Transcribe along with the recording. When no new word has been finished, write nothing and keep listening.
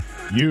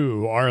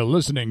You are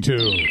listening to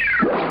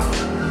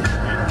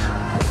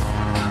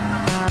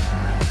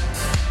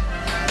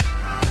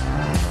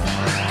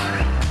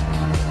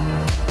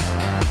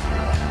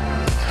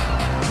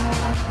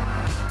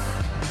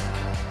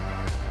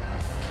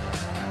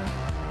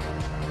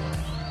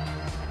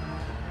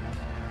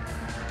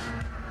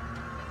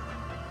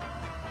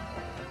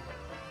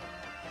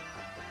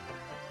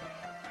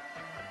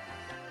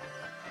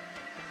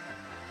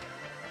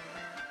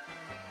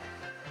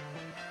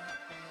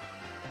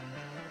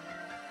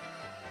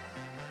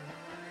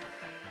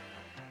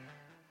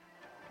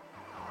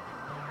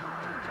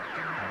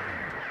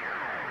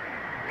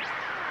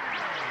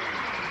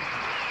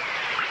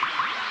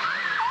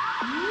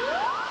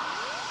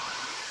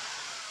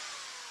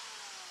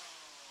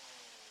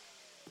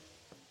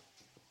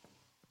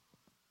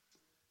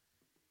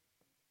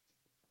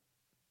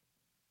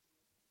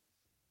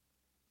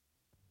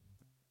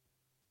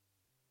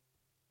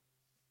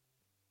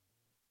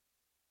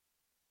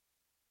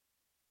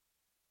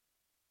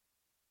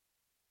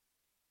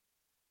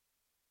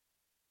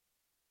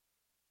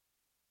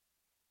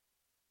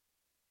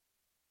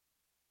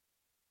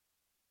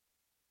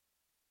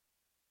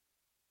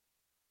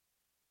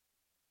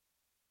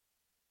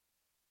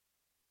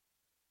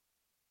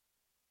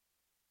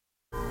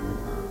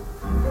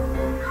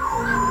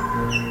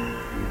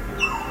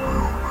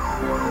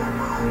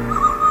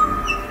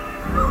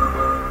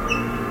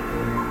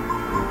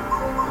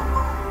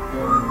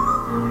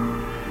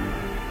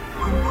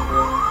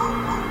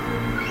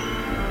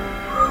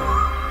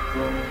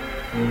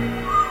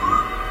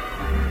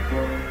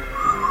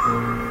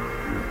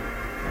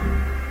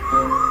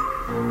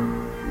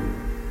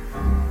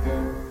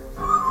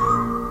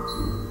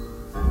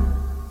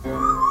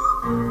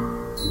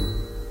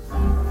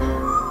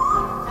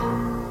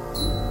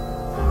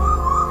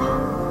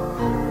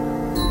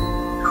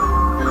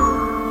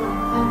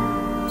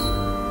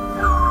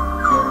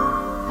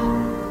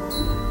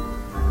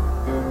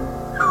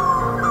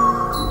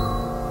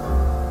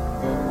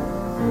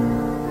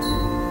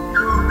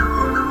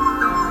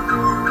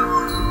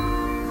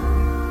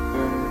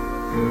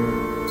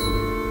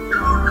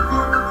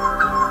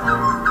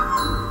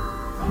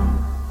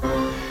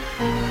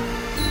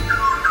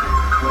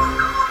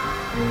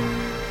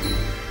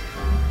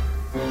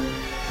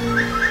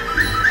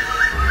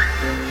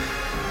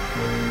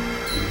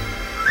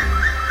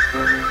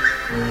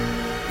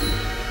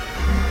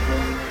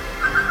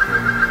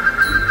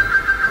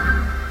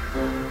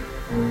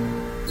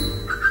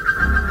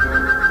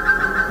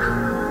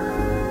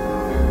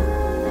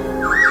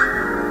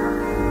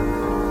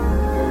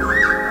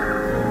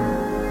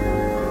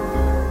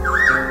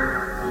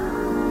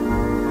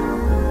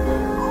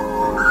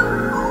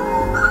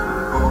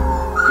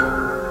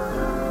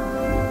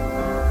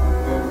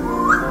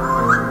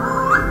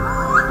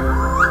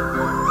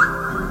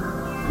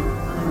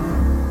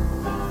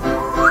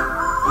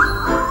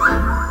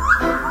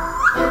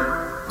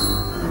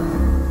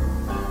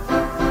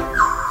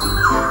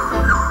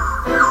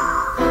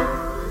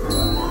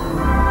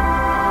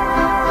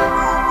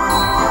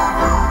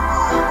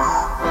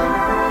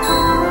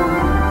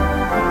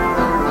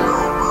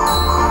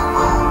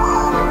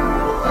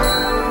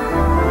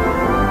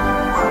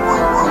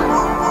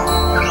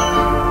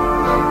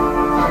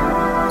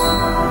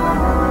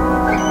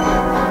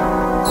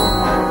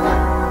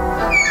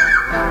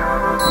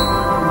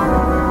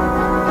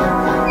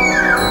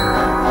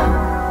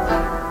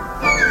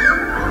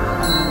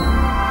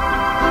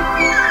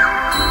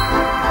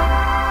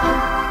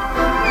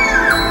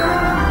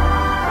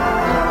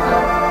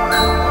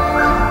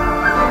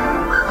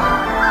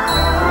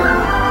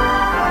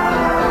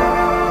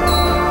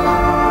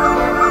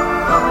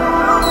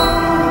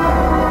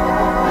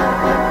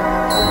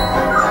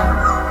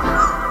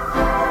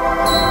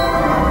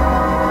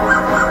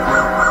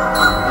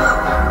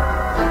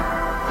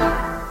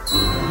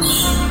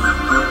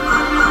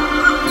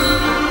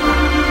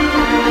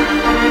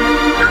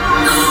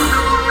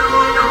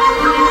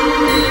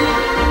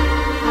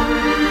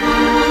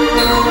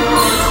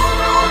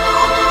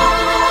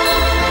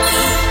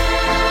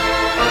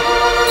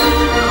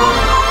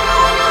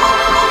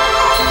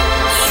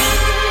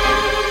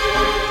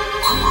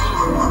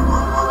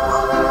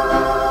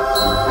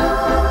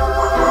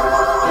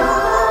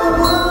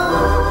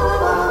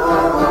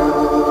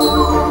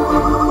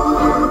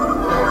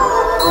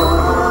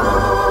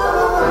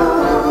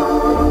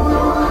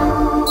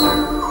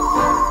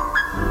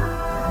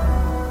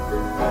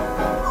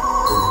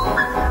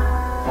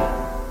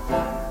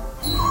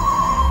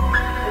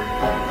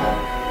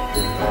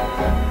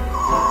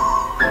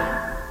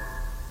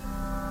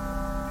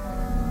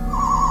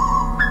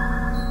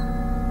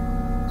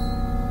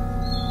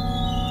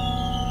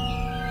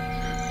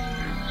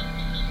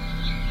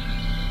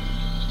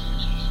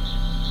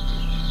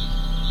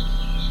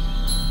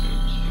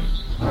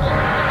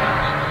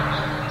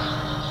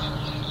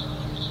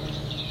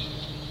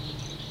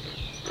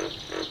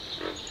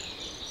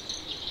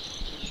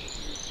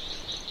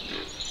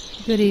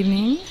Good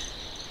evening.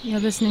 You're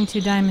listening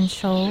to Diamond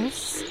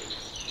Shoals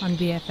on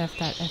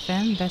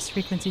BFF.FM, best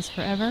frequencies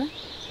forever.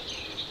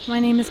 My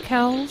name is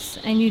Kells,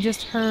 and you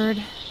just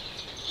heard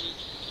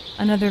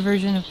another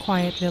version of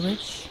Quiet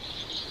Village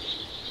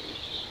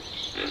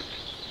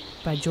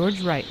by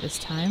George Wright this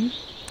time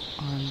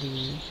on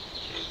the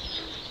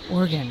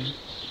organ.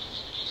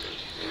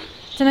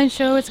 Tonight's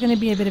show is going to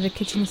be a bit of a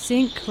kitchen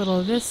sink, little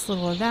of this,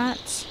 little of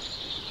that,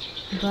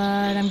 but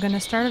I'm going to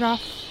start it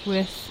off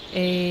with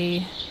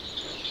a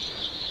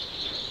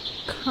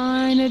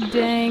kind of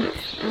dank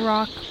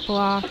rock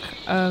block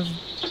of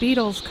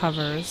Beatles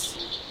covers.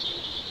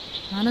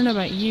 I don't know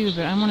about you,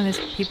 but I'm one of those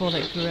people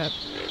that grew up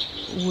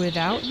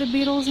without the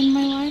Beatles in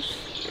my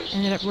life.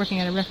 Ended up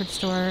working at a record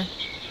store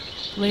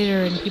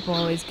later, and people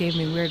always gave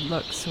me weird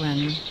looks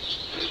when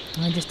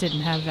I just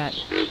didn't have that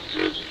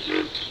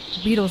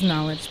Beatles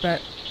knowledge.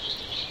 But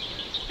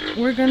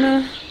we're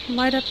gonna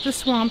light up the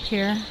swamp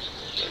here,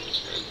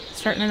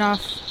 starting it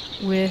off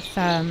with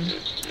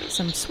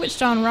some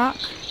Switched On Rock,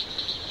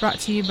 brought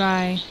to you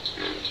by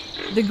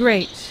the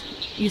great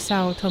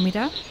Isao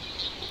Tomita,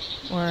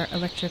 or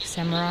Electric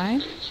Samurai.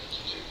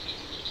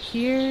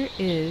 Here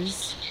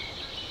is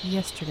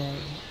Yesterday.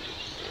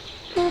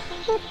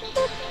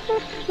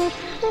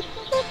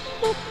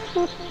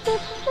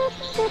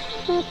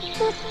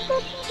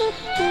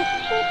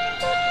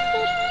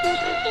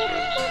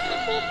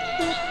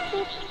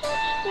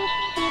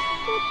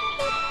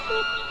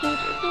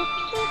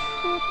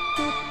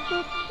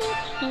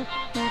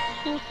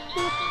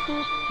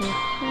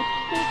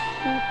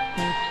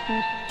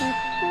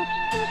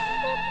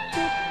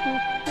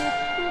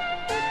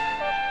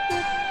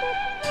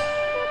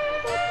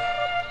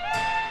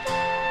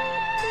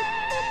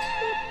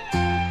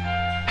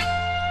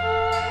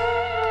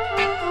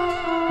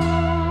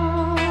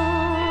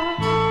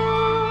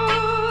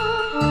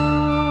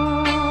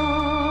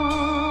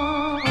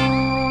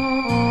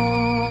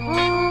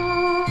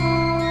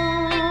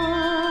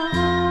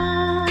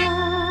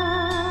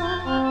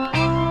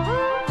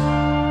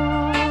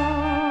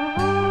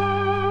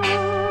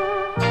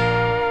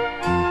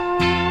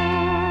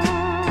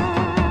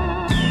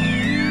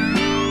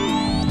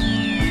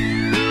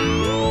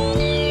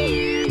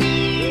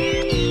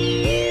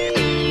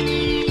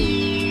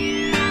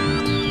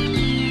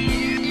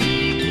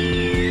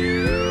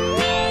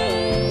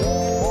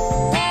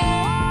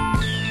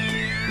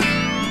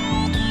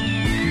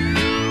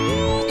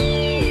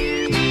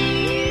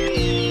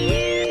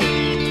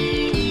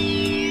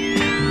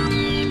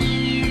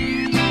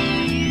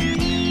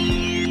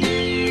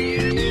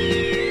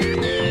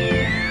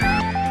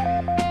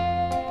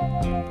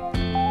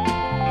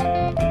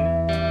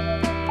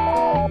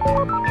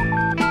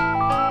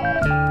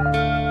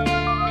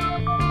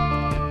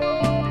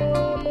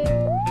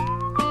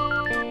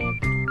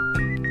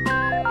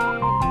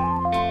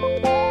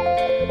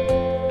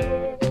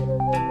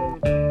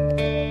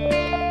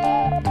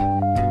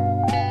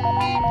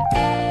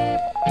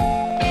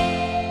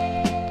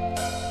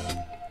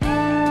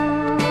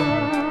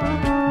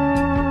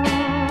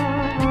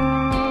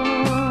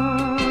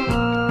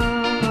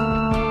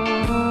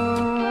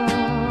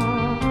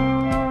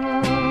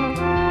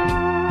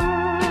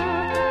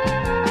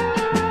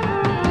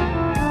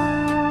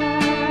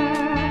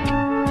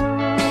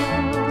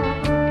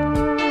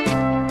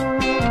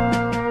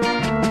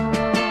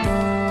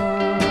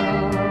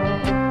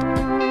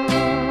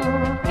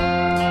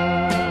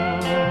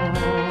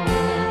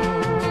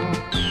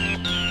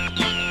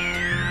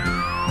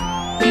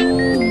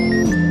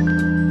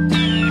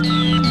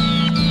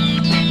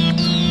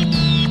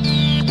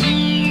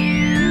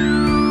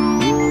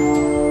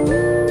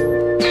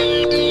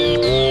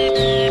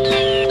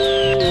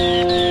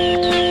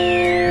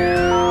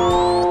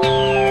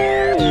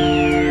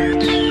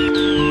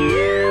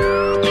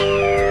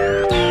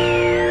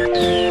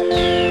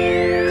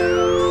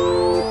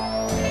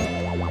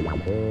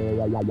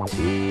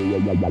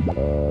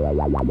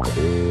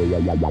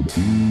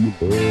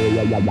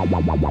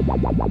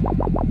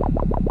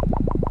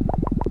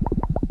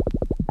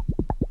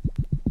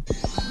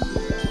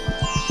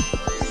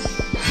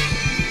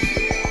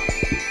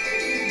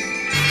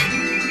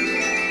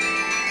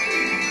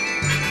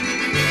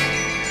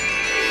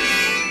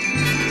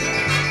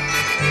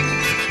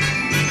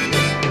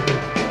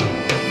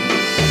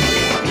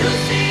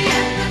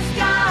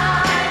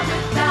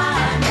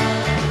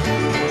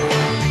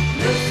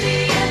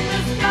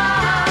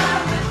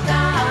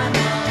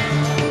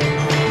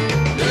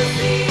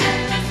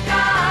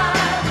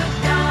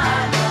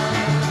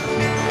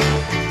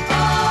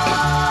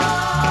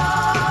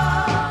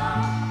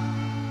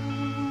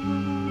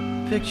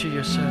 Picture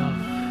yourself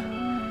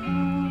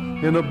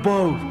in a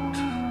boat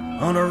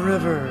on a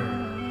river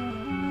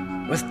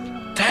with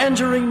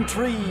tangerine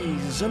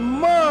trees and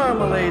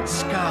marmalade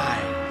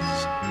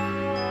skies.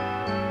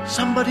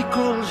 Somebody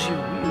calls you,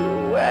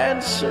 you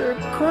answer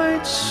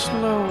quite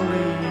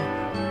slowly.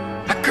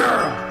 A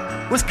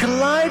girl with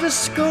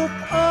kaleidoscope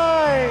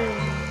eyes.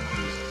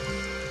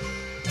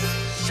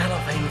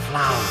 Cellophane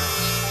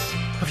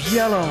flowers of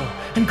yellow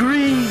and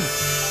green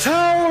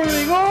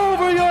towering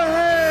over your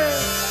head.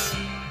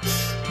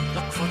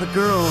 Look for the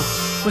girl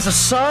with the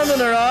sun in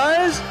her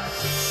eyes.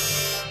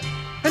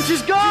 and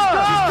she's gone.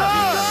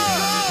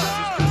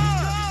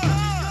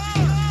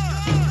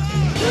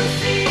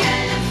 Lucy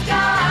in the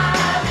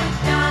sky with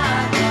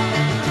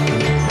diamonds.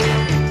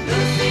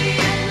 Lucy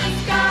in the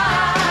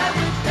sky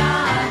with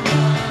diamonds.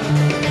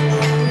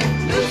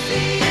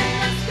 Lucy in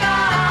the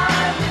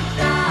sky with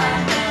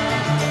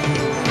diamonds.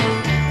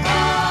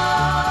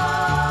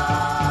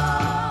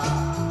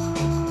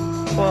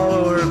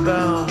 Follow her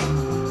down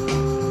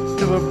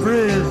to a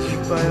bridge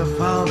by a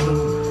fountain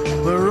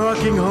where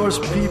rocking horse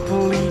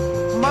people eat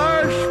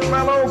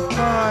marshmallow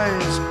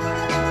pies.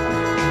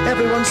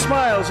 Everyone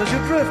smiles as you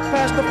drift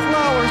past the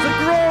flowers that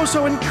grow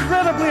so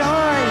incredibly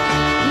high.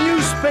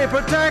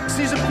 Newspaper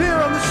taxis appear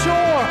on the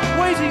shore,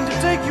 waiting to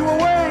take you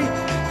away.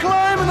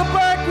 Climb in the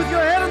back with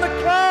your head in the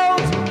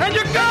clouds, and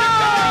you're gone!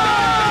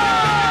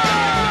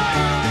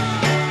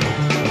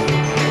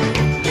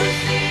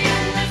 Lucy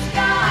in the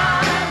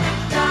sky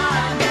with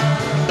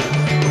diamonds.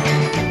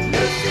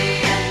 Lucy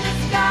in the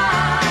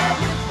sky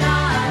with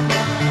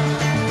diamonds.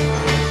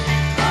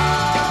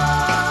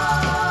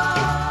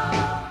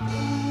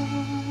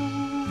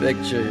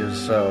 Picture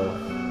yourself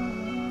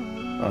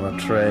on a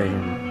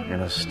train in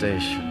a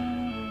station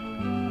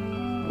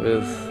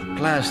with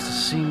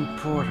plasticine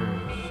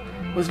porters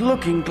with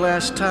looking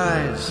glass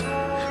ties.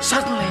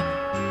 Suddenly,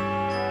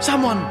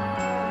 someone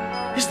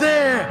is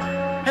there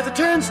at the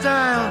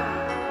turnstile.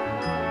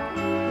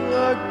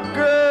 A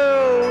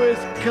girl with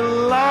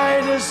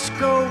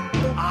kaleidoscope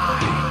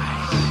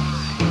eyes.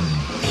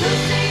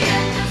 Lucy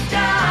in the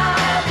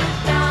sky with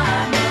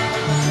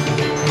diamonds.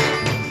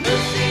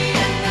 Lucy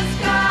in the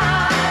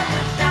sky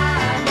with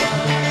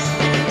diamonds.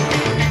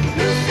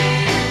 Lucy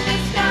in the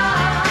sky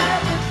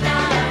with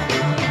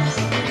diamonds.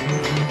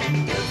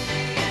 Lucy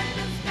in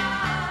the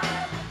sky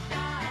with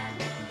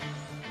diamonds.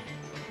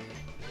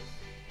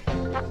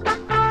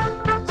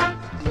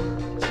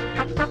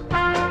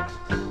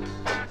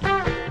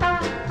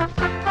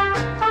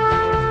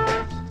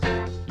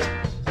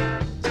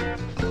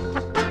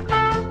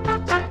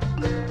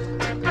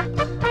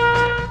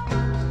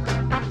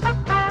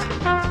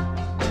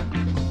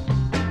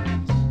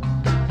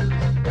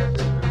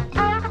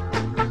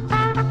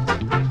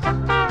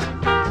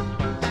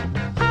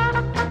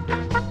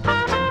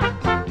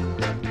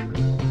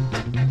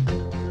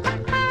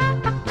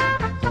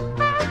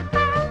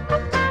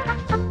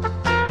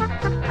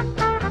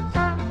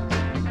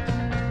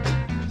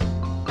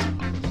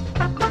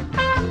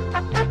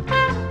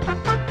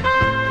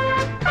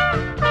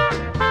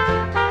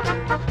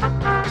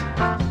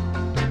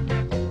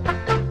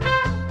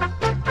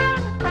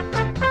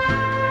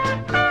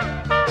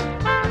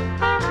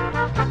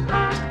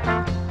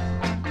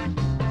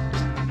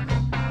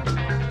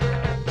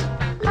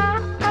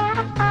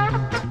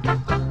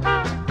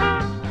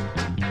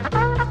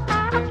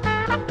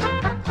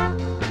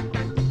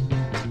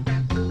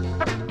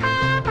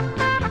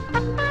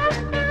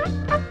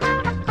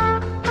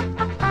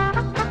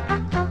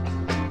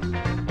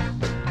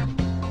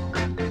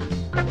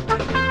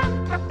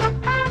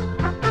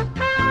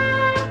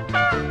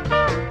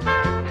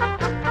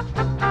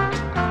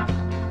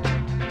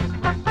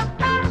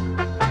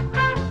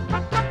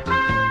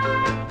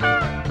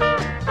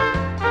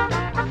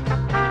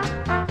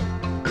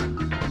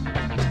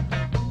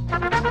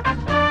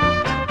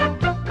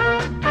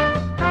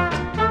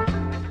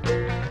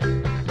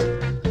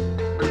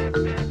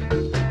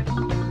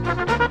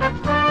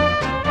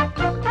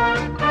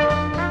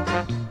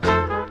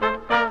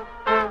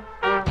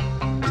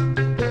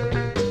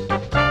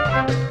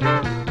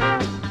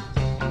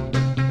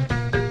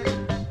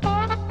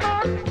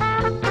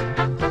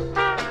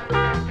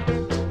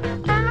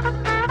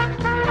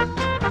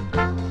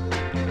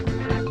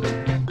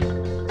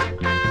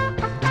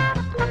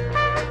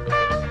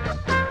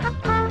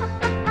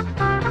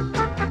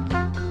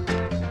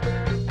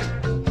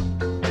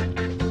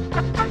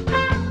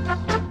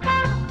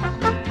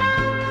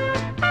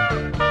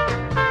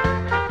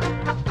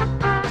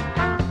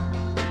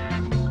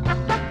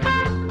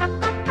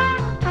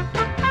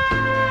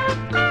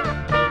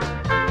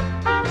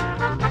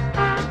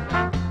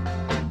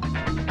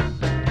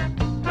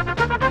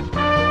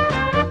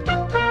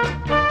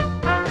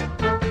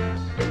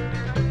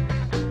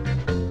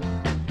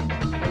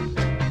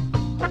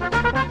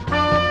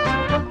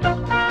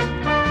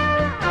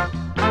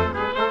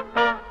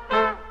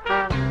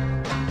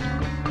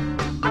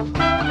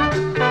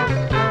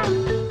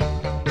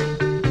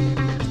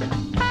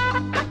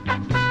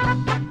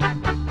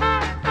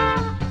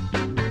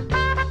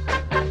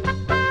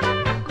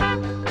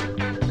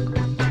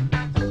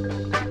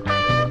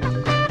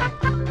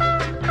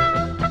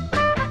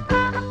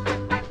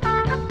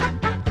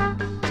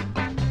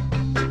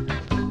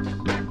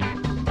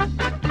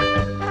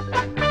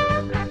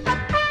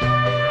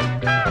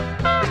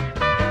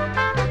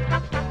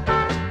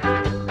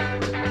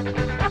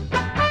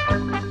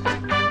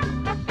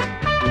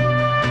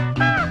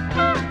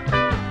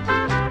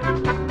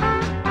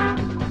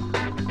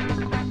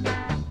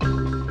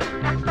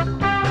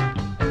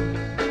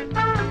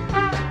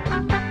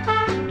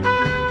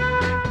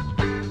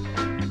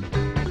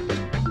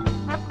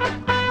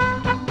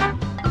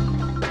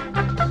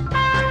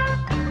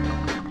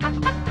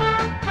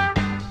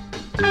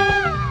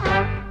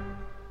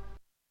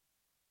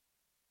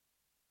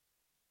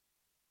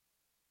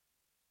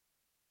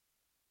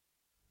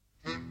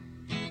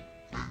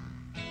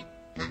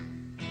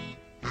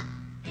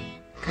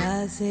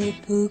 風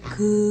吹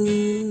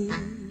く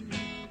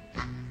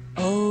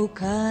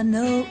丘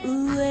の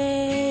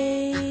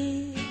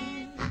上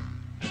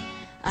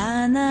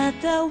あな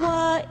た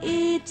は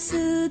い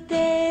つ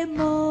で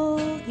も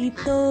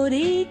一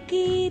人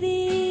き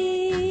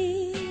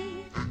り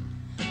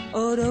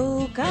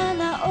愚か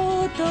な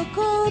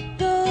男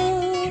と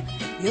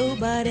呼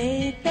ば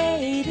れ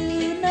てい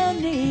るの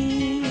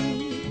に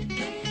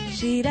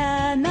知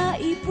らな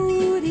い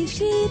ふりし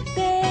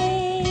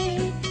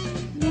て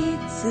見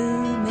つ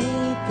め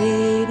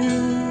てる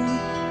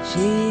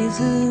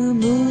沈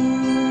む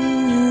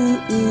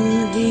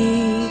日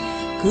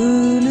狂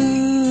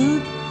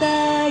った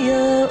よ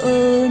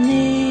う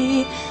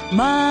に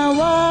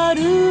回る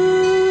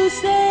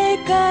世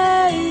界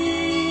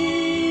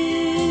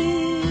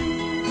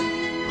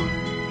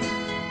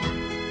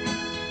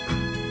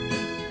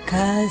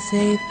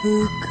風吹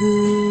く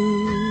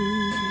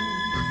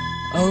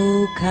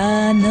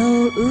丘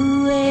の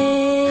上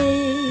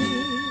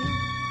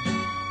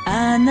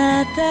あ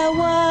なた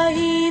は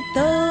一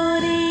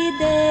人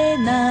で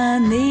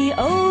何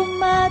を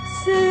待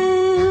つ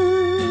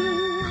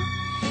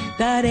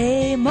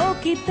誰も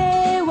来て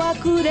は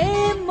くれ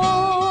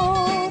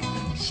も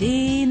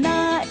し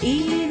な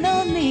い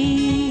の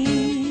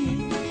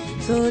に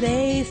そ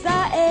れ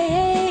さ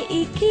え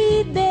平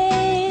気で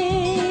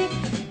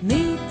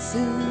見つ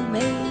め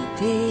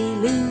て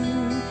る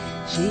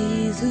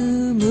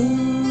沈む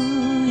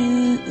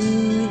夕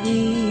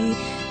日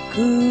狂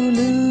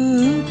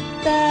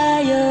っ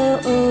たよ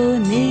う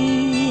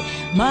に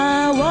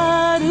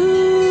回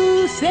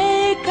る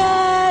世界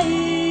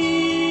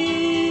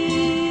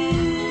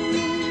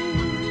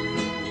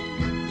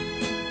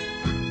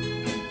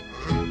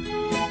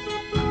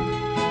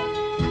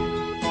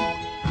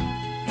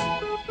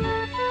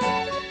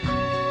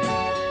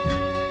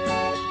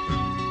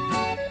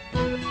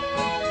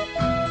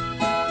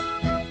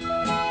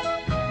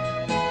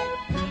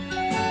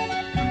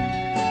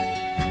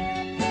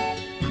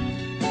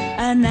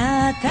あ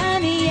なた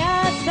に優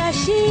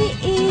し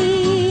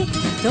い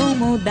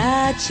友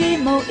達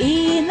も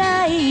い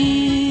な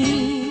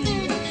い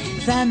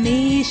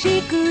寂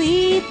しく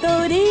一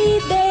人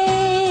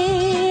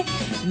で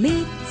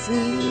見つ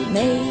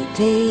め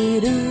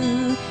てる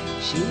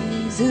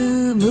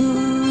沈む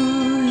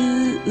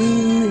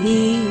夕日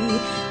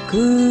狂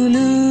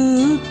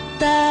っ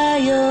た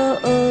よ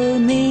う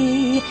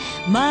に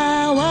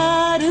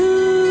回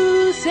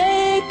る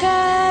世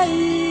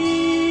界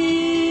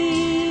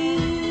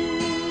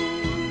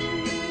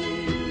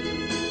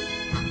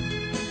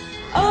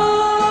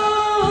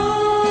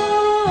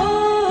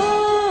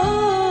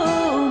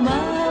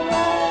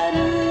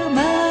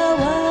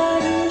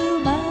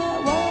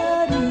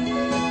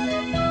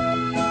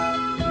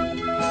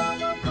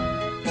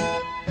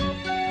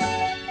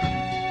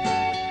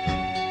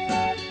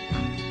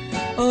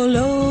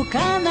愚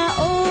かな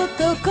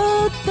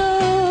男と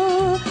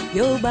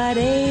呼ば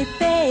れ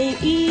て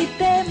い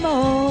て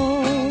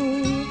も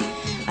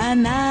あ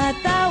な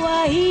た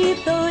は一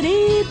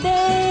人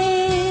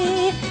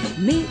で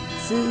見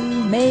つ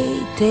め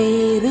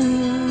てる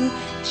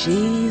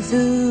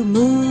沈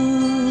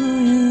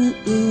む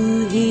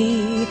夕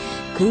日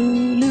狂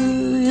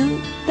っ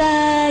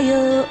た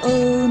よ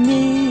う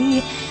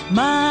に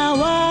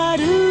回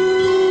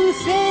る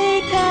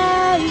世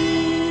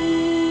界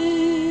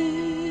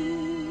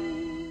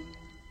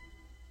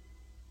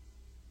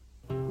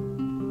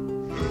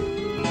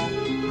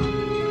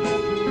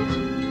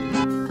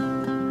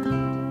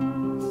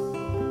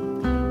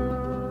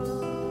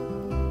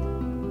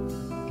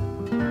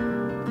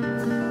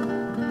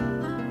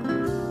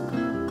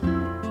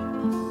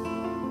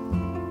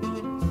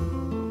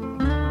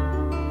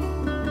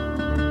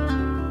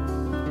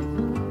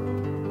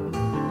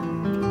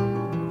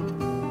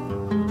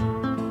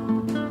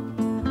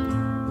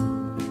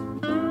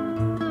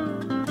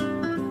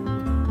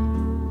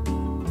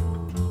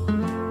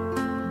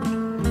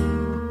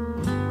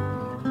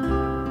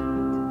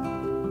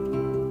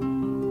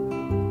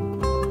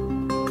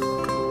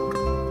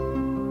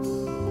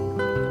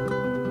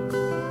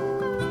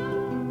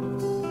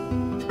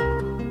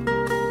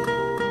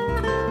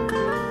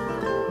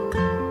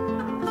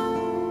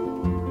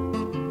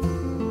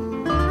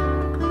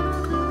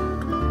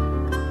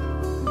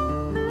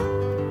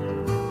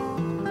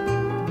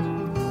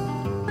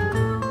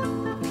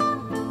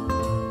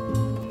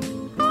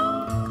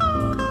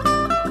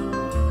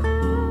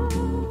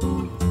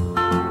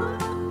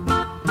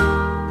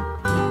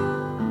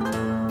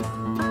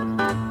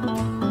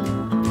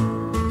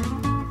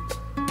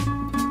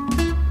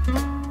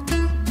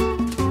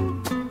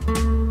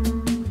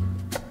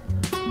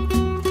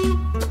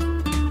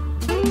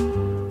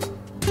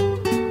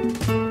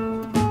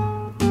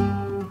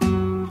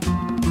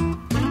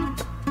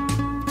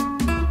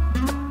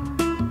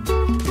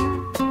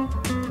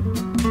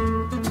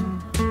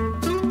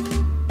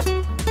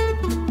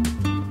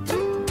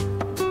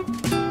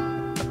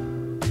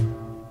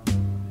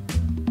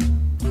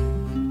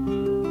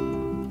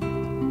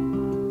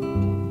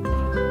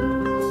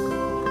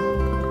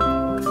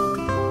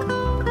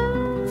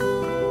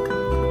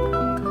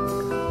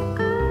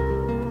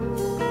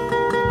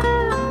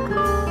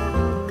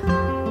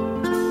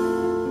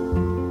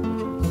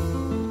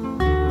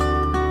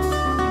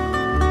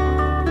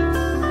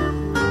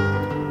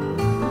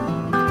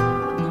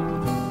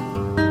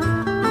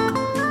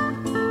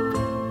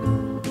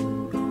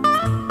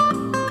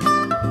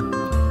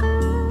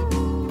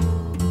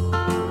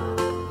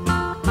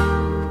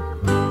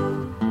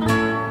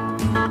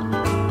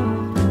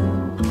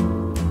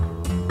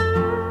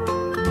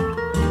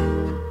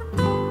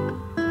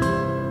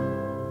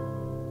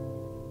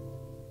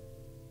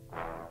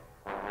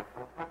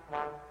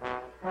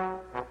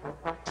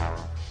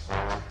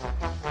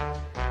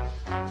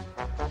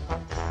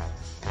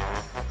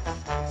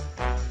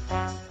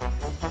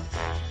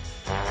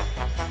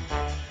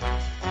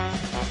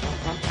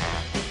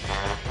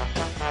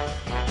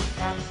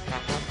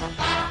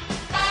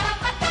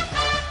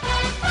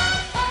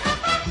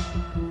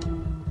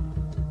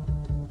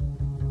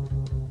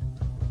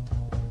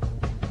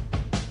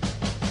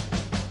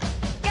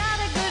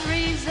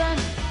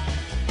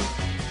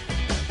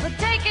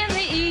for taking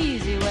the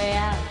easy way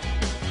out.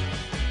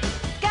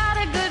 Got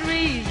a good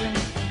reason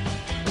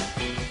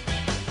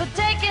for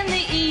taking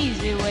the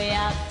easy way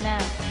out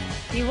now.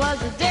 He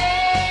was a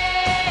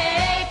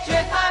day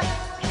tripper,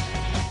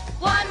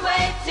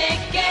 one-way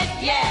ticket,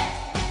 yeah.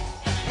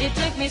 It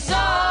took me so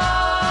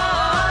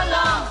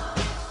long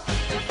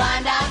to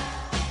find out.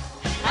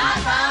 I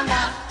found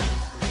out.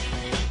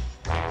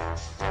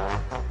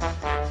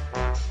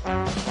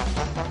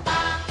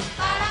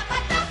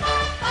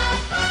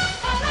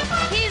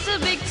 He's a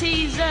big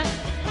teaser.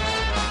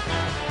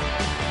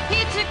 He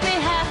took me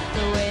half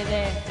the way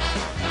there.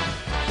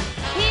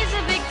 He's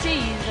a big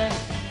teaser.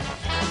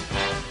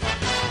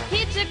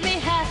 He took me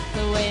half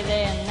the way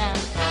there now.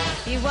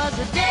 He was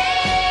a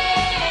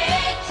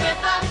day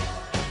tripper,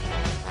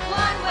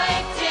 one-way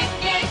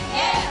ticket,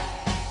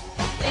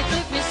 yeah. It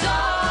took me so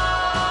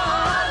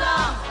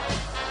long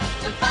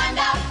to find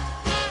out.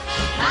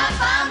 I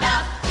found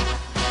out.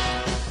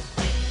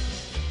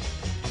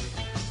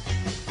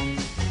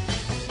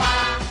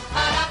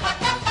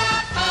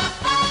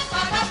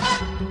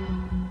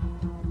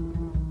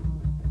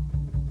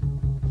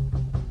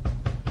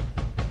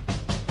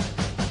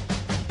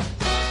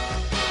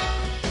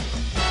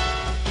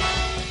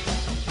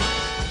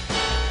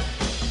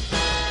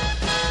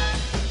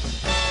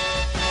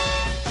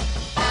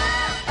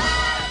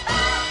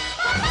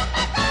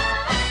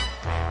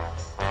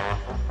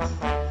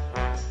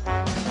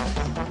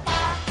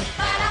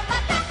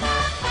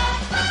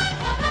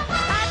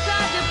 I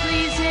tried to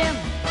please him.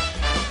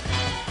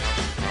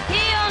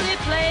 He only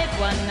played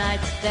one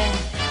night stand.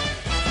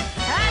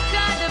 I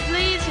tried to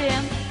please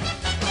him.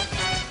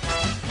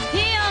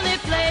 He only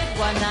played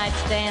one night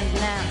stand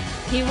now.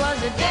 He was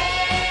a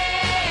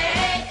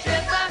day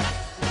tripper,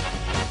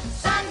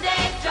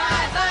 Sunday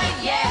driver,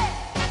 yeah.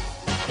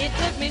 It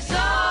took me so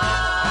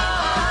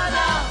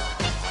long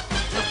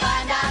to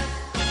find out.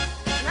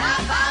 I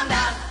found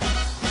out.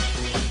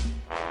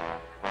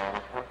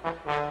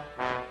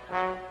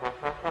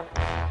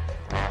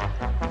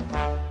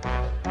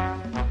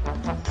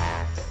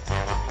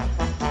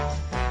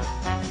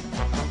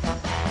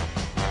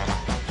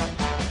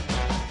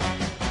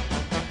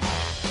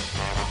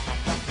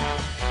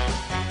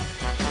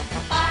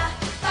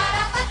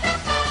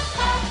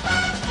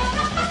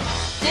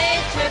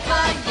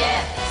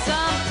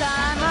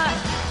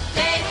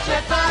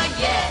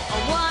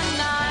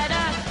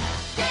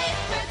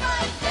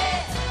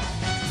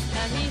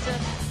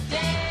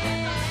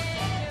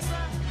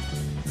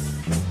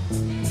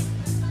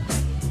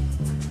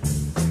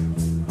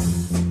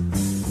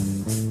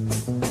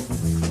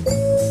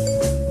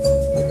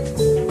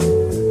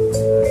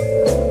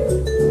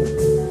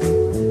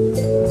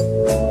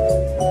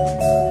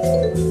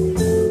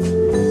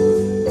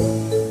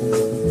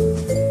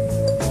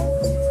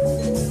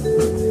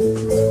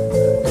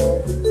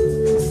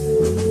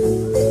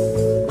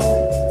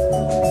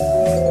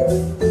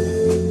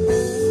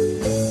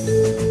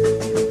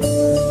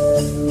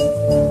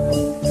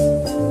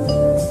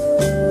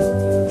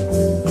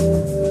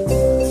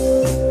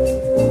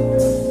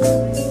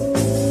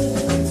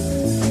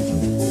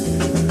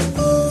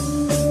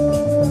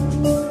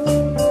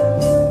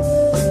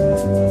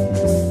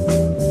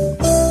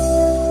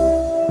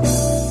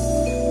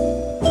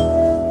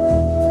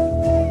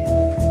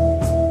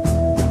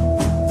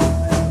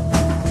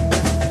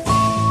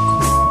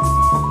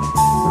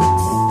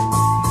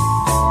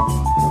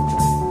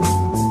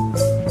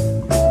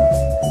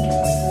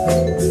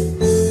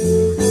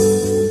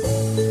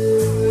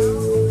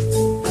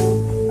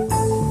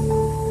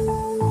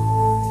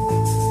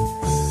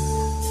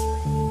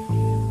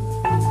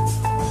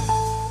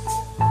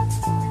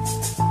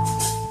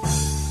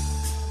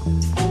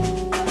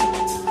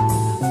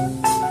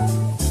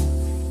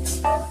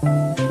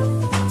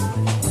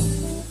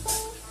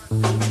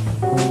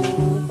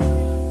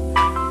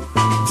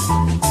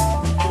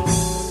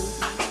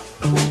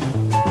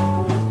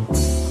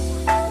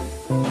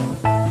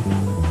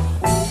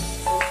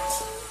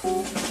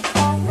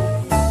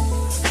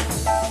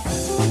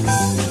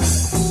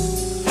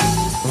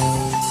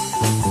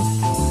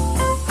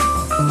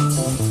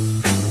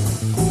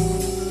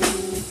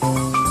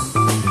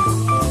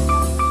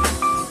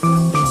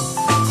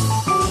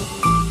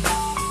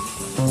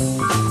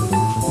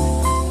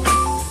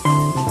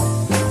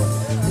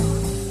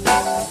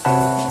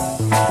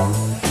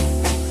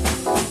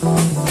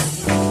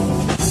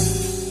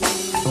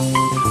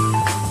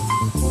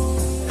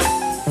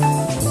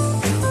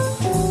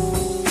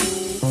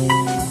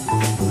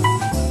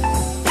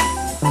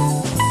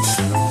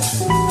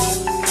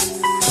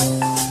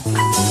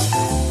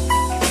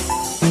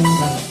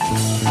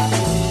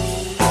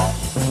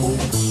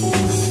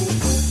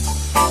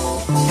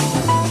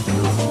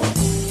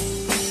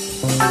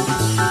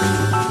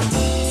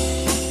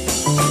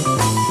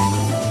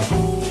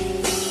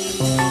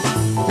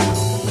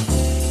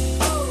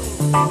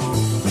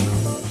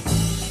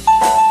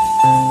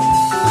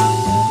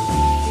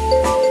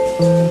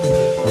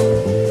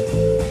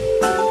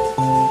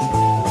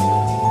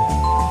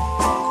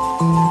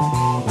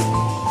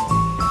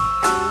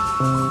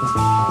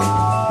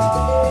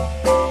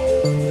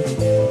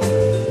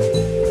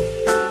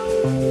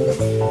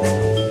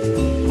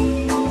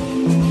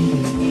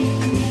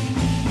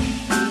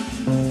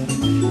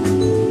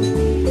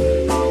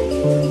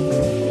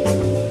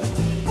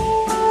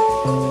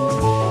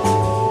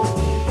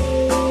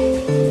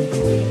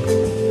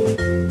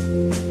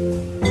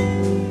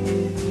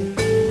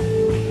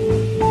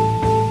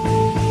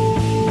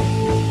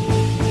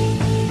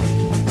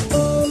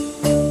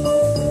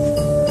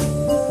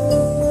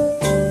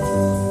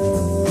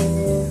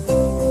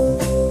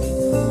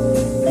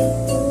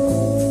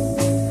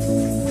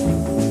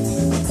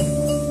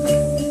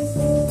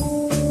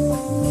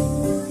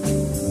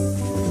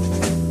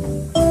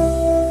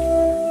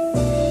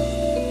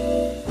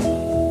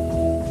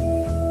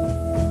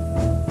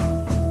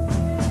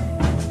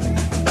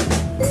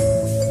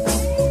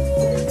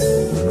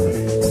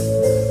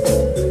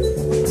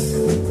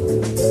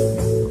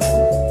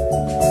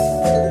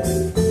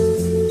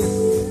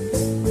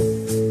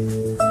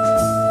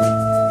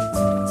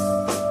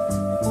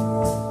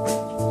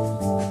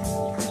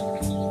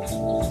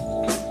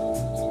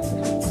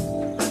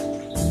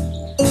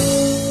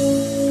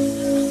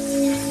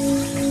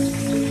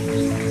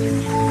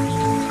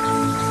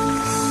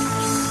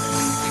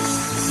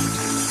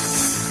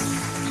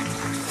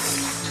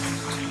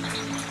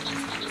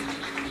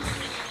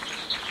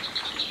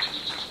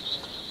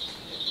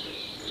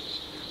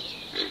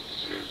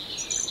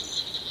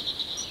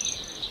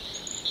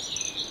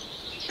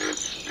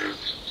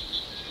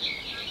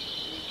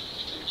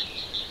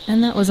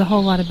 And that was a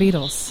whole lot of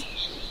Beatles.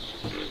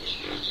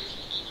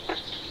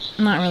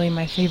 Not really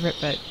my favorite,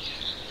 but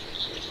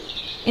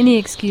any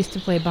excuse to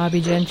play Bobby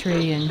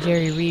Gentry and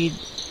Jerry Reed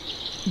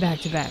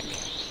back to back.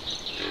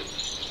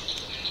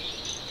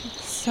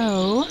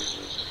 So,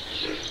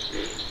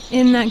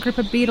 in that group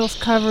of Beatles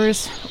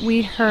covers,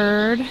 we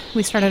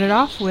started it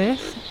off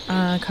with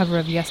a cover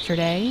of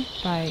Yesterday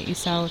by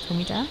Isao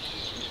Tomita,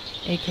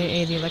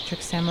 aka the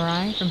Electric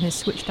Samurai, from his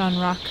Switched on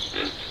Rock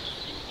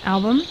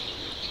album,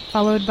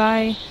 followed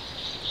by,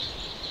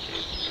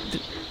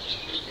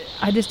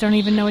 I just don't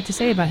even know what to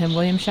say about him,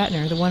 William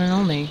Shatner, the one and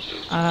only.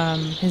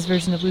 His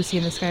version of Lucy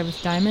in the Sky with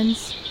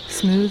Diamonds,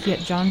 smooth yet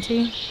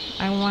jaunty.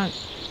 I want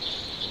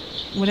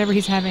whatever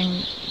he's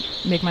having,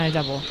 make mine a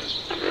double.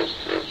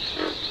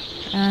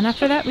 And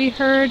after that we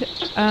heard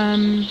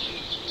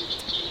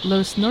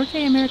Los Norte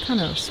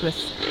Americanos with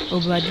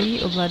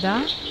Obladi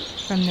Oblada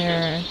from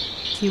their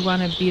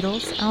Tijuana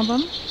Beatles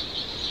album.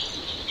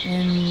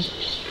 And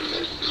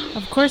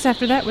of course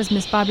after that was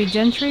Miss Bobby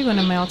Gentry, one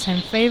of my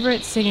all-time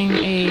favorites, singing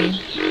a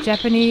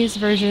Japanese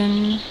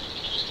version,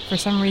 for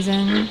some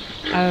reason,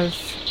 of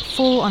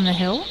Fool on the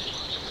Hill.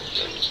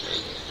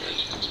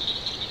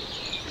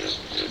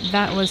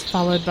 That was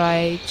followed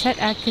by Chet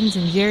Atkins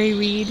and Jerry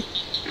Reed,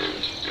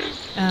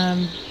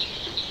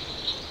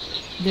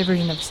 their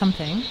version of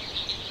Something.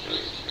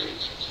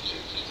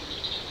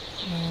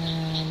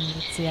 And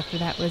let's see, after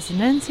that was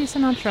Nancy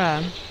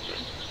Sinatra.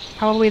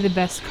 Probably the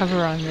best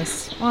cover on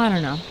this. Well, I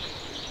don't know.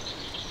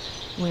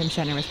 William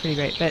Shatner was pretty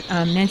great, but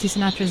Nancy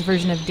Sinatra's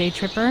version of Day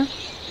Tripper.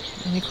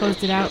 And we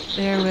closed it out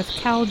there with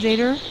Cal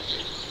Jader,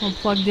 who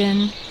plugged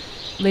in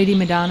Lady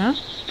Madonna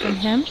from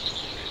him.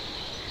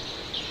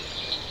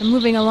 And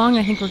moving along,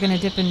 I think we're going to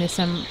dip into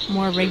some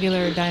more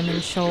regular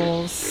Diamond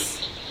Shoals,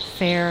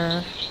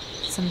 Fair,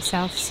 some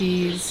South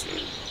Seas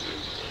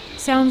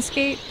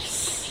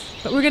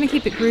soundscapes, but we're going to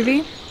keep it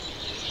groovy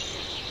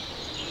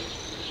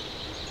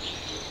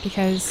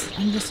because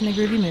I'm just in a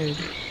groovy mood.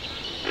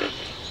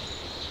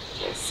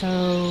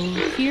 So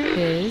here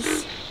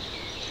is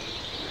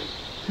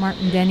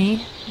Martin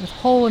Denny with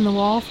Hole in the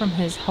Wall from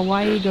his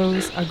Hawaii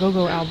Goes a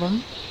Go-Go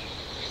album.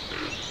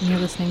 And you're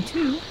listening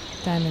to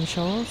Diamond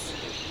Shoals,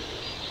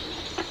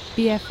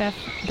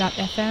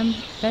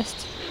 BFF.FM,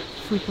 best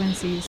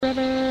frequencies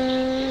forever.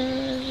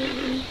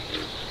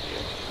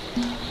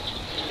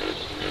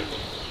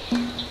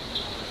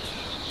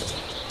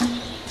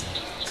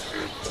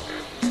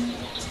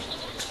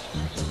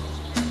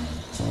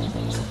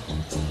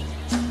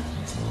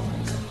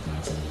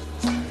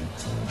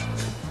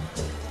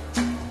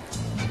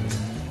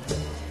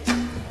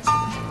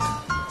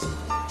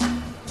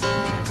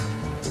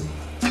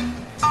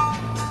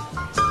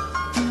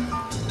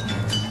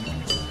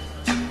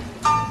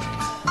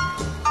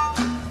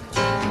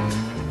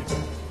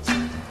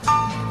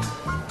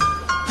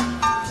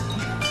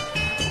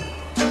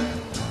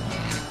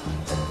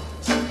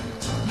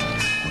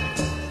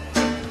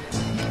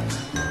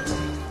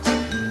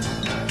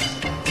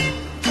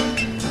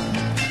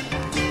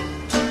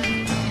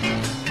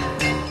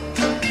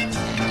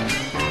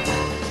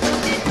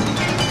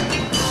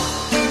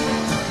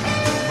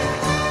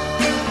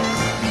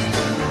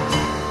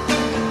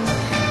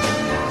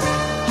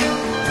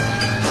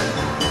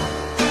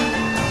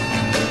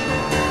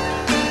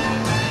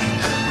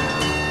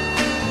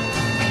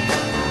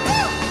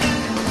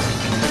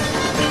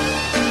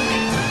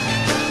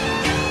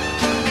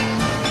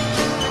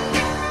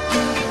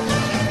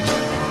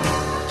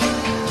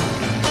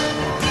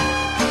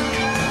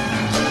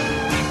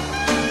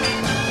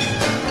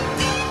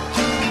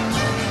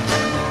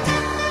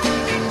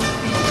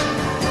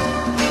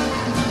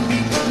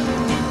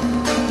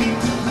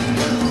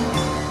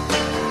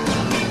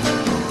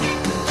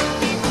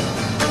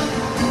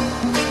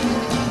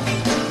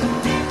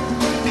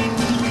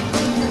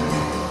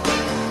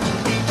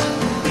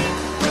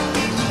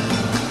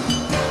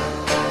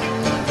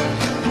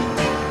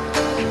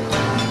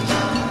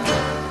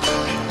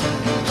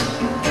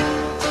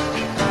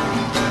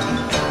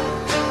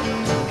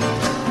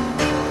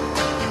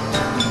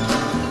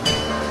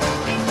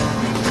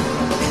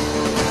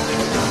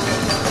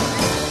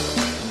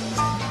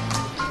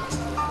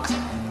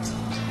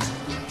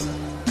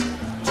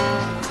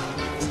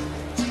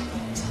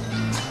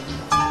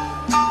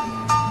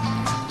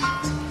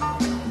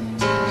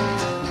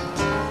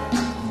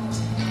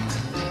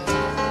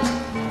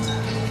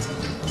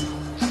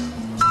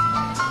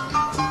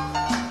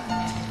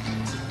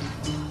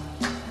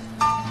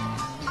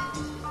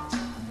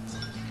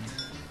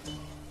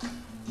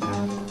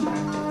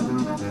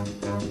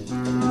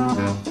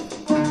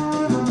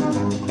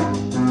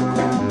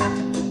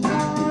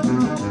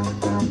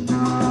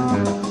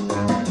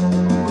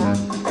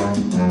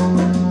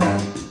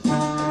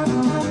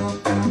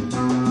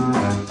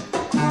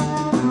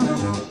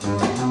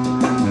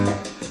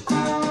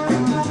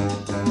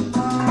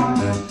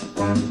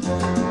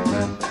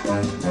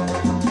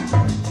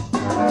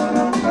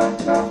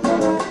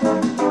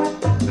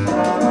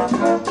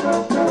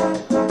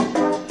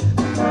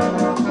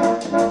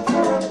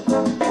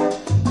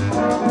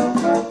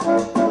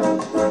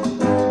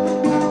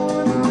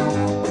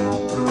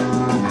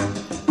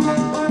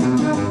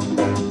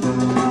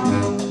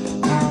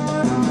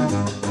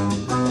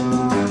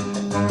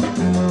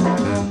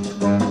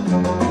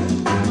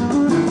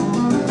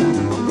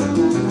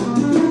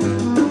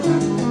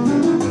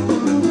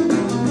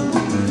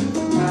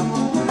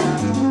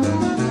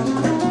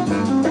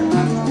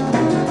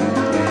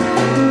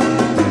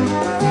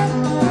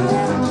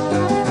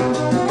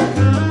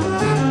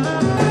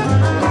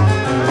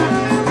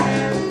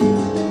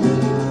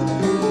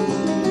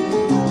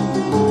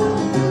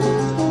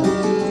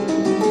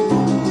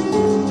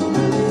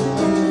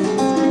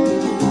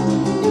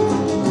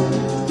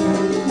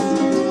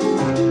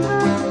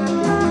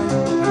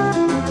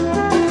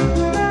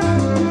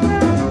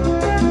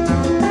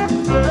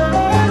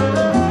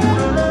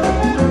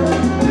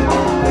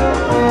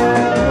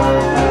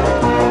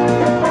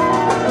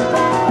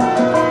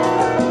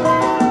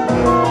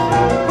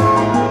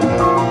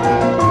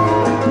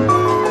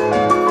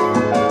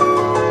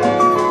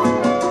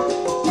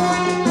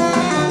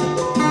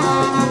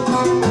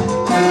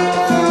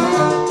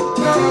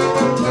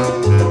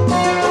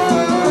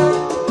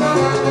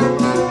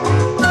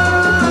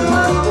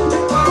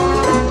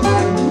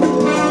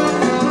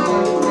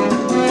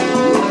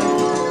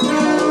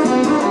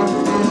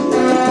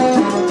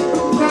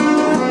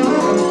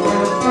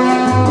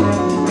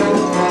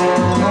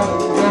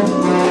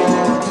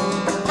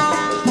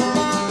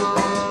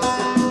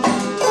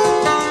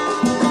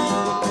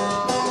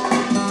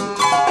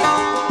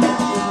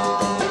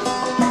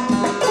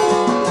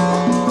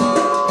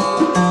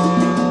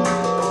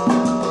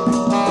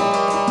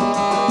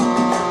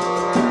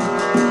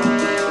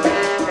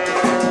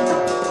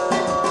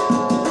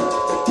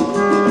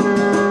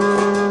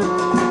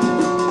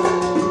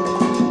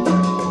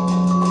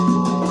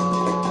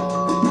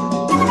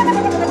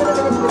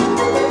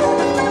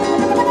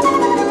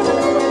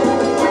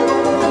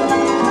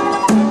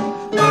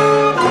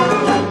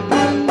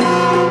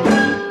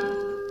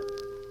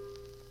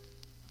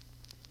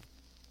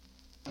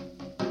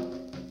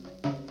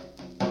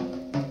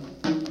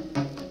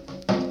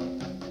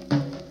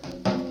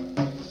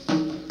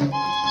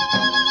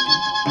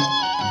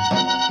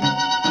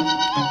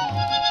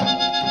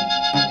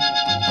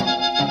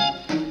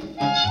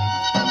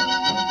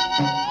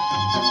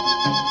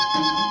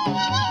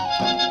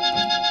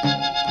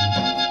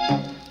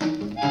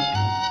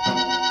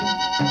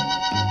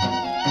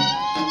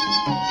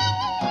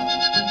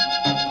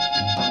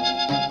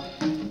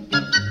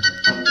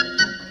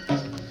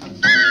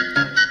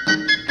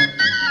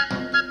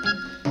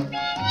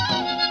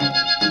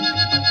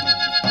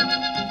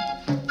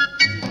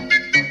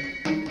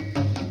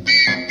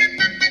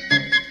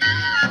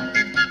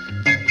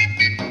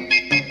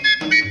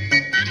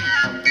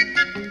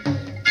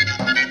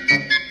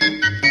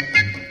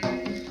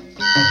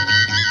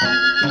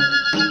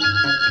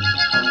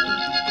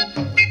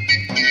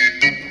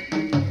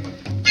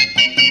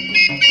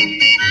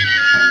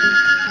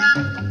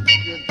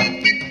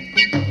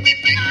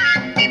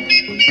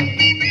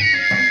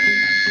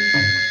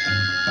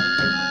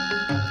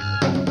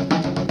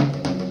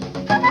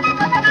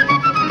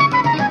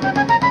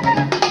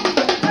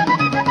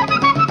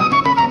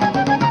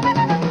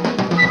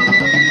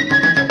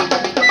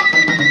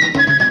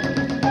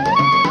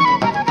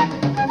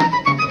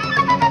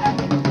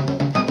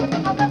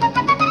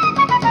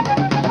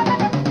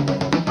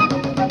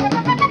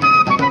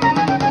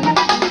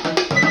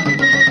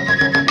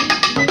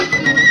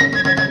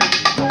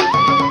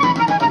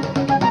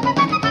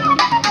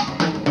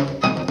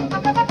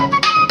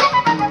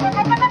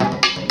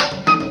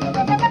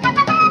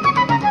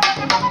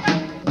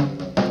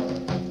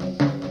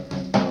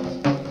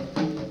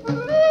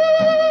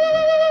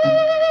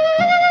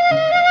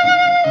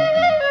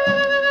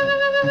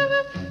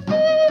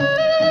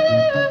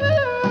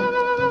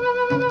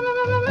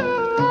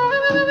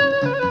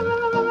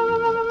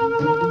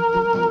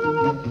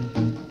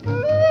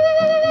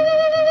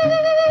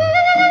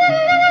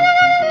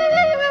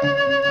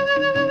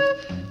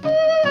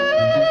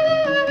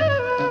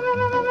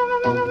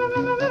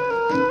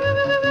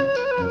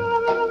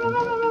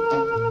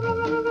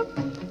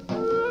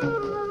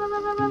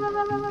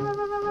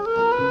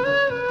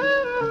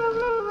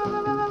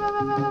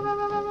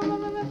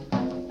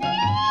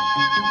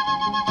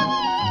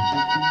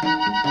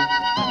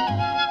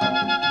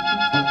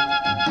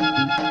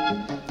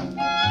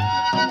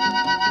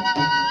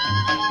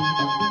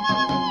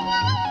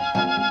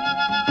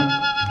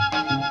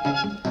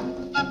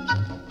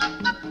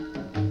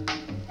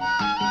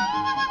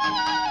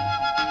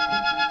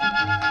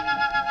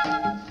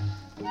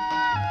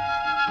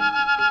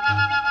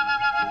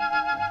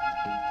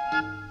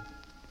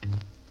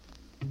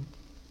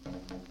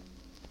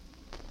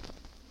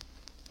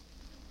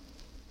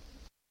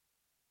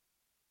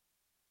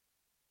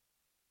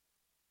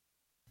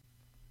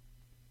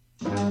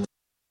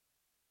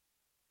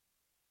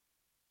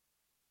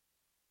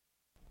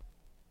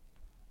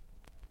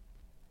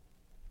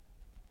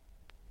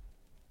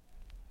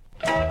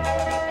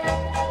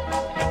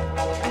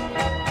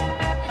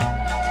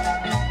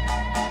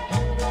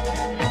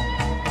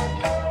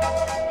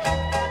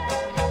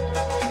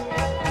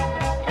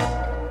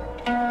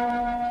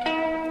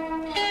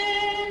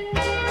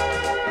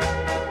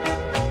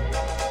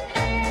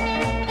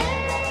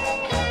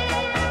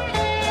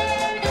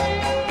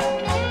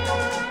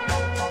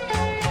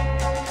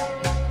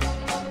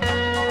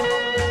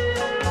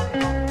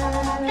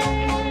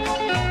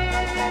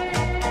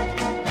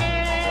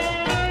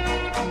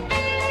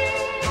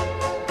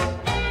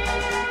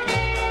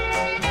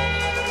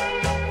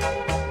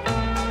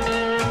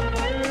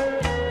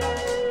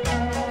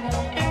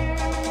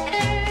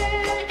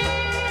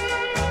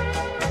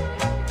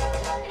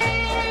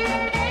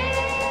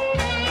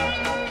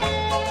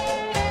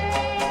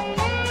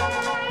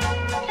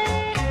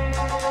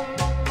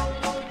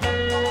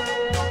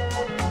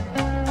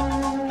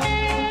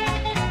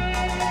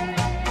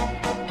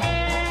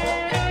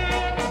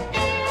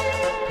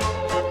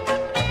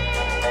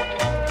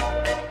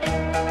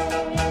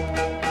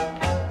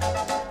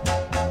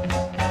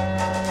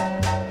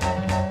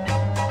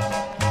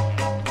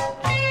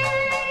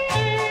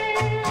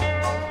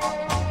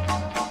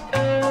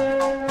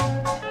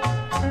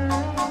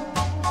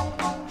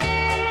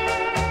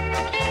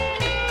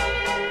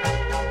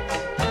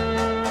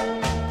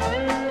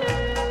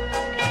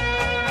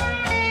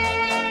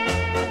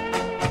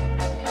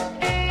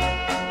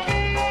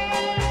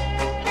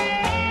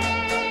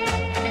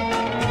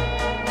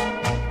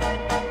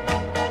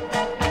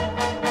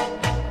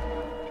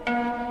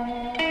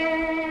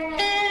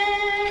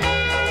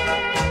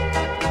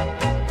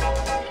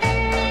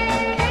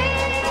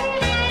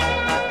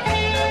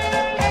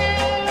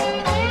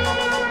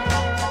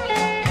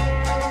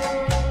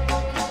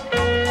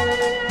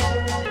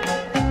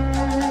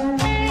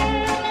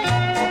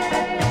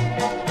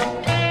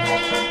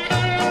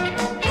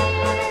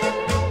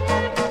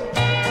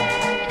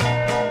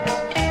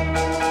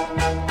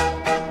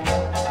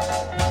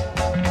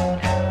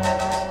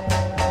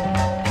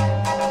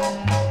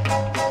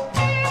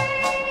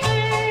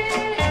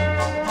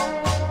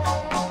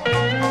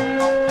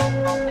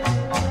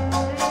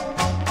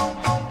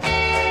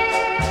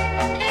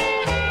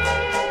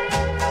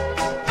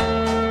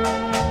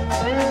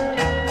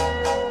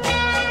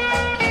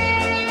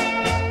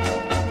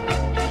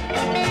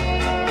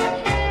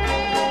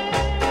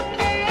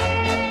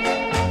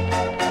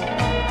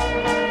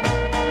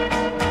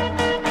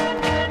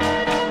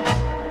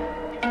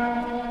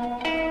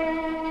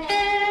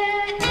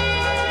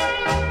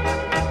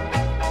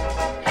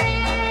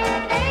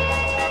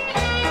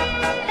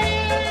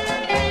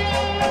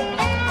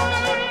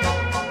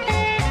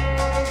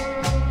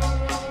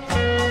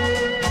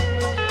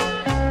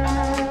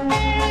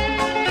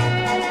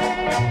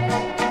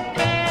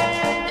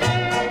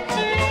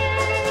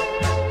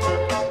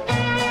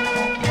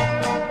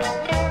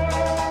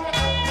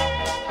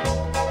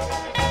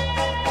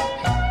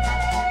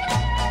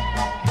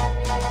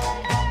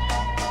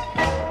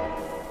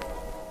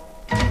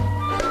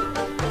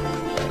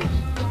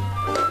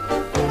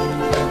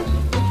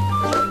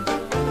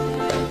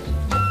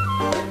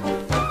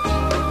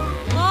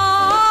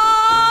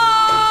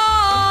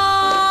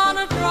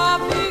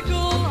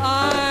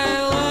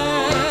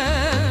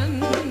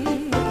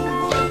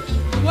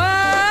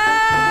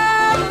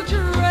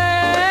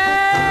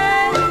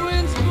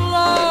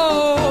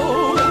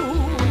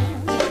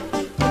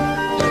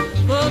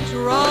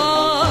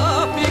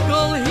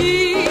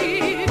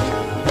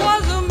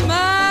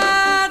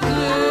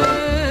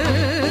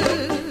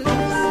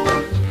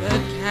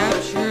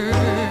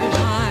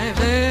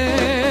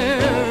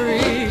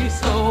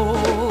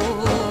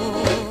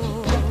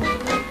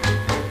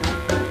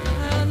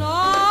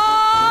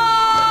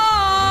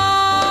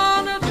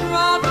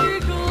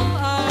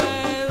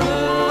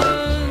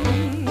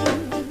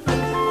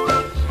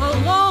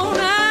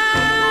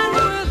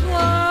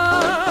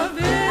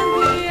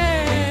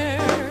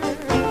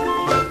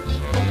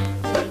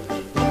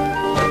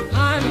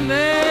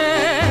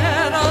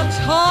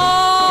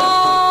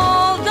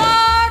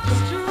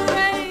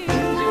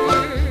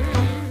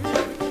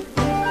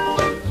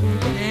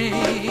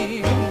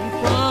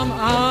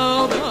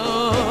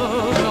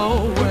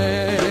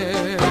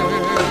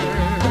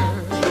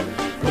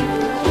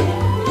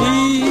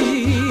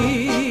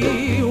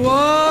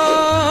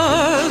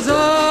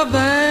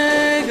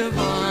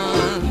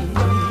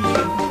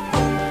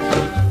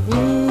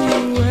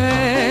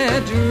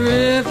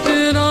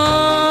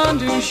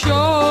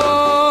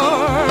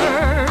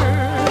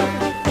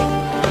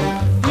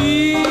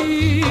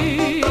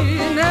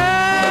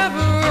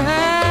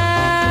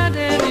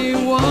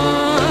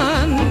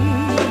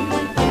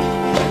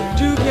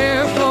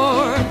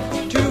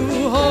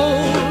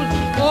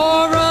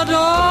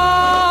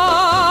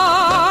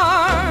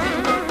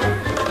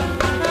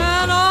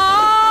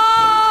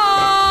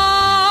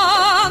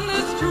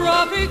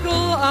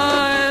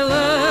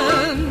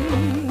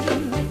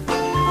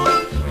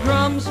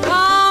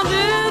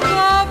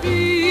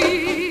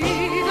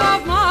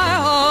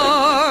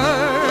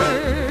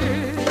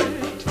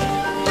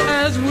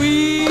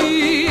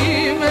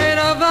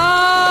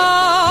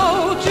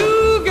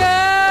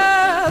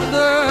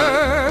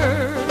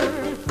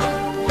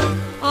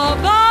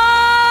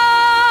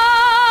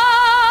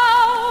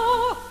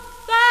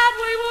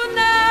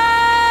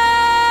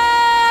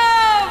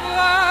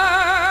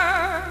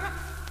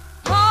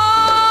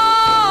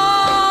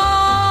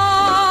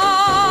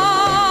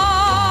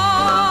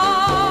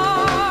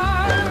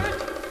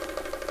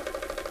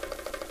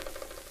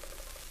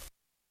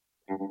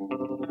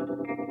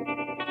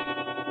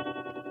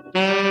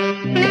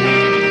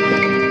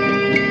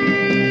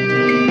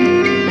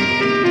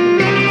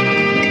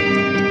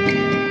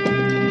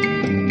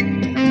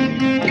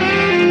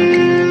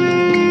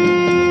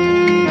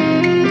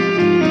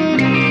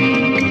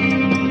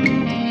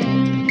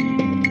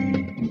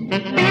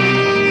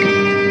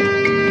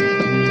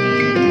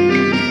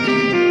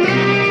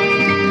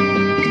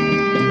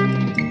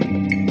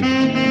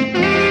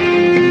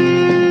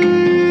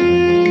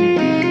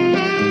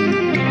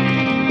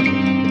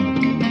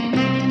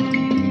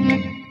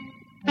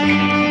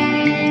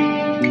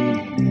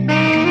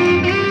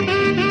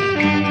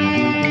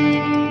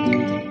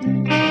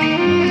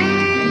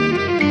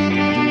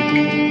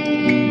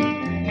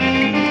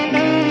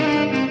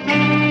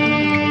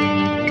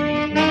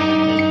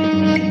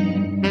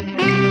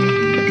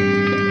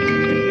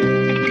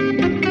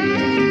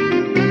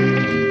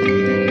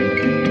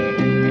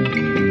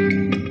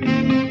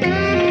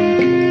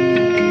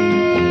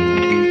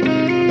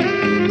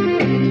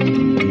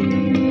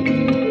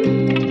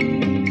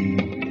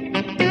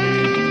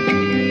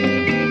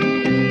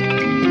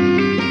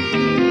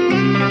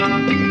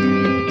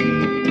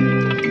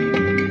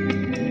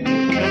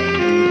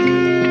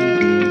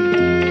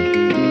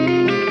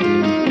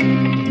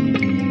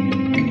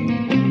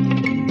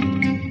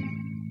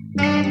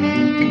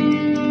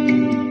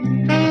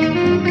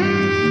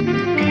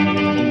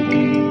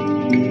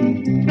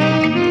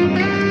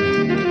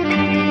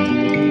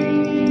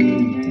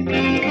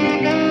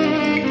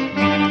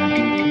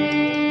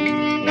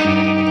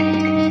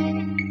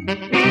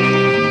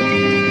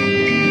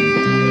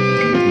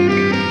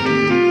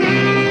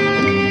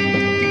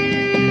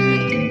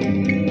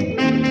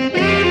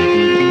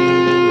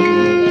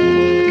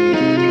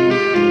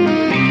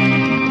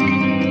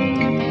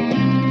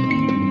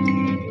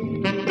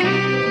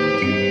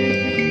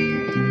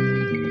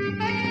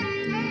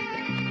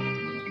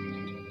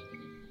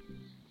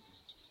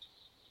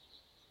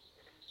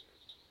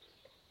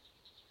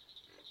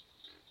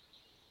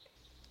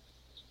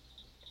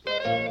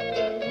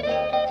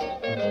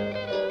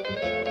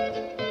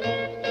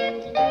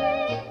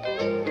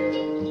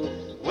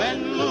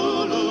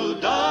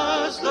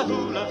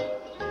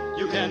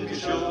 can be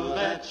sure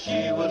that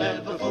she will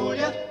never fool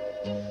you.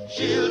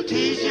 She'll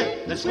tease you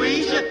and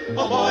squeeze you.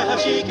 Oh boy, how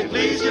she can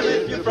please you.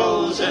 If you're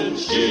frozen,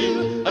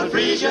 she'll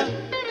unfreeze you.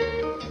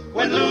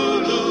 When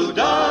Lulu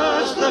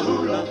does the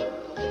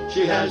hula,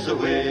 she has a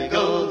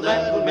wiggle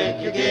that will make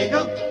you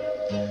giggle.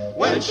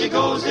 When she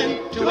goes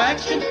into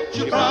action,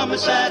 she'll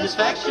promise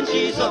satisfaction.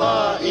 She's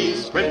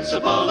Hawaii's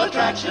principal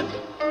attraction.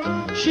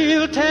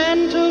 She'll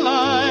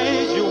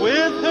tantalize you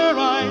with her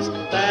eyes.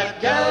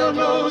 That gal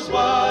knows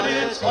what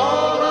it's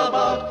all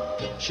about.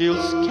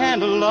 She'll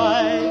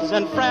scandalize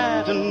and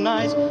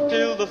fraternize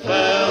till the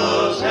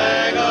fellows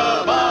hang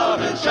about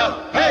and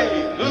shout, "Hey,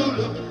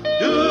 Lulu,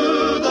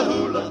 do the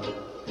hula.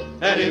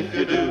 And if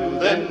you do,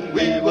 then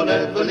we will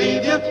never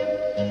leave you.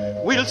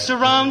 We'll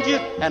surround you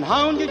and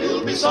hound you.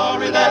 You'll be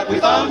sorry that we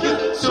found you.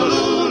 So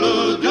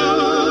Lulu, do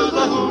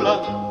the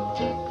hula."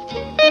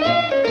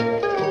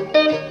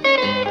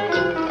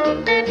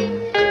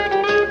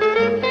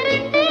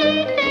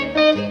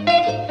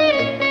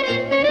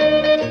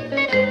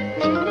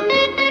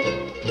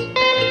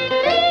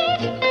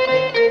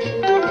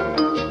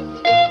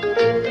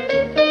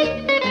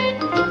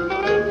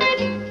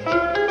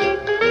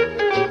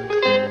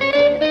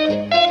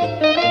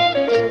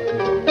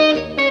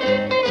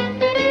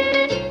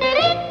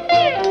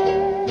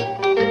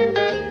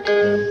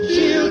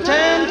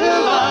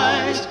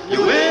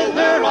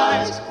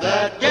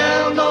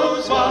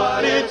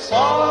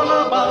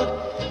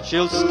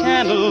 She'll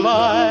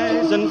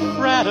scandalize and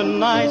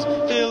fraternize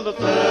till the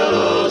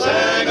fellows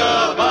hang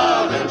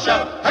about and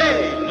shout,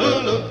 "Hey,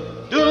 Lulu,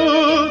 do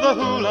the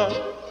hula.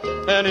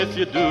 And if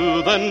you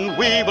do, then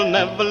we will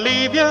never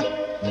leave you.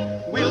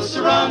 We'll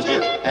surround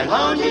you and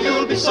hound you.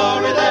 You'll be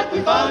sorry that we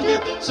found you.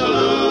 So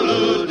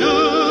Lulu,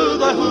 do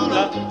the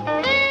hula.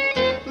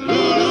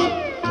 Lulu,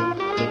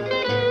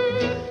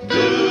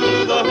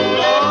 do the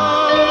hula."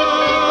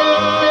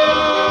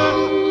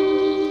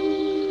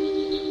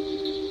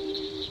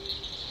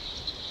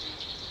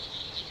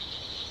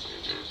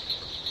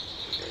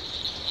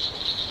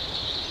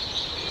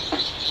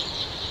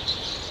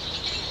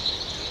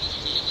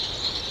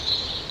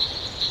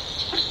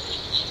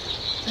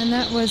 And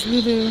that was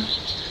Lulu,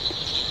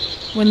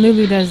 When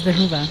Lulu Does the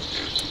Hula,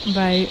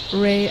 by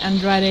Ray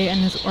Andrade and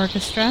his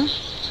orchestra.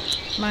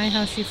 My,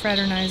 how she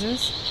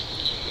fraternizes.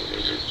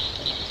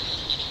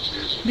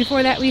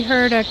 Before that, we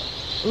heard a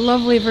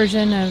lovely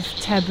version of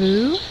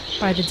Taboo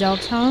by the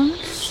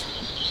Deltones,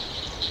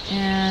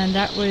 and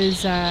that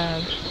was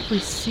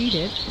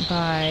preceded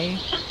by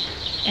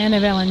Anna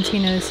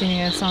Valentino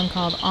singing a song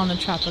called On the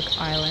Tropic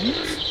Island.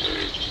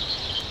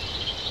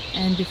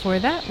 And before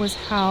that was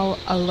Hal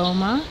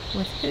Aloma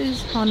with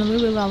his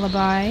Honolulu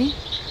Lullaby.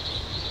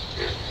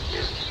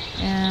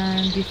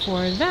 And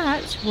before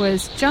that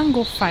was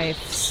Jungle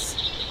Fifes,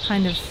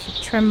 kind of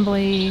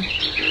trembly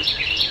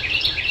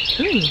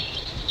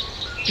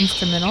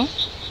instrumental.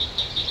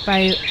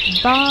 by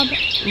Bob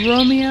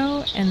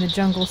Romeo and the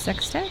Jungle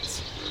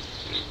Sextet.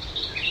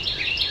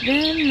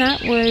 Then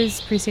that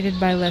was preceded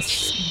by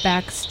Les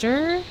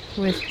Baxter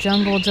with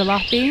Jungle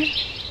Jalopy.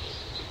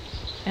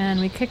 And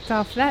we kicked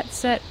off that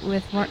set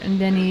with Martin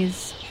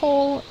Denny's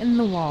Hole in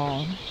the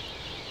Wall.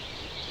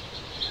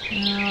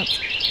 Now, it's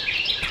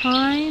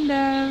kind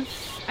of...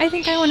 I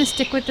think I want to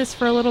stick with this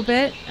for a little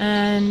bit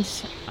and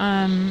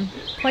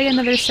play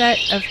another set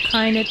of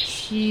kind of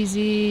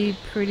cheesy,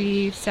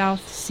 pretty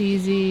South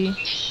Seasy,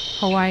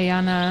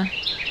 Hawaiiana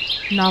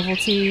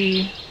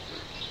novelty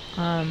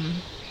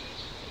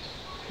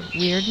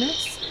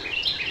weirdness,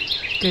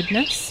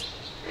 goodness.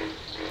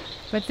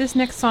 But this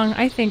next song,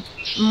 I think,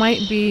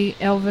 might be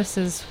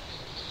Elvis's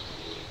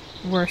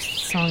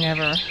worst song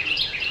ever.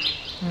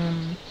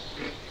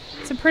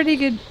 It's from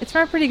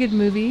a pretty good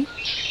movie.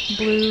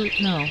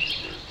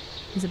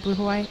 Is it Blue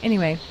Hawaii?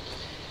 Anyway,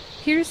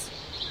 here's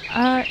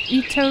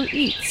Ito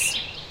Eats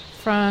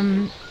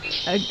from...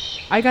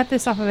 I got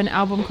this off of an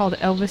album called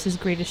Elvis's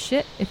Greatest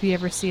Shit. If you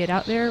ever see it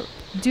out there,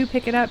 do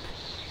pick it up.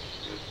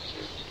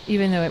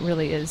 Even though it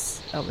really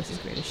is Elvis's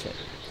Greatest Shit.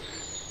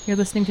 You're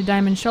listening to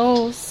Diamond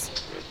Shoals.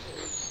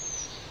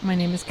 My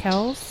name is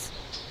Kels.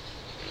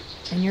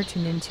 And you're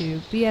tuned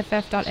into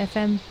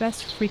BFF.FM,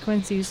 best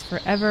frequencies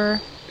forever.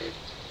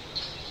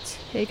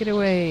 Take it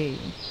away,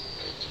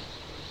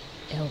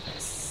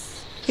 Elvis.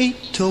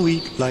 Eat to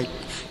eat like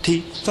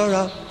teeth are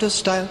out of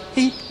style.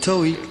 Eat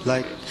to eat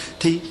like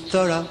teeth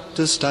are out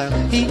of style.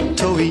 Eat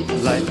to eat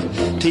like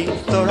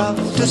teeth are out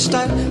of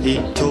style.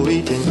 Eat to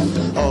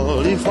eating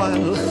all the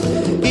while.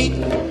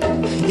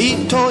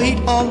 Eat to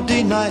eat all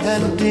the night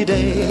and the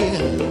day.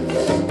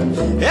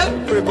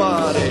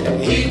 Everybody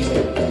eat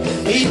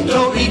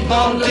to eat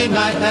all the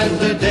night and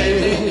the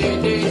day.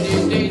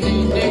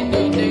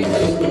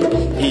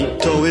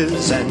 Ito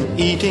is an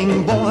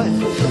eating boy.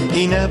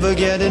 He never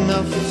get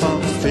enough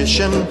of fish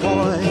and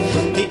poi.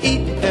 He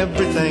eat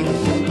everything,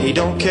 he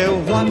don't care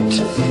what.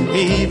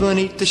 He even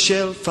eat the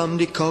shell from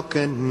the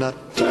coconut.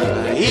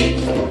 Eat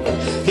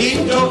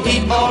to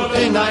eat all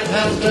the night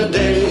and the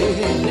day.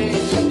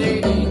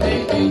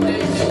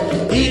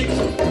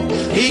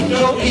 Eat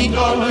to eat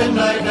all the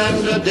night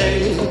and the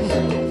day.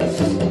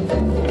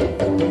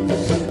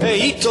 Hey,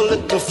 eat a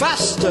little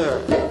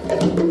faster.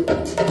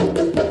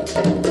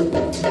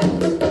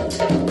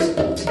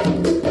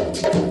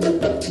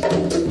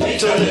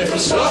 Eat a little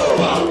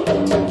slower.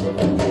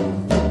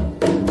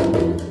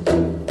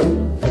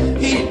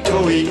 Eat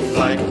to eat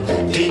like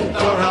teeth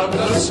are out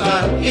of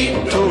style.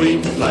 Eat to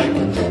eat like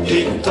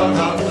teeth are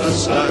out of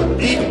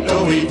style. Eat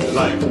to eat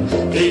like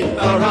teeth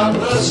are out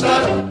of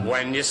style.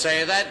 When you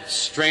say that,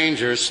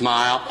 strangers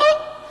smile.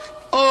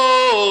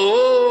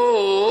 Oh.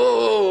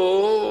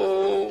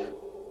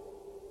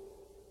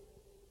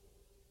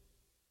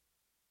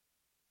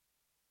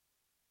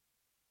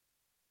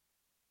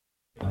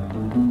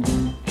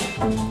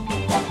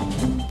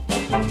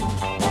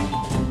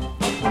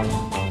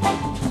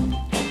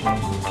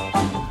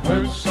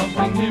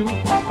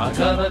 I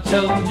gotta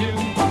tell you,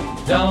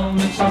 down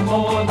in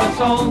Samoa, that's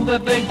all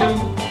that they do.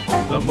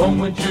 The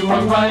moment you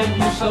arrive,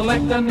 you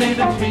select a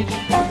native beach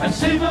and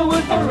savor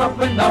with her up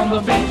and down the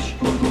beach.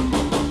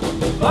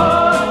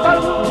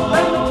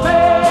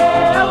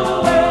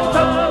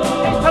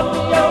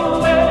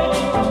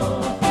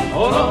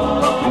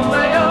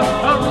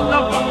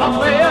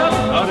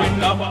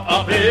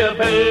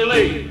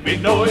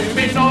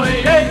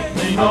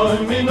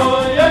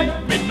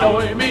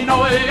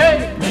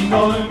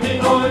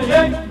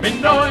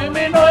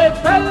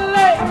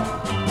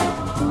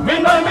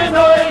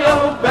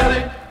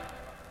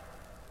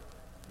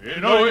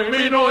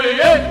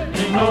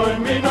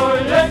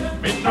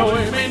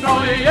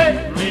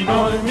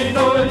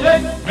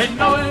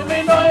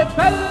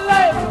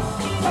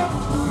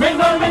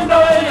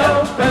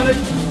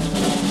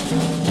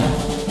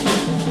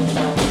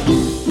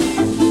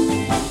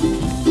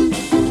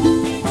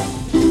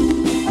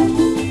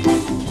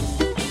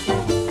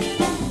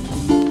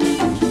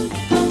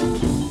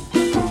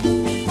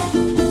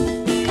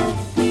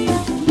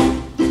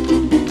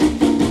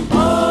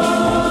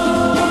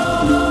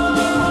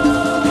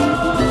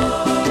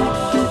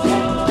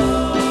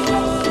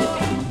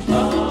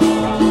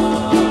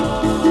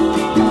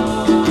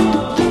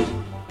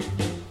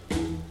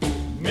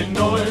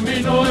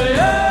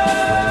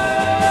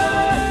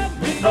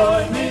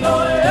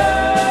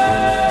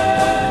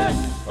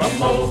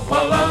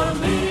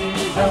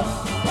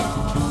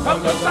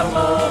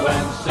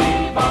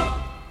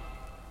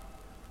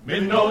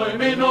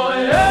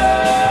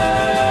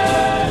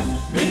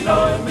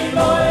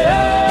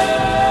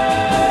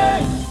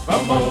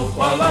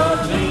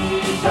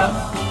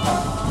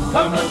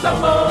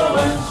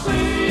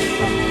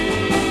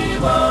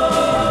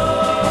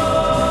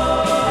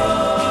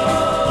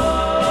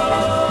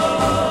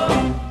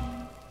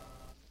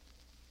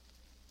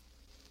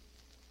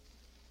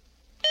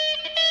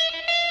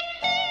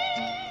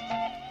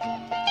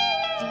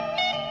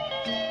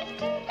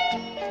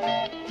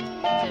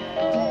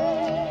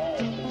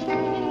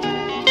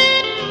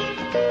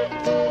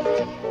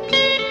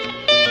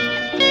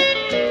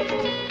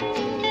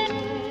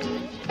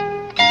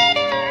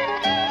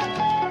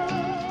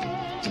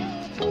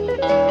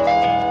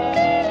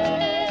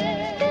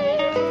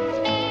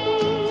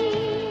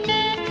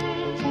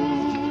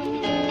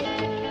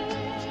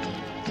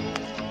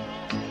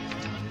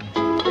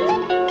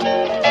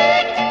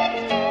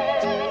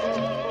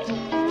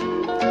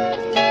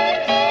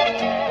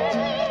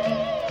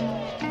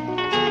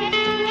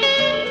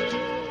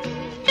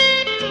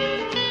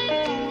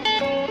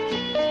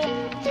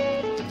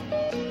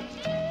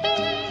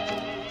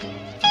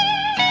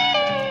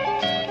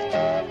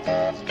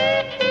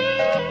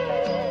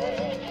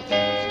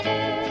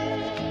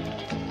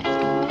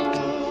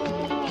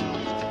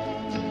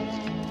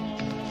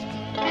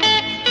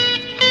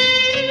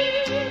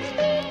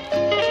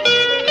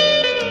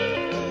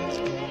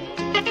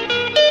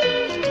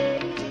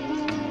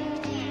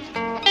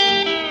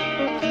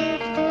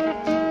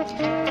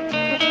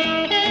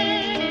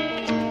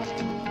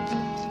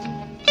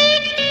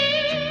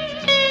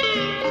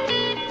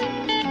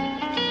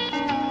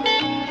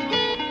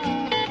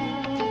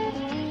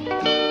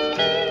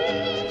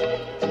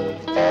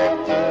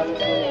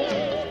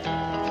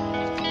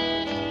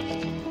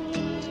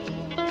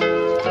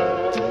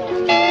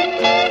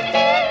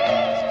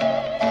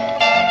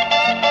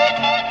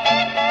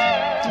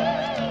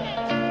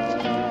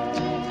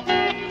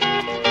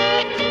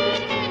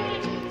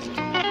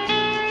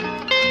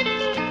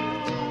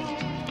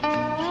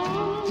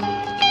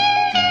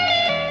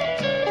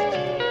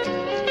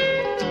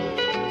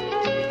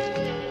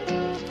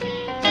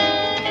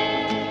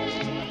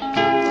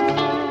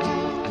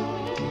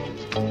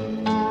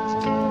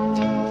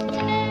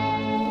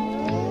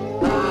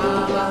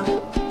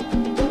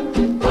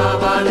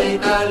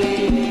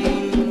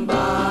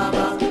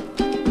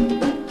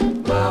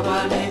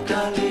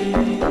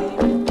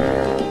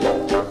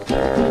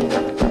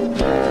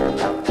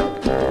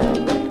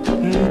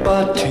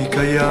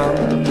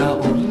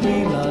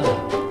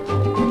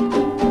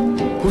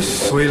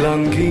 Sui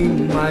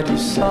langin mai di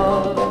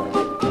sa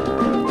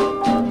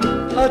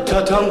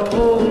Atatang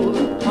po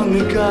ang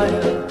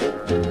ligaya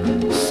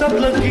Sa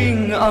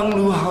laging ang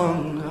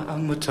luhang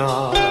ang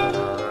mata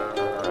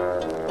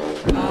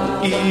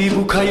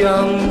Ibu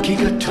kayang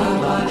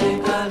kikatula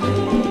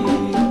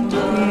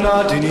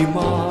Na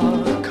dinima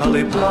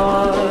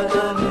kalipad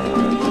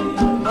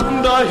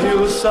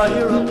Dahil sa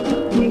hirap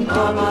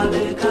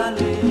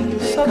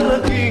Sa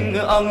laging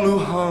ang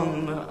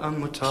luhang ang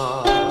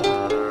mata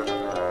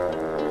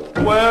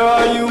Where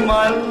are you,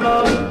 my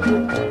love?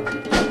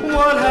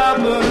 What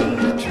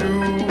happened to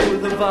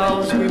the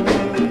vows we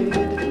made?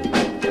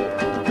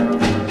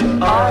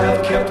 I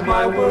have kept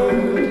my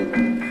word.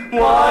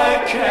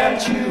 Why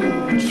can't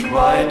you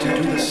try to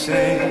do the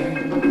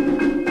same?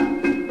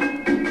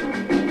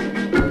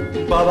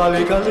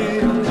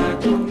 Babaligali,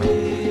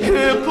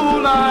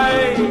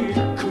 hipunay,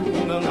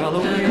 kunang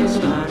Halloween,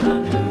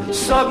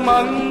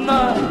 sagmang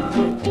na,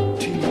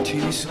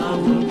 tinitis ko,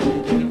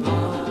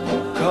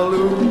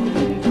 kalu.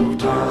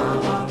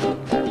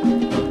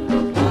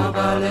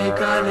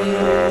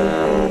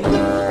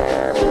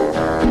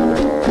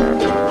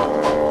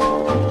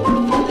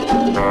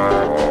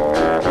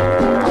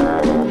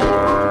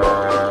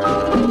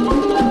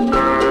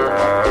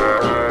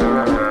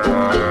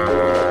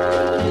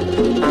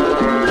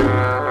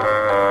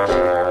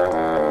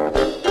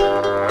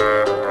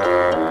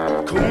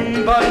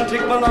 Kung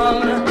bantik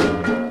malang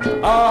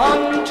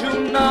ang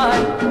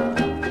tonight,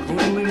 kung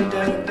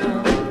lindang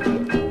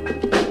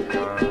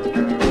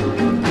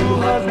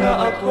buhat na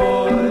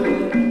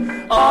ako'y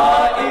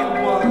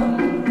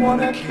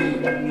wanna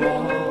keep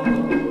more.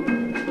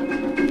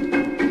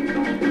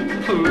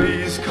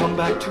 Please come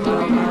back to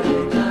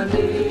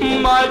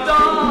me, my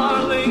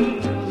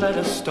darling. Let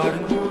us start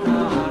anew.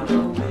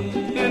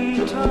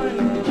 In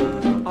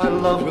time, our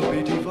love will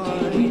be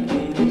divine.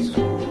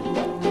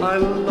 I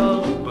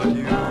love but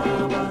you,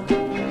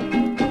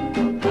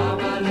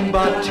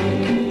 Bati.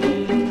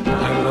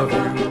 I love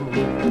you,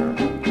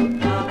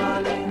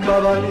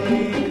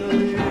 Babali.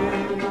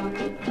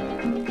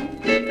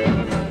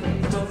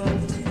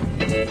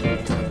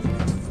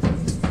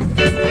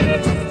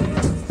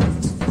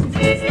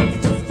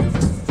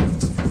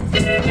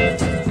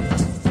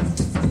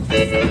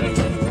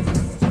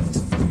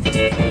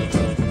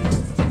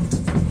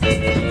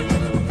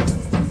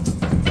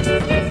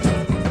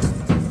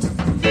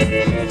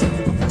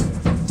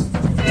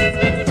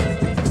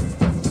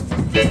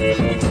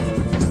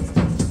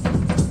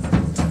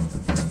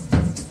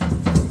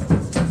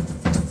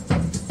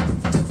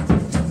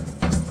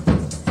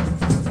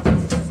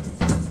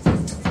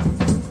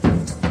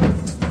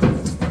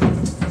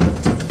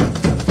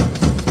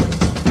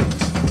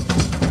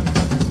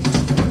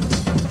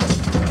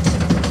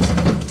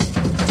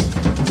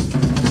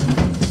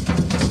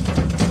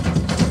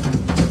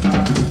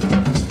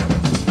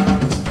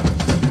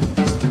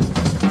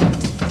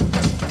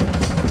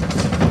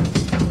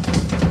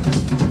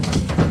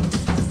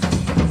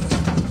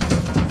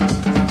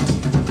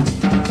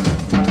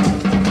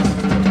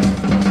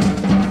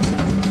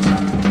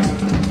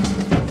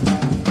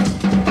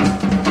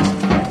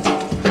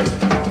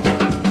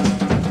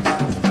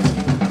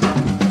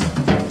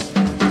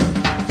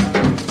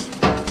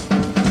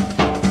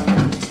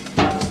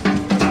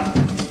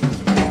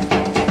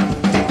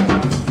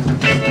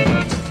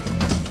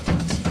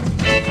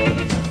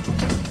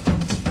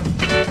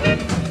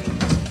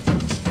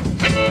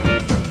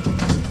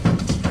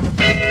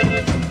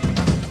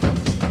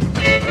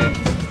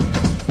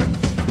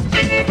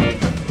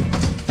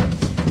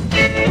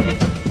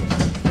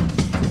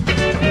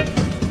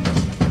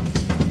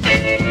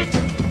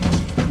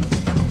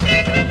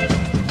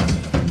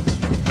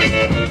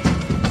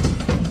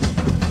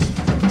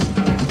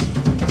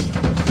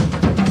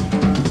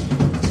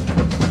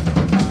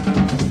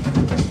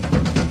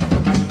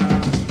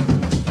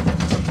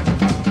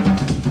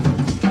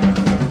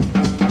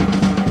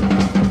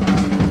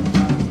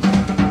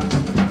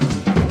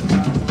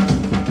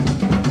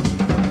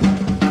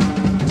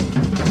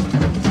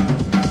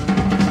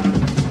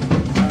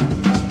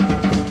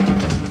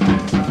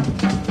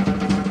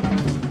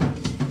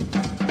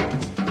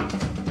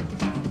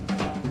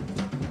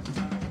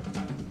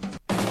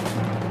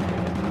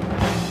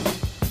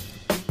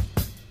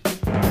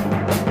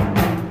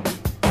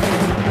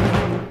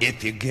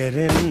 If you get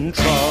in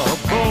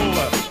trouble,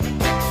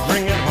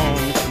 bring it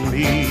home to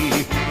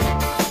me.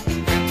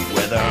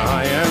 Whether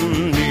I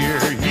am near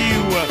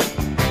you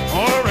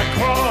or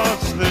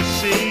across the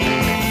sea,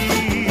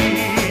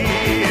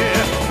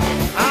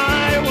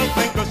 I will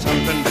think of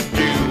something to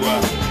do.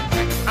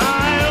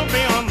 I'll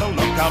be on the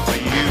lookout for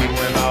you,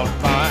 and I'll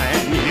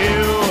find you.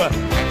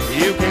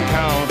 You can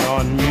count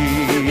on me.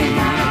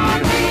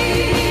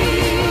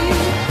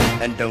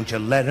 And don't you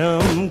let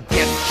 'em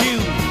get you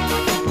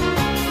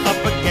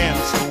up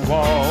against the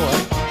wall,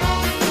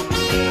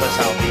 'cause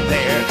I'll be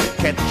there to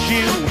catch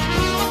you,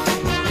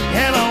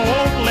 and I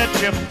won't let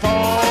you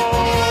fall.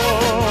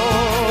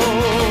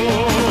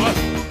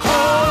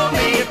 Call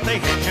me if they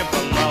hit you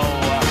below.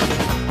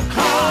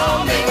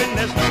 Call me when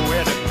there's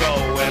nowhere to go,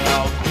 and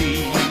I'll be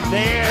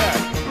there.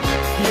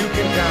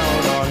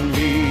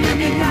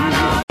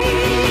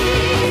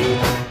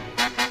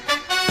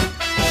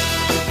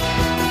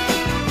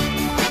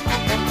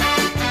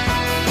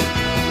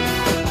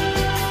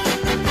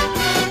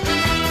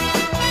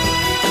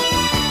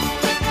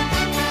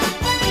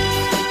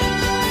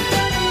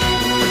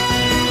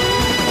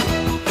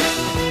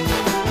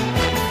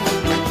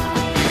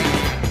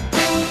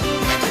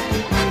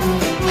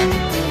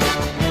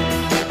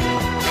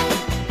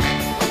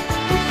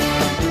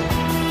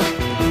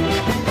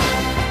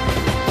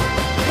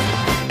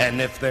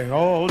 they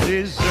all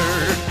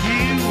desert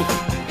you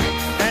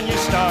and you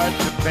start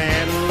to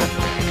bend,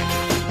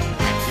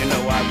 you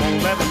know I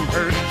won't let them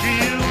hurt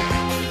you,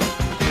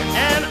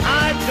 and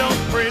I don't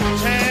pretend.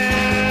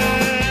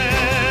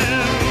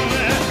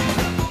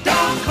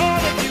 Don't call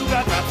if you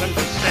got nothing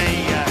to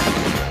say.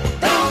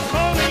 Don't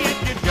call me if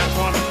you just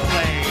want to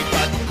play,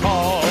 but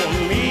call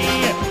me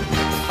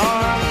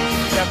on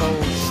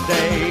Devil's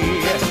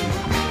Day.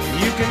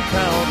 You can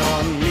count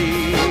on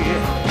me.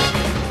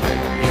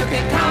 You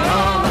can count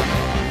on.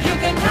 You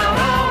can count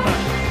on.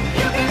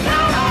 You can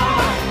count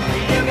on.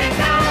 You can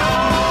count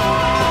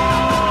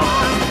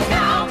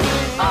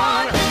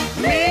on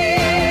me.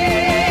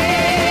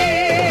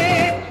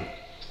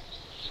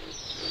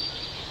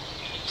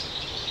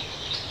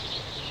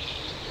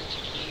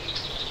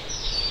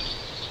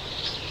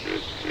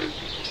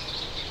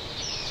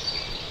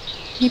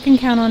 You can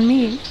count on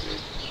me.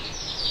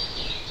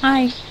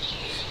 Hi.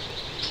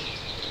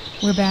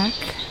 We're back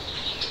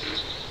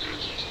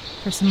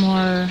for some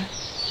more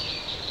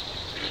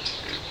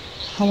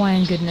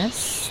Hawaiian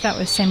goodness. That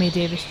was Sammy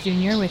Davis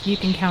Jr. with You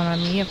Can Count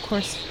on Me. Of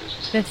course,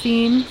 the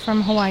theme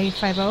from Hawaii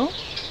Five-0.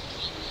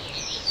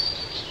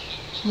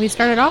 We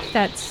started off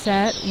that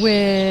set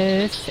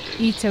with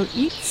Ito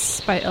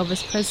Eats by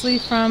Elvis Presley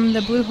from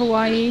the Blue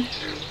Hawaii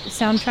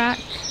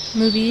soundtrack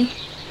movie.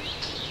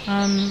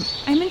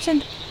 I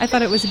mentioned I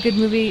thought it was a good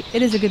movie.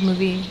 It is a good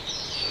movie,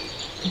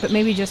 but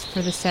maybe just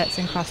for the sets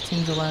and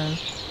costumes alone.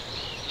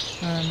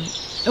 And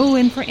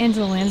for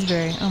Angela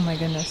Lansbury. Oh my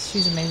goodness,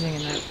 she's amazing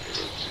in that.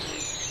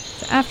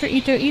 So after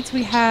Ito Eats,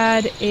 we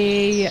had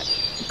a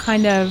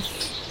kind of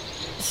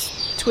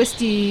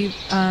twisty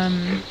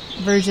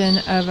version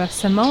of a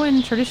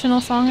Samoan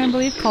traditional song, I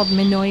believe, called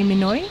Minoi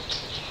Minoi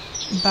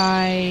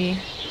by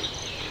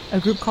a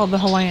group called the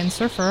Hawaiian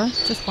Surfer,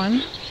 just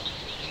one,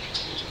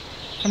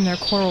 from their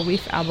Coral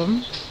Reef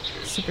album.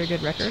 Super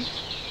good record.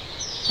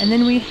 And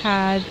then we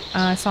had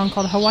a song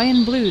called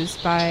Hawaiian Blues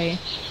by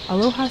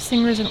Aloha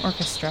Singers and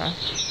Orchestra.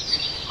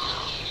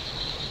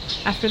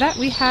 After that,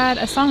 we had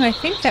a song I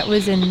think that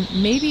was in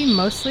maybe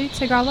mostly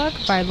Tagalog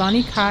by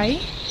Lani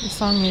Kai. The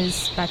song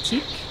is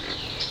Bachik.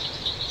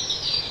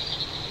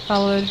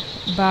 Followed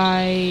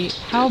by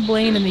Hal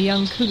Blaine and the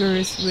Young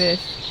Cougars with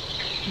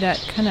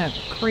that kind of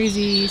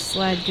crazy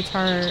slide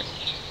guitar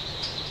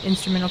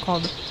instrumental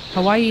called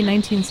Hawaii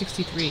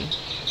 1963.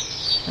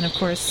 And of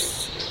course,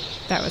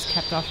 that was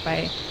capped off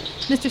by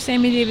Mr.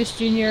 Sammy Davis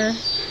Jr.,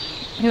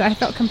 who I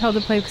felt compelled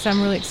to play because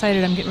I'm really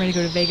excited. I'm getting ready to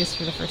go to Vegas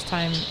for the first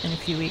time in a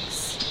few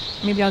weeks.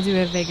 Maybe I'll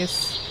do a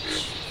Vegas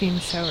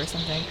themed show or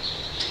something.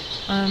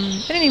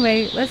 But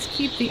anyway, let's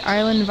keep the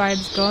island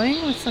vibes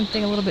going with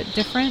something a little bit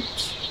different.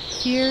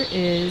 Here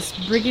is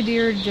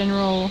Brigadier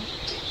General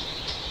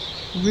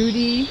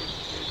Rudy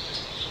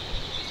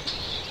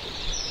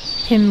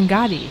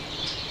Pimgadi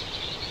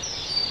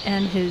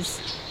and his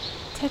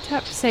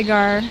Tetap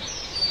Segar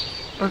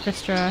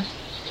Orchestra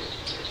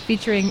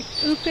featuring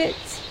Upit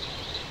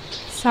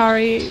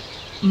Sari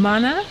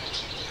Mana,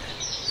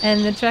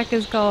 and the track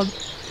is called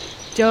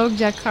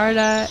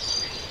Jogjakarta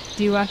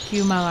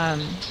Diwaku Malam.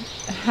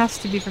 It has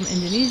to be from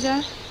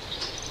Indonesia.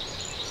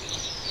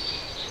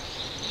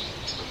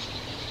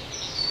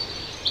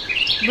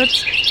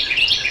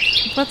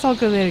 Let's all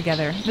go there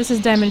together. This is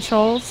Diamond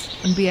Shoals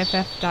on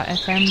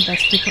BFF.FM,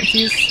 best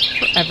frequencies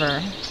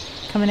forever.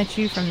 Coming at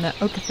you from the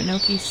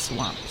Okefenokee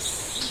swamps.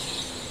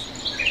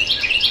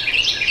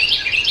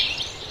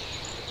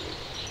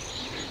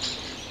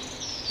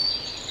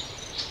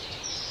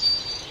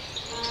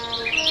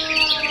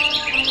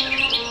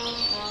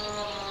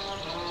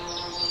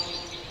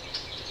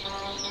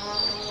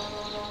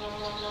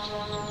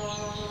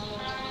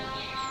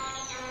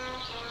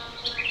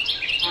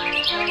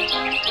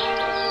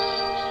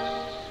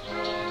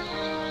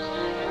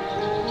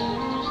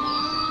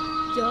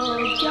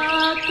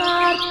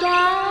 Yogyakarta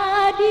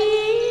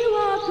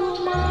Diwaku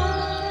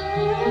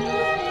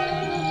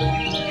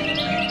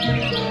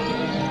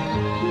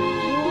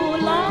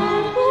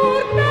bulan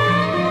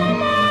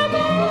purnama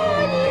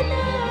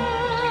menyinar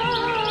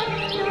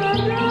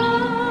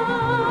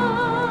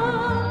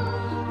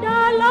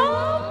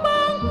dalam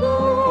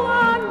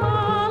pangkuan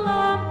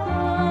malam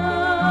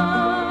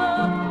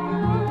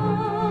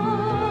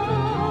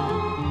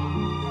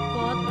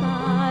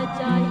kota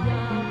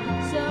jaya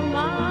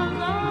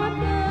semangat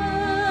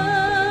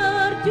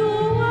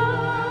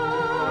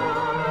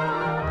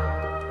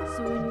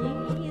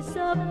sunyi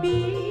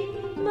sepi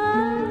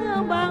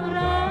mengembang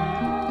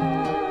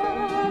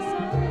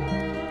rasa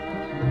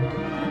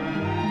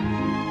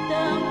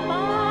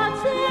tempat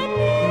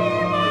seni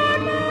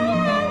mana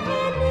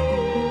ini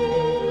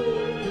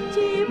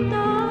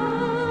cipta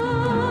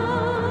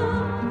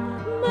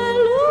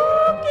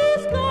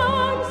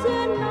melukiskan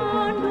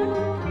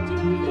senandung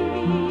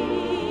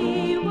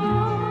jiwa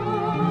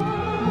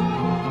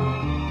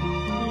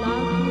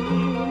lagu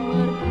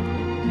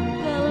merdu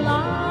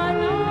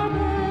kelana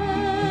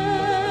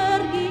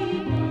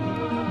pergi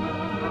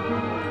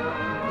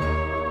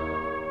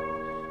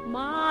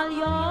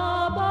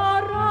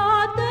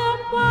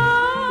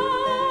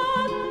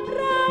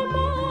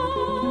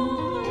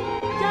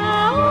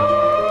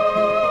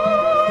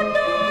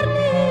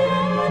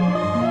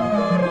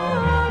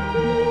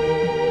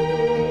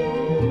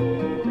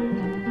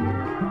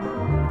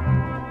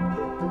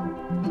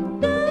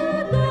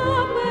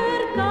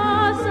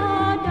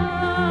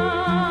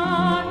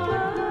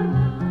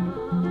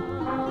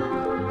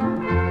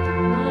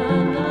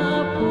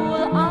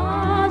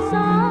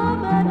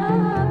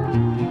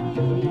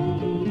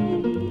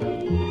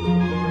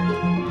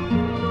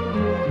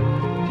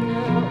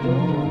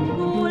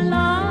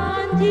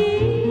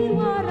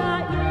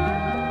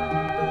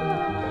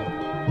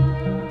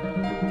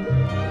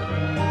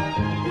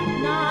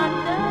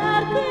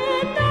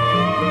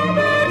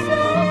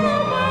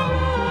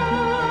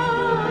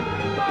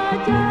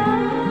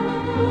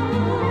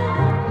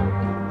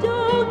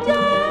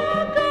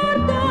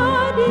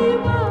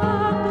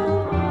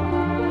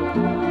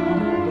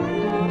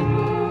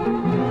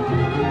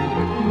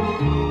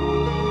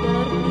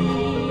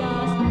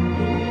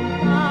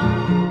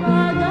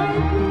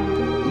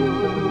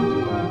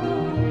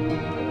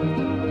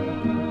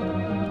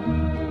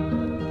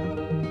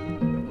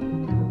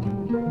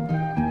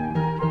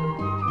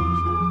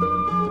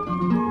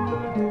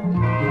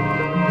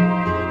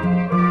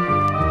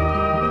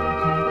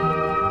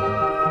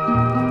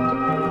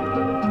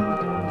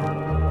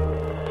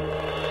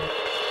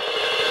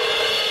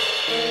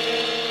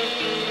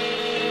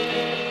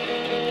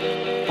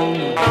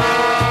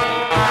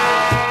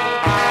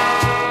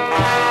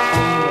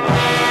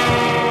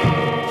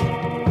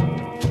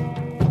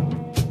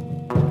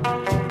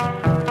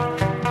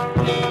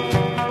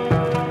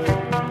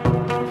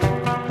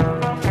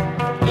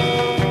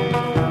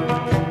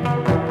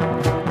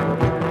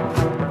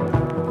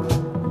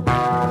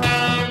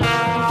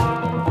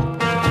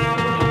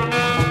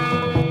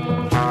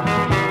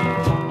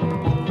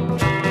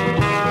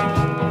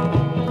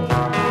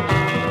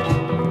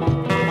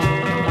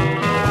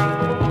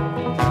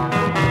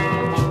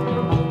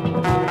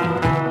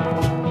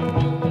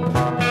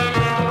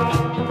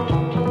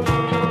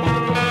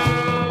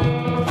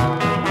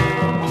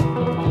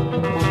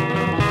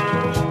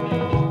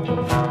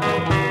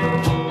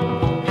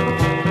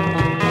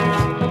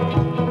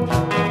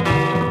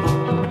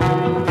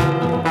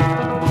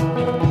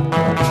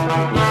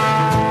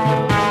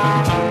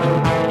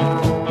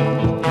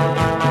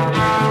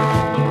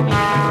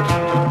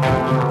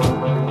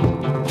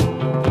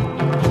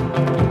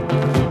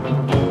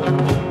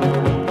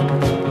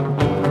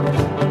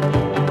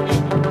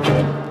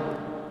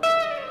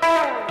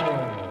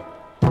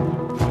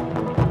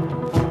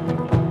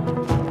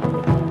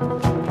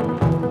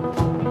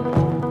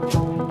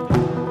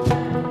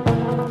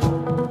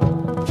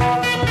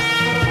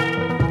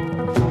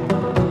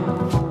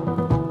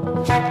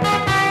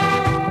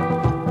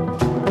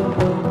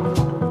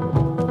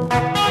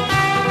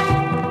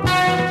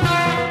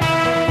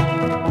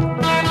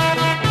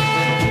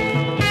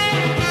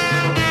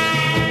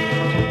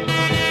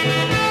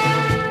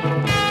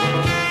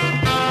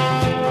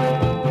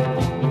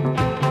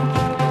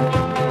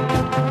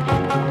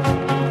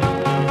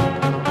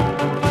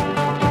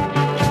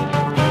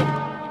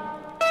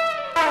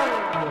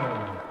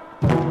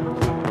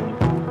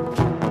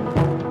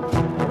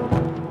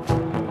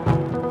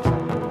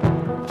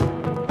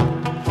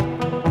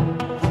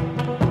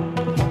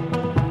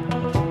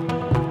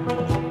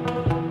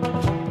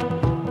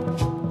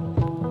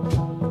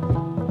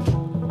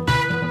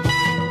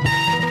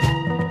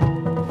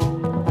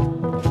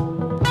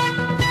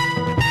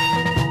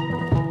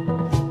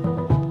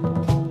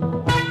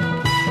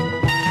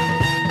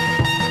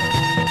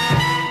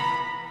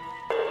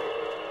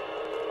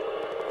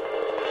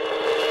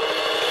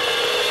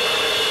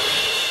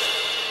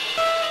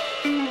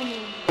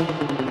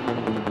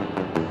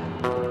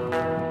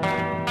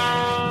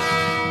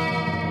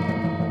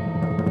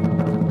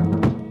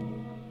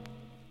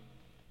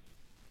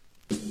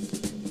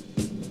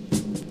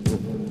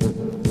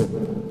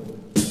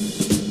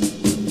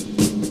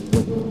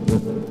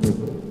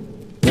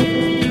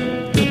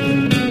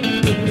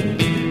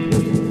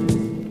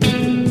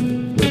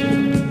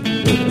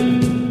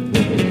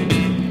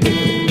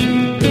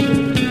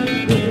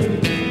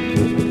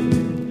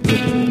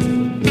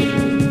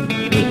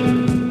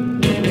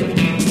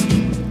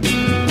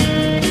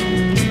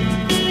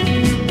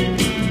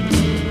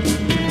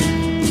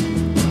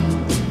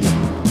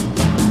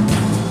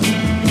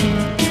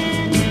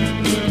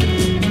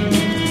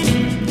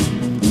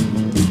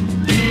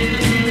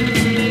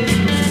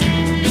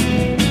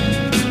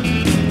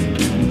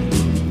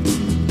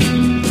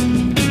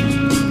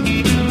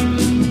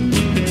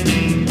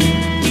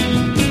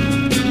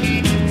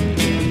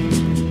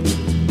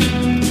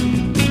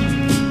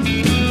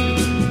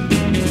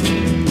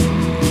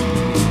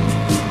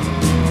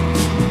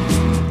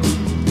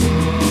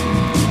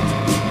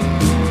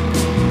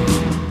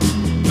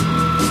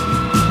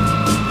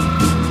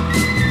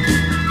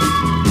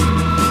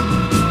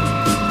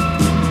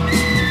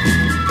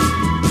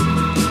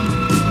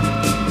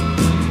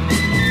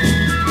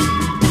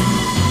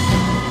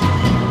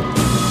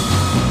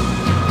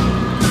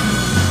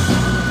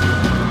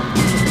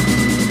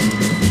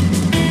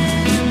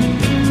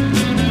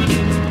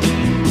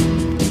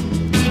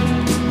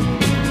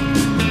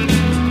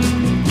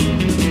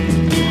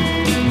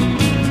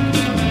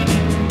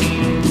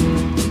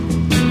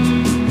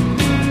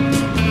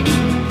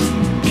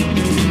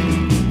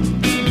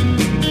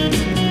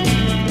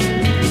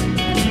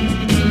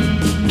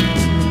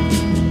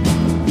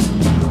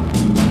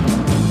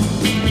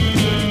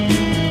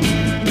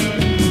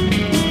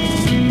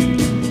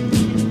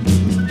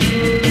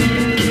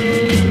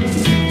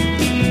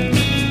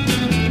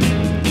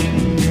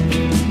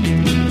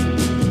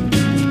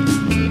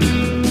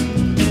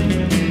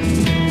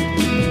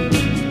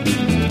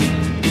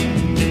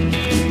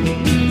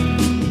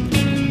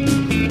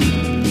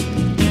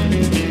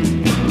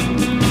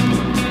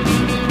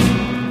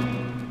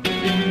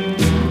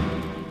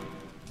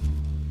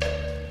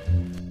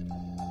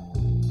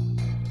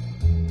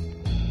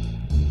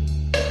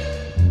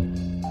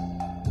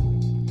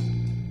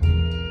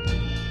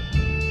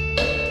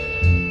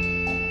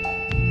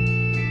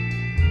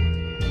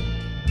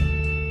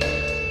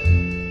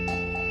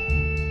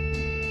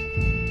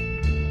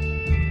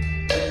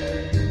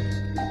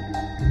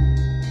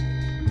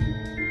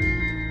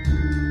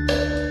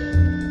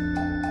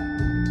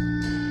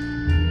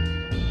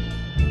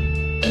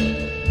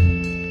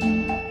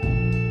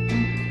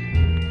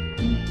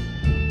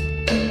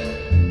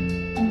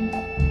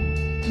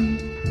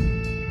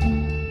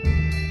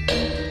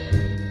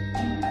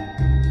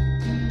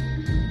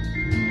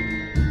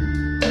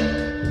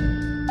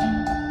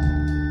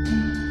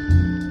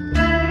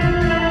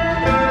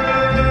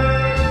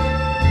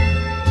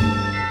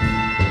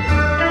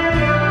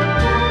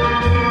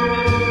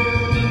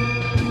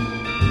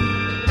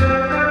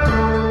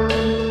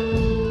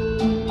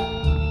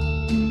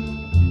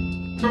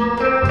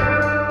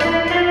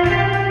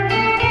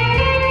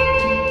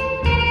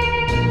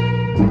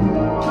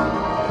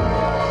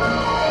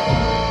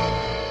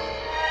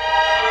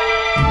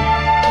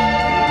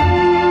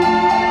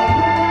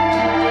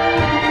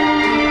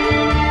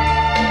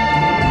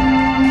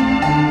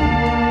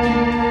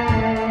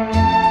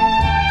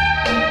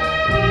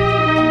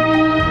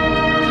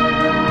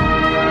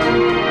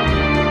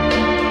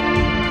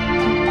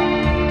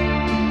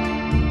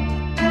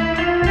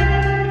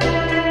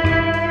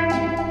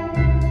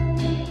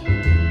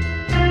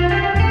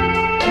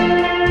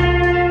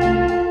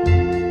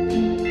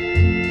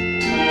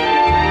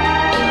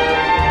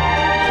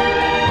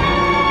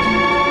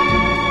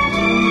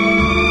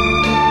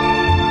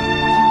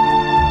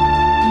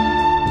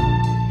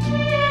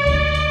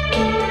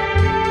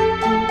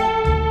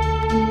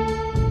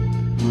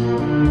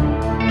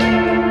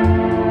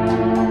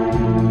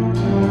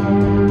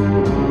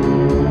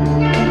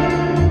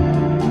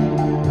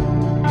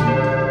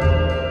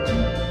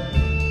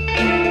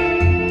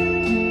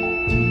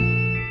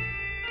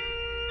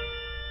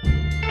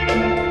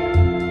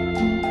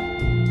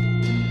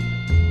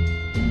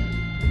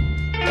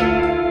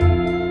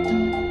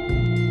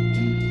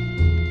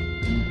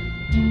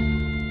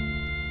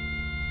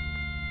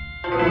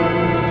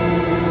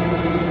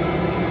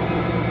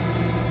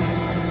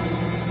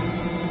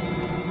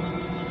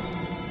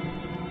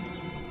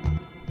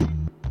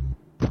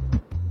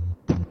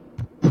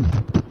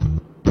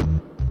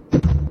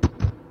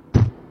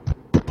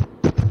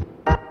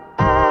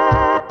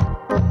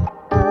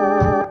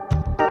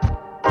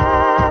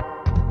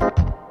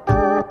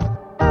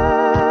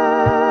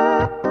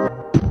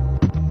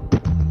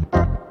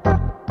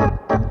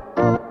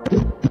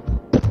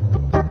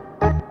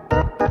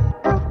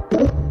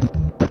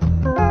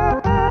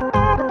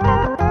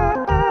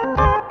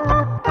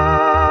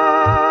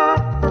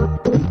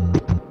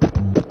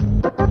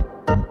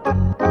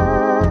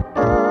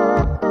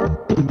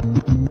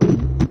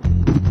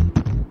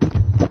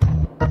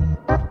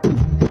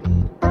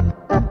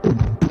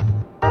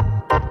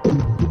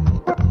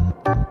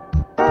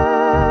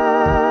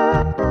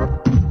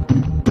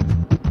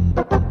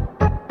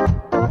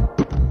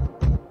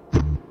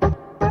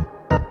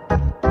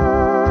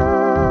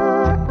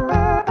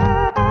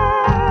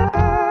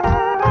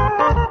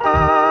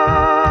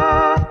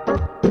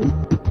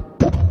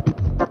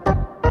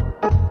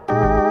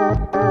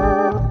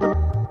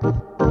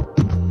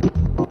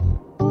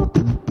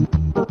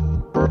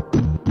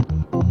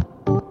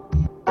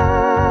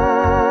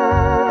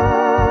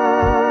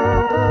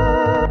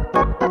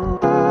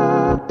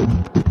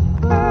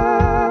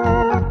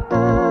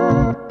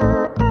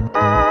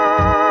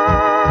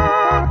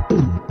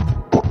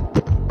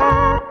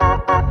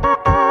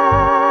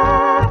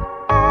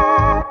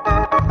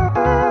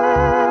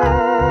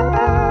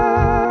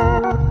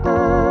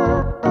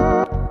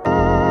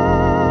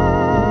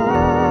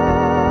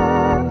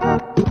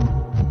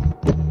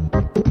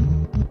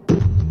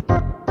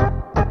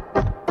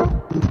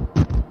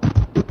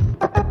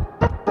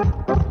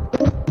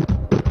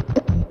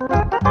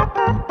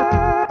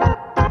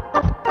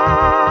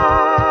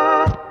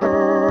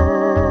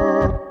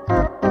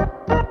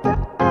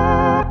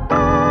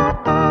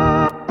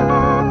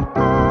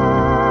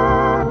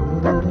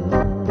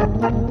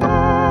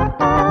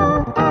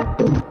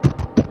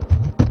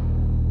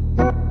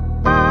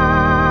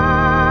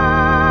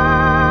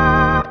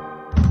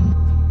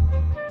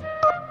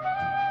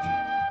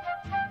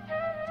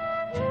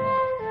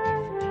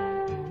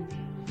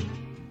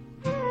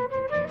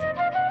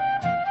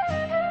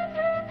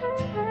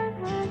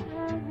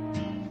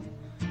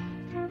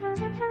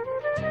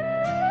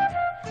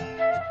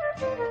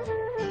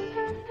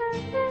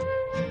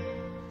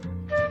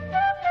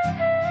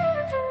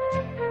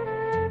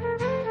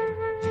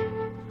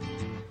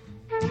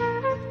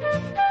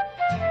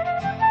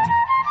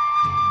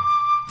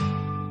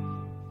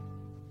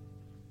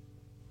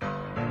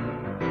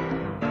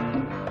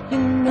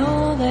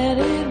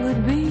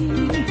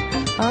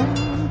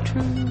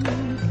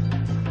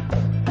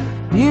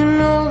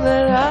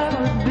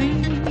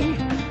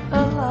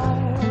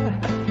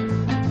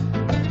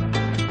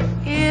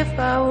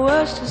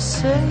was to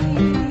say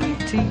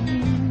to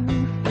you,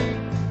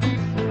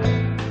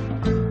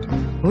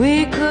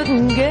 we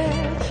couldn't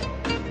get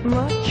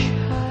much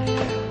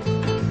higher.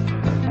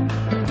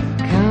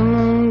 Come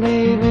on,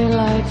 baby,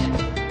 light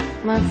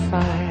my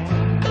fire.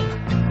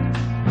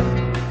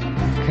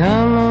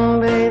 Come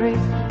on, baby,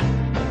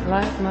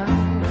 light my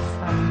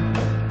fire.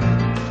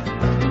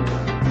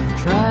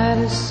 Try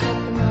to set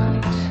the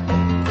night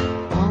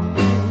on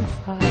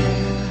fire.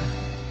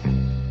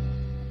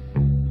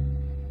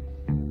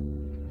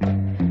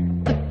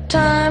 The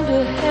time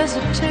to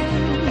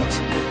hesitate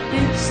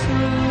is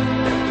through.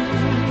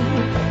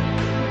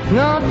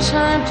 No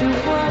time to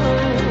wallow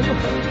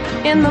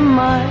in the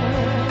mire.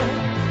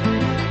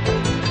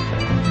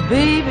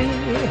 Baby,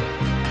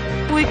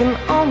 we can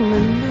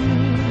only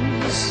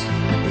lose,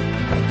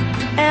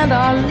 and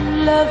our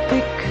love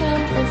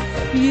become a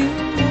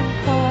funeral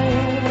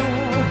pyre.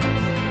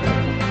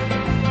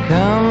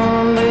 Come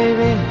on,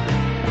 baby,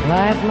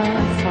 light my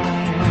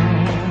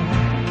fire.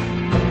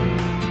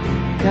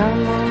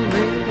 Come on,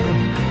 baby,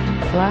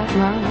 light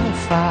my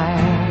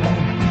fire.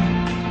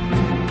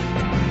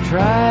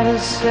 Try to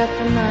set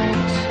the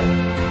night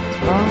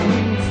on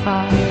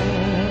fire.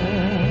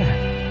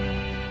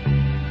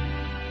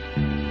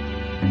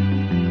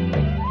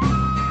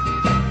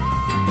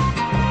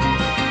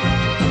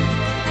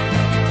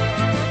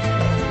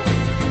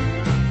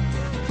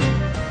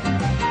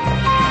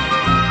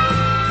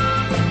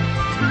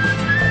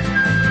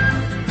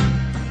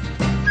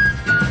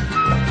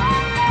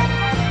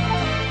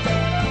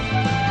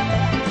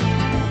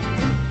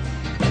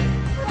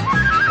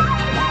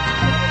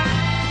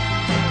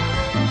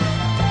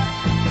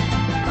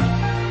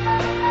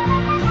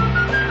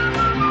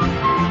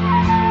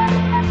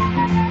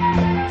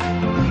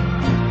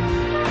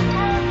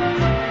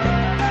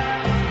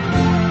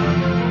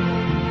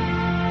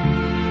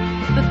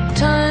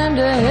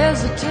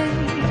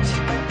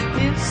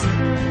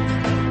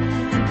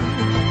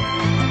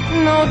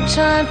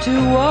 Time to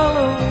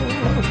wallow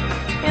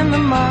in the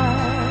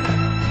mire.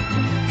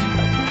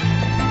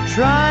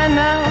 Try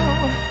now,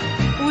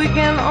 we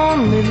can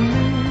only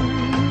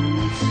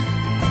lose,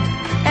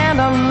 and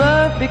our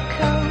love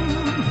become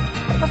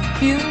a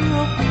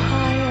funeral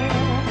pyre.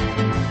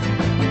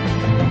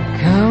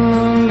 Come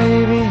on,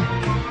 baby,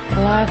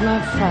 light my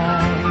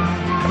fire.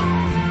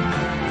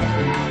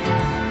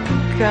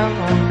 Come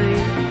on,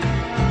 baby,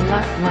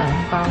 light my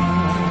fire.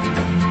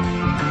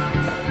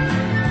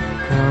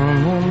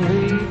 Come on,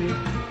 baby,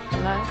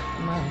 light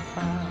my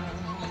fire.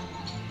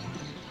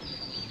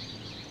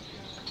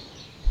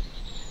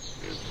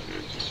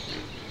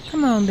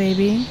 Come on,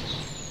 baby.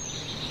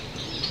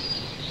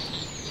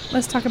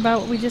 Let's talk about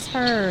what we just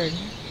heard.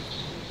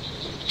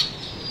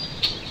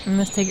 And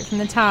let's take it from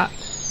the top.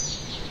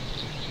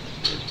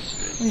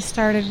 We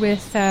started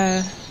with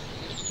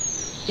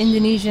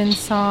Indonesian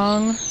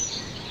song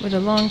with a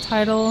long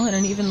title and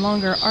an even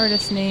longer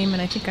artist name,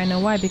 and I think I know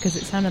why, because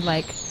it sounded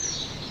like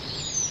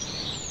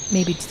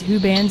maybe two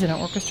bands and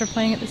an orchestra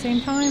playing at the same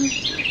time.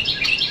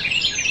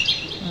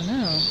 Oh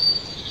no.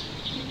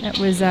 That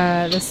was,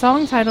 the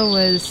song title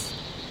was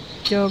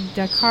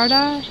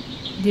Yogyakarta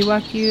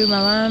Diwaku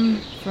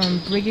Malam from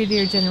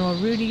Brigadier General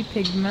Rudy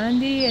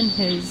Pigmandi and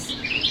his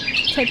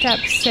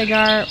Tetap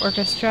Segar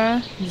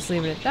Orchestra. I'll just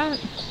leave it at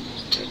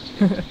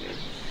that.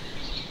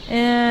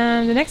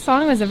 And the next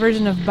song was a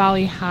version of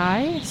Bali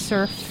High,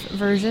 surf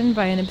version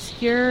by an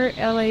obscure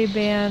LA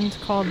band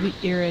called The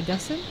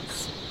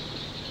Iridescents.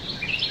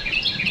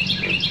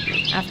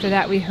 After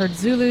that we heard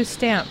Zulu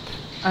Stamp,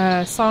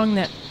 a song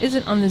that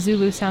isn't on the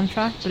Zulu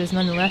soundtrack but is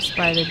nonetheless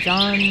by the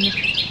John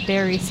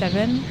Barry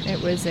 7.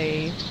 It was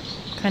a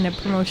kind of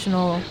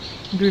promotional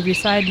groovy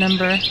side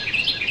number.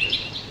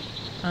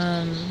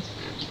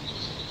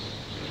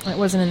 It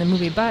wasn't in the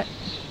movie, but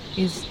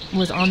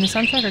was on the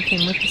soundtrack or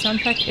came with the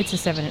soundtrack. It's a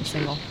 7-inch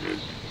single.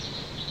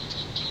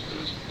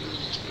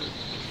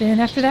 Then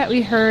after that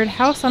we heard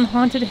House on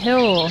Haunted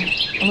Hill,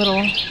 a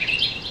little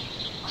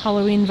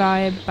Halloween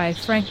vibe by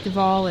Frank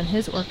Duvall and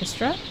his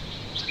orchestra,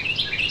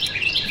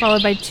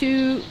 followed by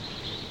two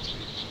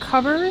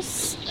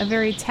covers, a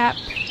very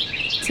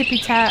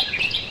tippy-tap,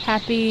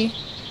 happy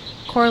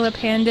Corla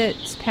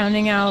Pandits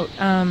pounding out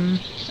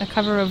a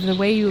cover of The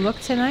Way You Look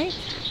Tonight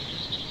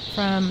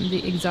from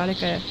the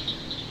Exotica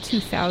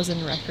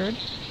 2000 record.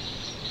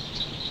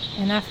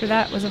 And after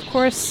that was, of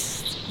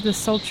course, the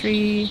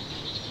sultry,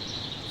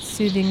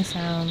 soothing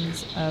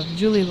sounds of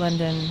Julie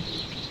London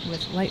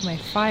with Light My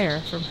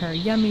Fire from her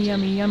Yummy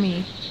Yummy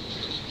Yummy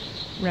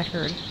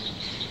record.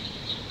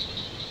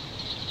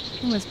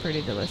 It was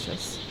pretty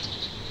delicious.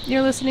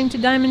 You're listening to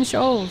Diamond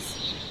Shoals.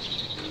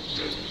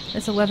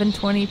 It's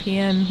 11:20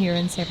 p.m. here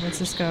in San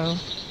Francisco.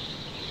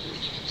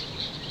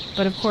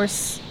 But of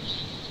course,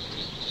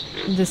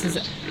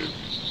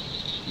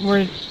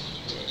 we're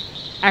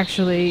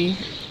actually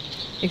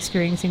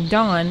experiencing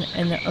dawn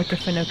in the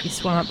Okefenokee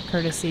Swamp,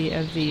 courtesy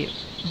of the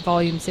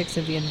Volume 6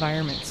 of the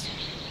Environments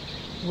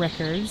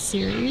Records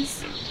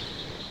series.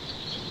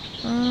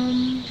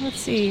 Let's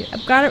see.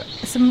 I've got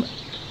some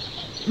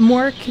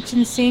more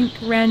kitchen sink,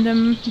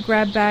 random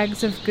grab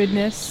bags of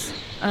goodness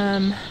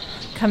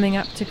coming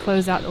up to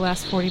close out the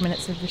last 40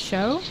 minutes of the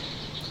show.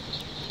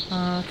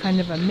 Kind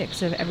of a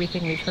mix of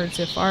everything we've heard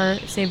so far,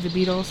 save the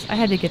Beatles. I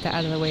had to get that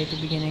out of the way at the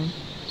beginning.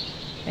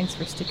 Thanks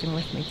for sticking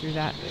with me through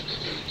that.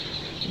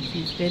 If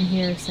you've been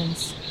here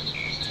since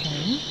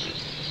 10.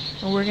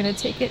 Well, we're going to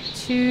take it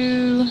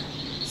to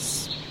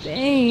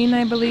Spain,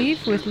 I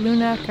believe, with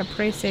Luna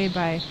Caprese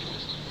by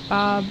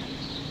Bob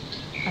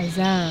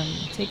Azam.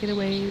 Take it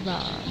away,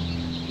 Bob.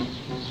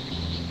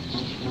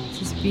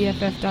 This is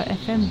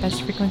BFF.FM,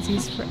 best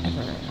frequencies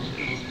forever.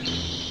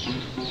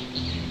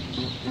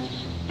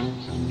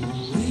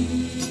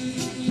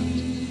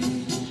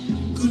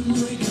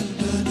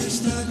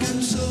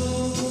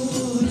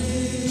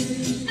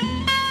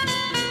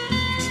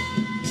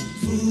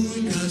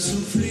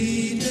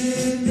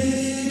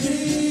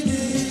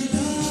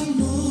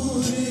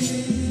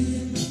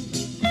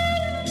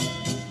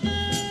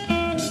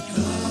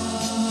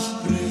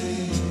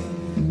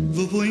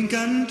 Puoi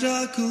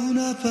incantare con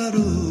una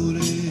parola.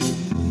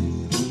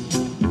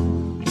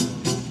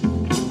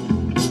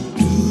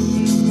 Tu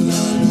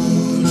luna,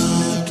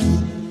 luna, tu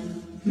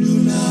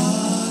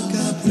luna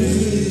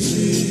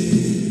caprese,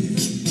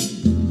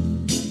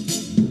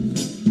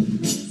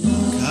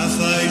 che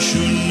fai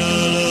sciunna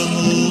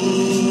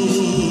l'amore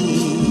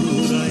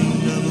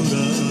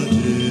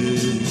innamorate,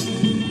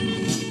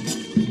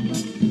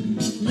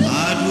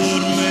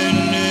 adorme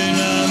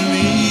nella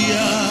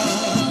mia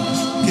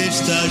che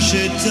sta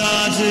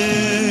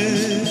accettate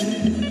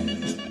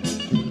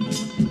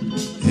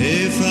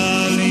e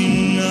fa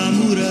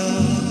l'innamorare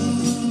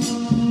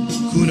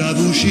con una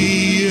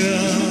bugia.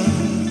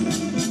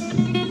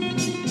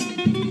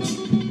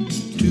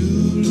 Tu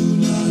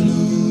luna,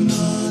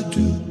 luna,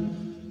 tu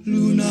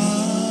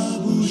luna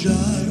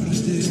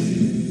bugiarde,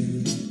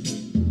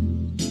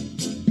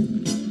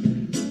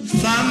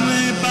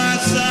 fammi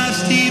passare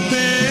sti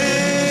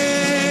pene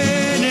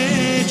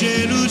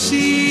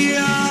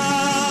gelosia.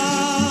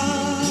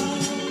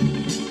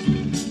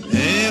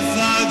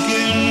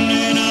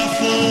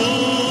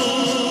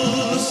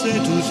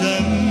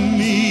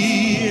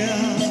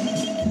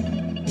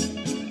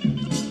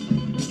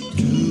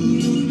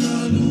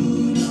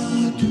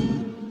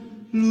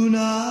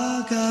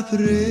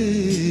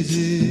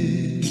 Caprese.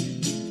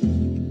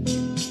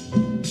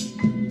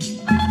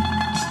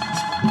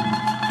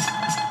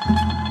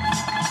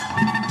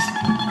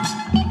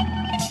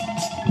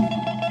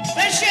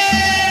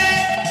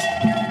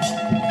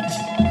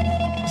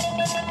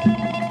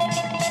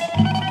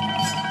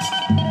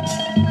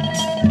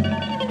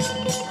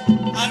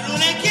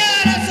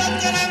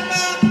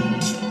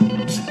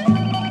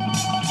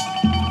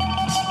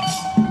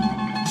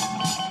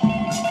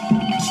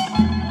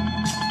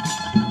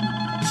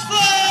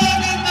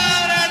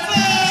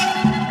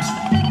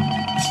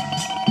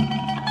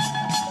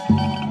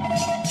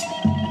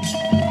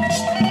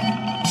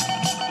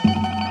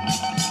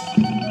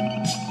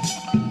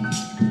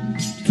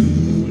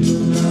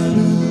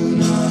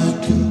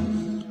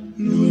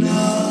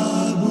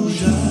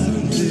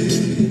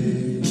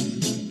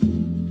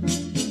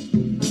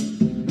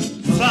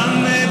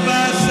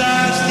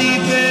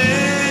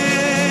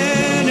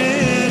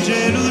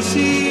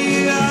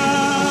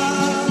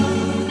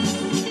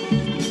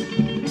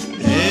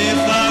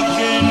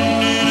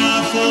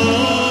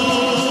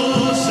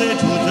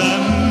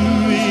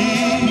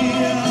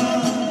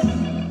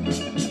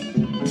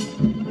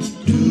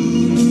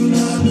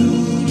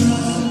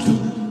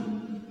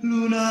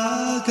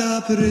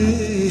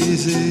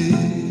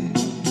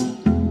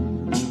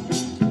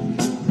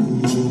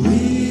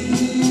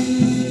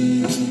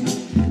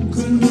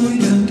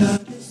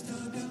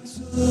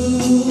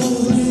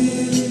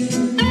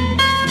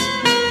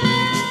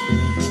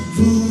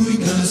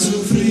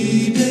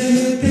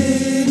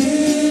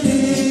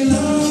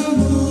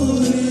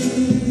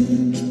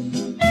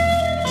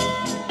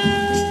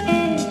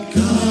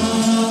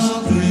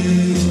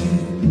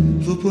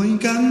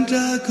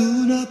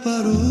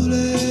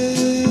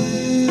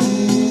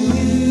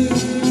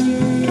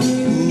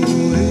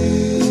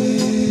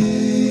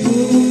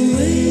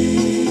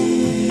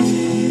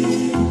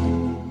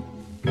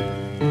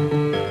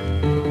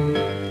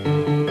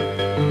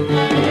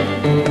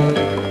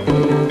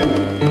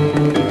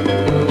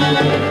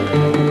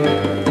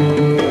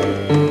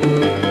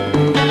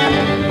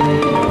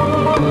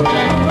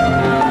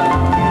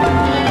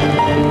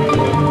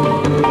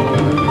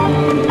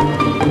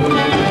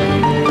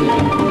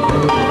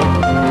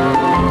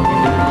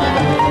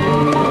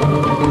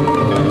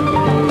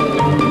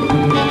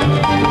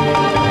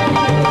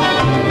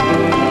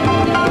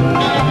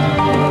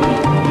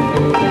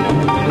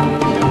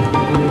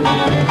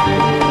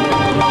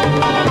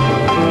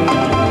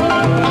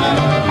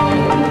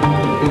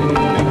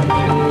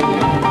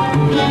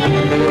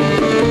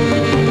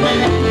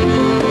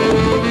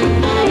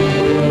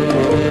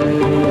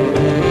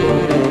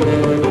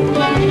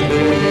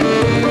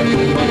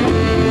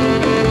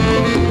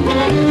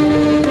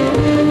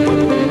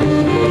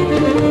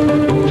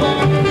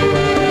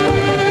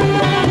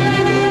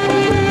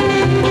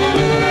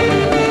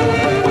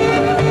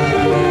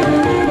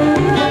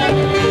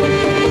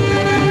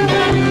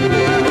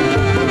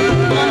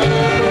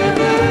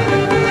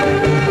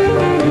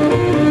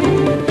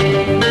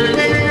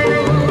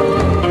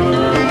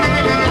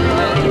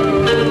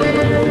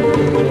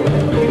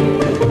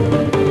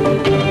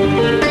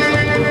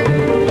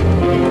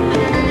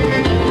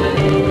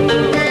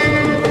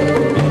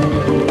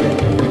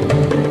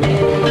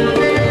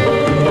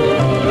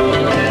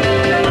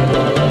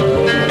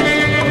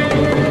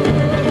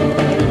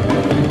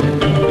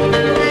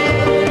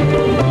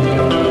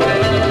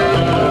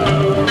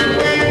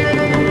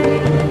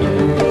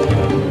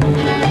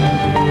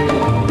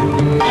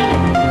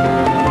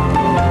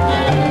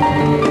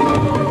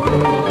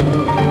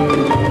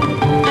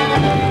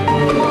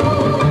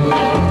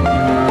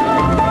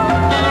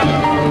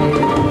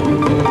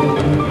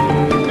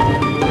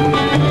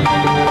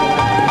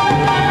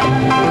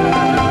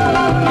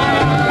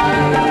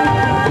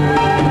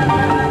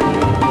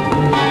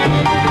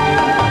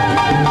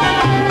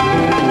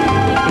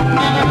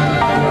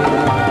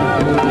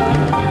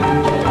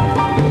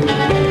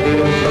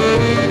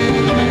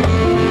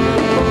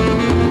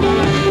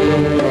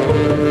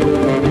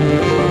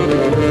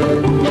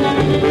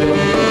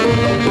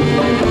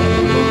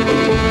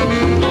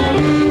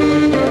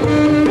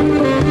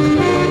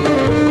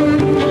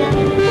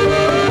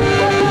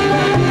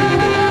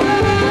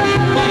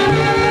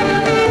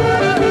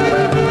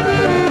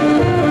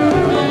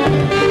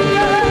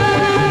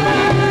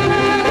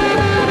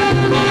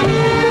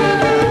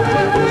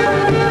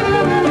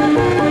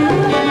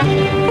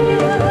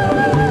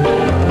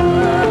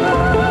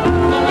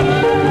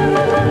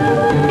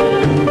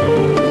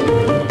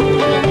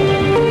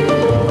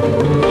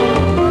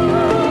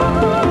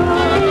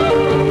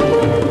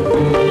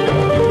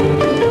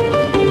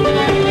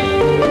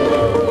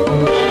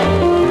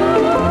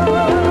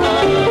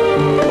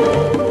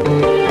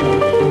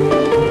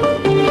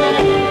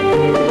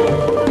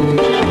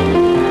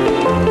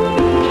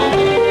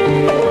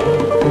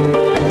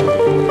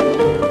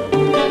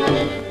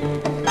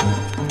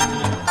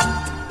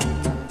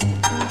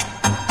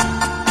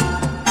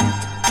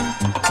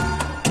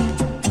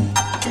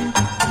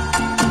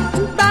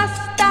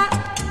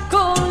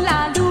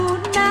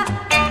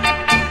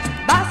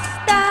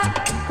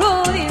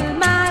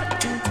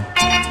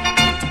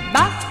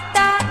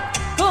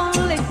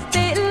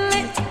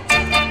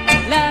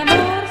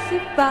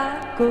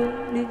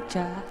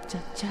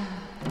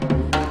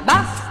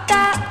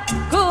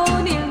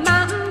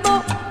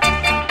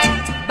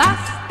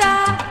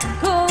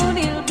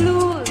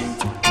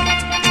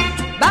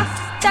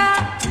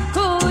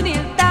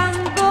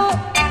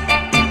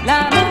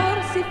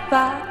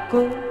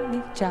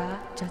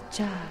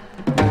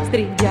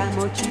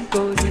 Stringiamoci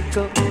così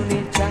con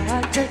il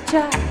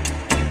cia-cia-cia,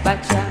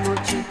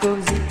 baciamoci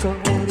così con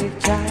il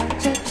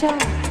cia-cia-cia,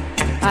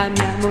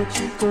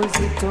 amiamoci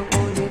così con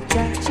il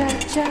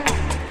cia-cia-cia.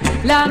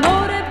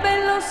 L'amore è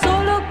bello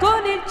solo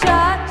con il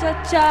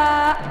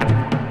cia-cia-cia.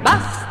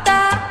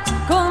 Basta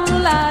con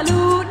la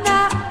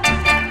luna,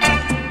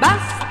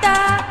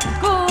 basta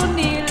con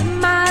il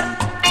mar,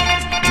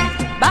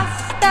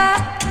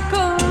 basta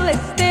con le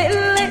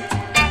stelle.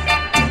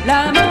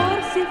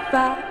 L'amor si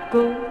fa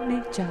con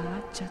il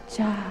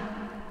cia-cia-cia.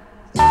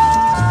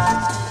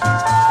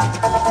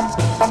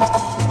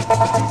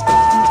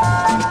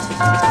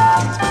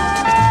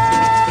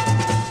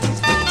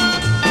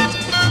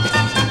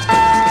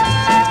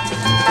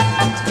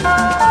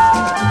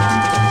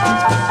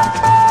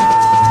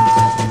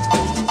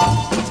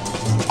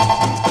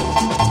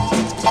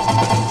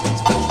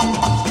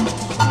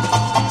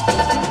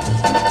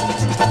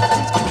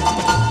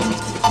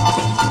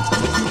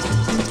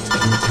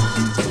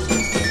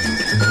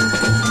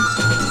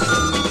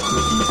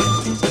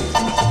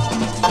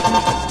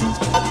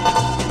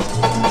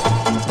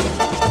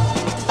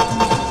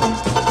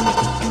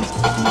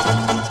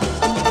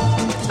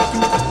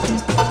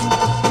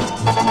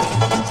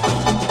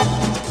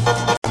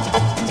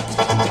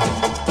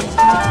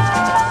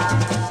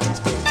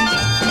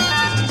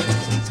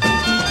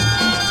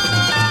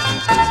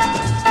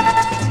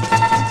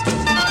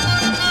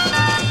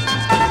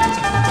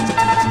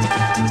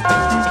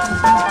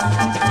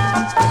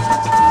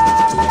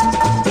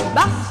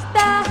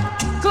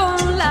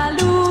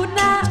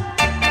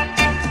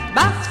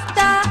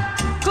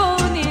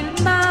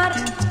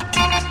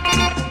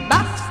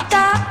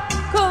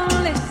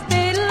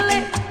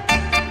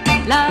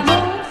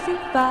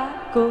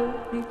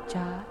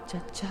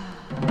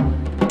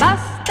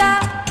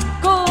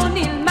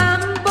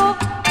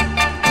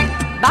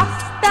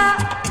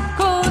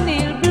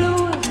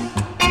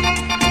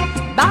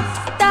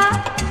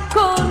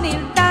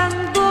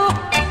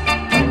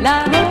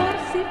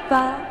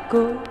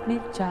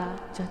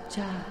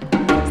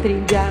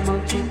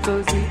 Stringiamoci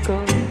così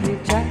con il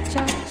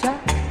cia-cia-cia,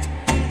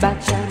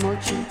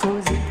 baciamoci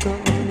così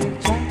con il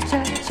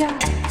cia-cia-cia,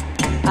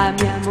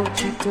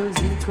 amiamoci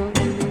così con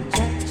il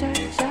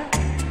cia-cia-cia.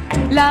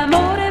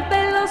 L'amore è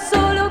bello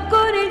solo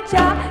con il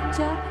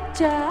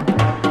cia-cia-cia.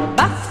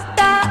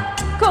 Basta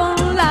con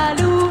la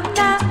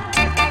luna,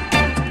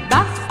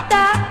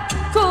 basta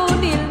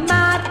con il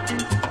mar,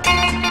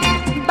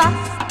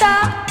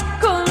 basta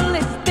con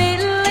le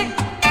stelle.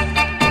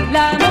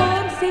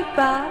 L'amor si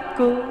fa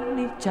con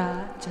il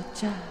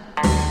cia-cia-cia.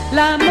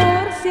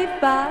 L'amor si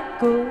fa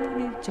con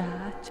il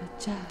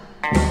cia-cia-cia.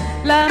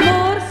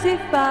 L'amor si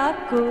fa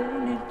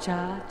con il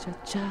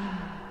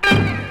cia-cia-cia.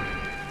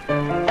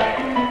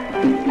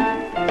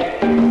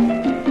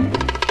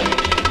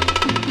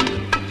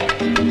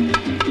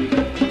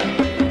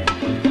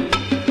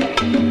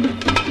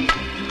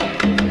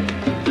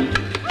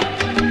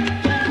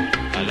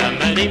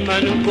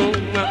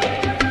 Manukuma,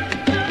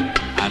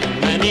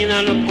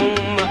 Alamanina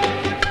Lukuma,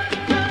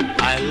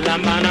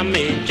 Alamana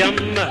me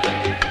jamba,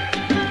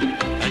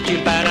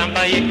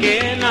 Achiparamba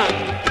Yakena,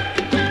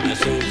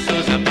 Asusu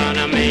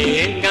Sabana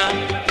Menga,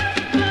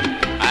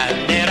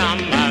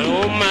 Aleramba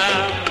Roma,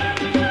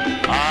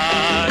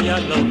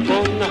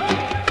 Ayalukuna,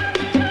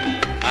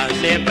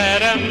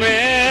 Aseparame,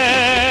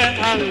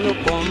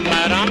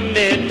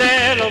 Alukumarambe,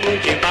 Telo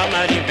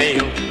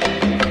Muchipamaripeyo,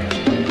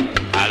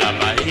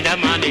 Alamarida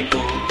Manico.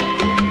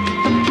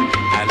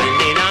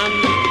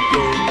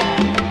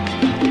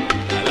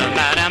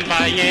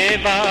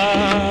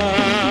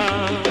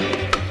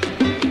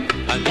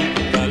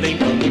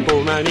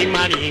 Mani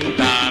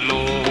marintano,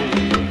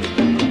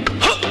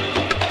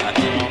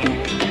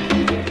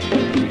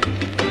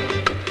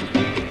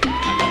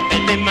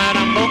 ete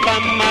marambo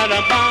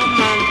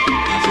kamarabama,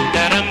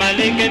 asintara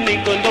maleke ni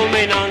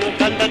kondomenano,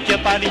 tanta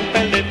ciapari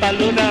pelle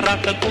palura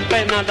rata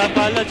kupena da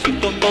bala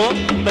citoto,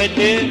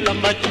 bete la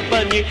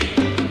machipani,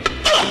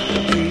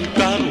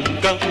 unka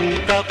unka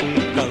unka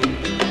unka,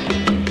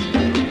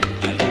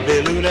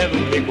 alibelure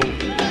bumbibu,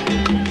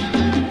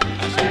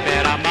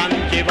 asintara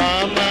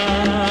manchibama.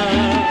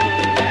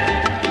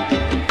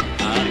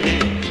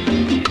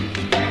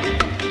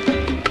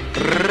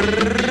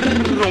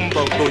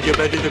 You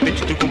better the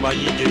bitch to come by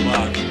you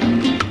mark.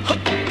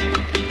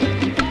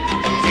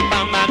 Si pa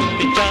man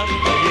bitcha,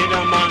 you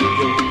na man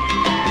yo.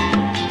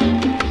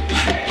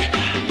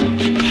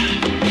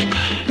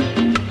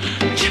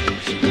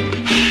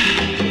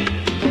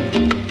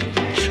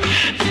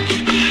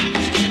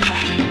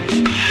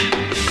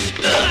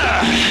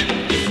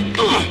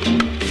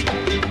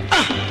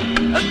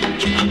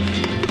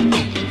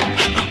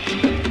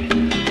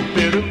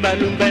 Belum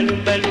belum belum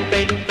belum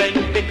belum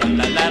belum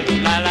la la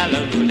la la la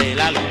la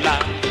la la.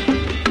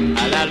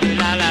 La la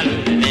la la la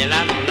la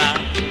la la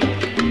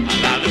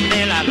la la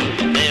la la la la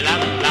la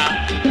la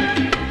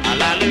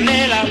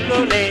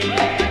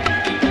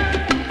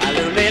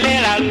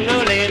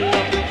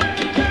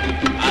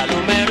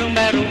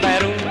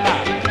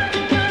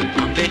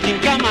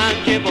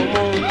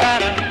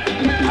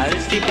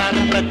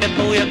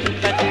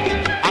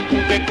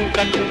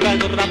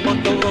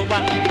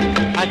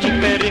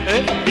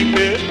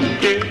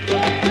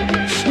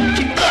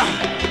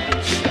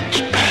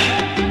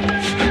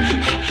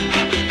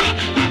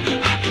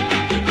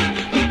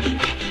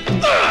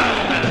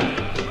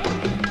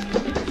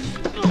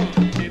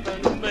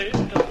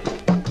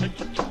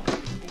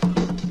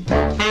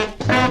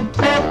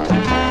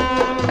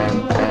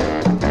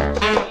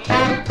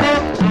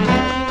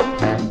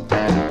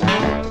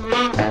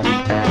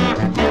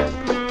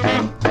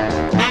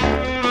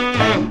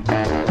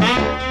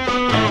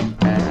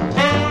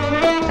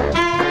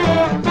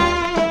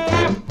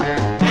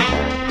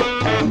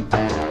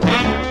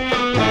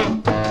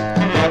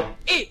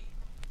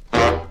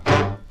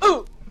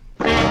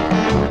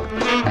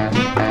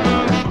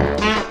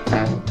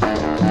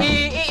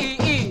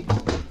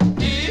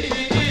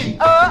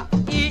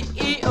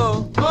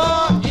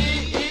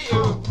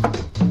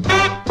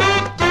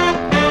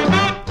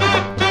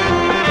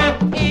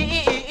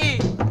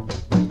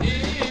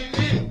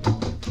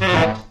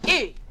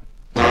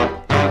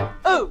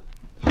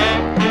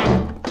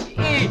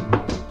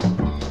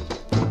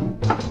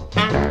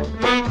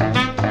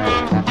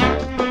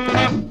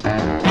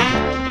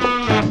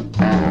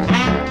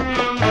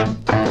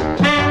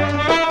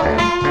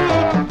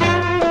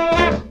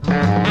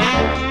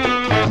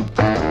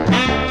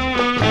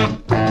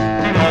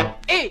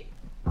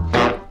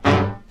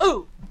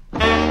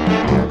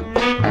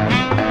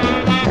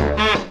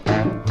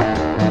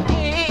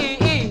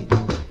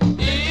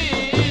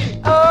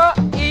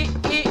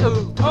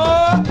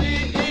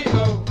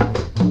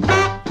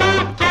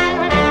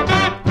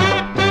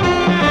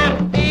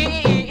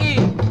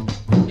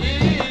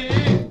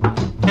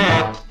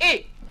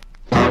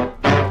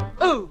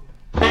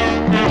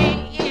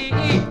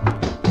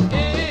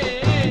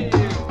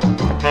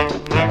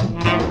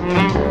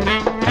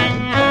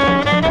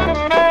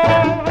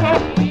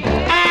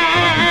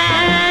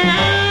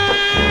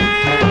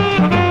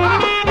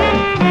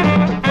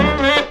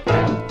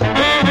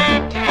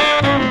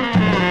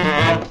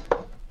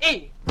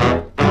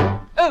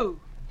ooh.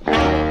 Yeah,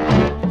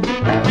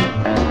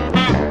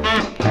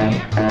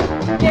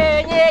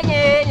 yeah,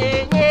 yeah,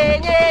 yeah, yeah,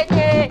 yeah,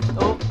 yeah.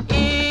 Oh,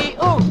 ee,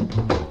 ooh.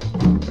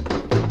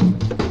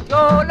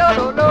 Yo, lo,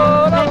 lo, lo,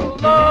 lo,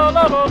 lo,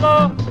 lo, lo, lo.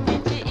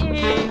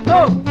 Ee,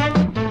 ooh.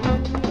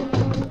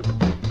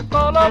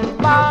 Lo, lo,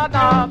 la,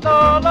 la, lo,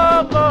 lo,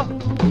 lo.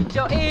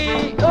 Yo,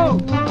 ee, ooh.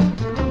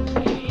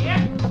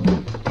 Yeah,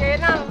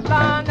 la,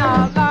 la, la,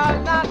 la,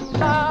 la,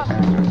 la.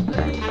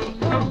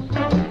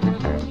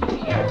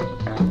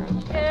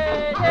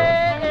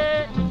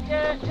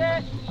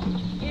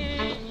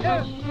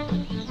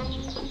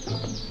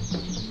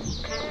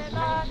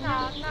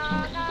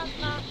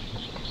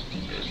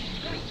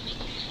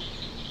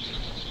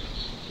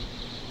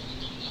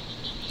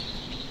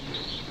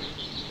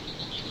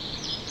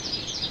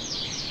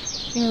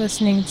 You're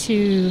listening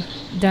to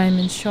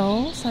Diamond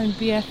Shoals on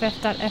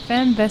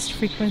BFF.FM, best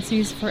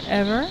frequencies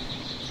forever.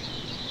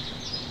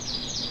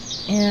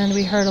 And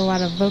we heard a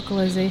lot of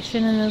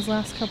vocalization in those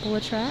last couple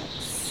of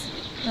tracks.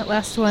 That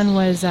last one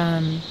was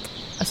a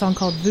song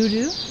called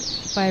Voodoo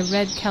by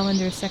Red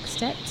Calendar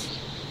Sextet.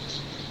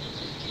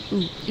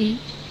 Ooh, E.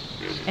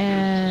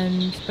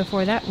 And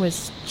before that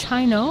was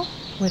Chino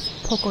with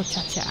Poco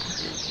Cha Cha.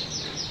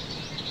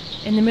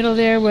 In the middle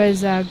there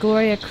was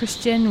Gloria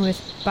Christian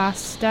with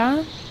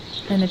Basta,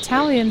 an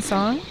Italian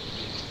song.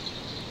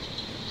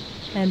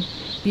 And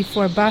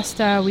before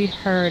Basta, we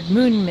heard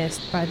Moon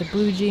Mist by the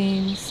Blue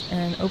Jeans,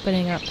 and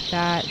opening up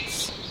that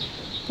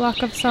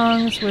block of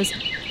songs was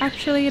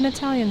actually an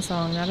Italian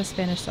song, not a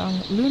Spanish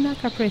song, Luna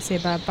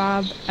Caprese by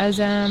Bob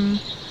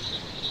Azam,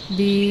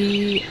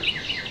 the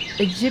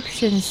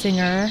Egyptian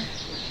singer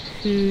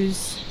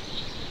who's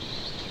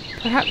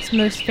perhaps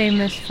most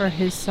famous for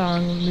his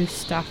song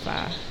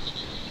Mustafa.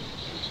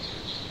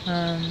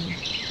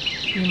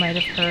 You might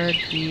have heard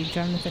the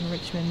Jonathan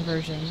Richman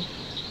version,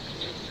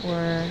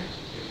 or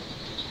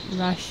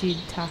Rashid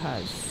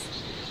Taha's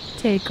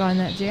take on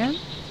that jam.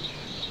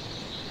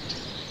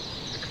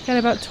 Got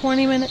about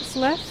 20 minutes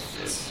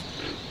left,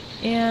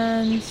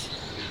 and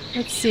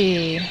let's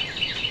see,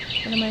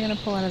 what am I going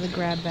to pull out of the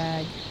grab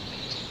bag?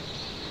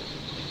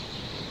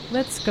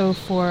 Let's go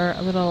for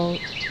a little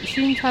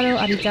Shintaro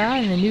Arita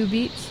and the new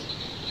beat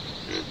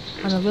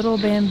on a little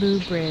bamboo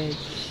bridge.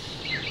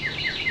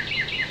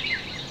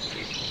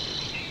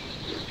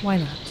 Why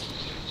not?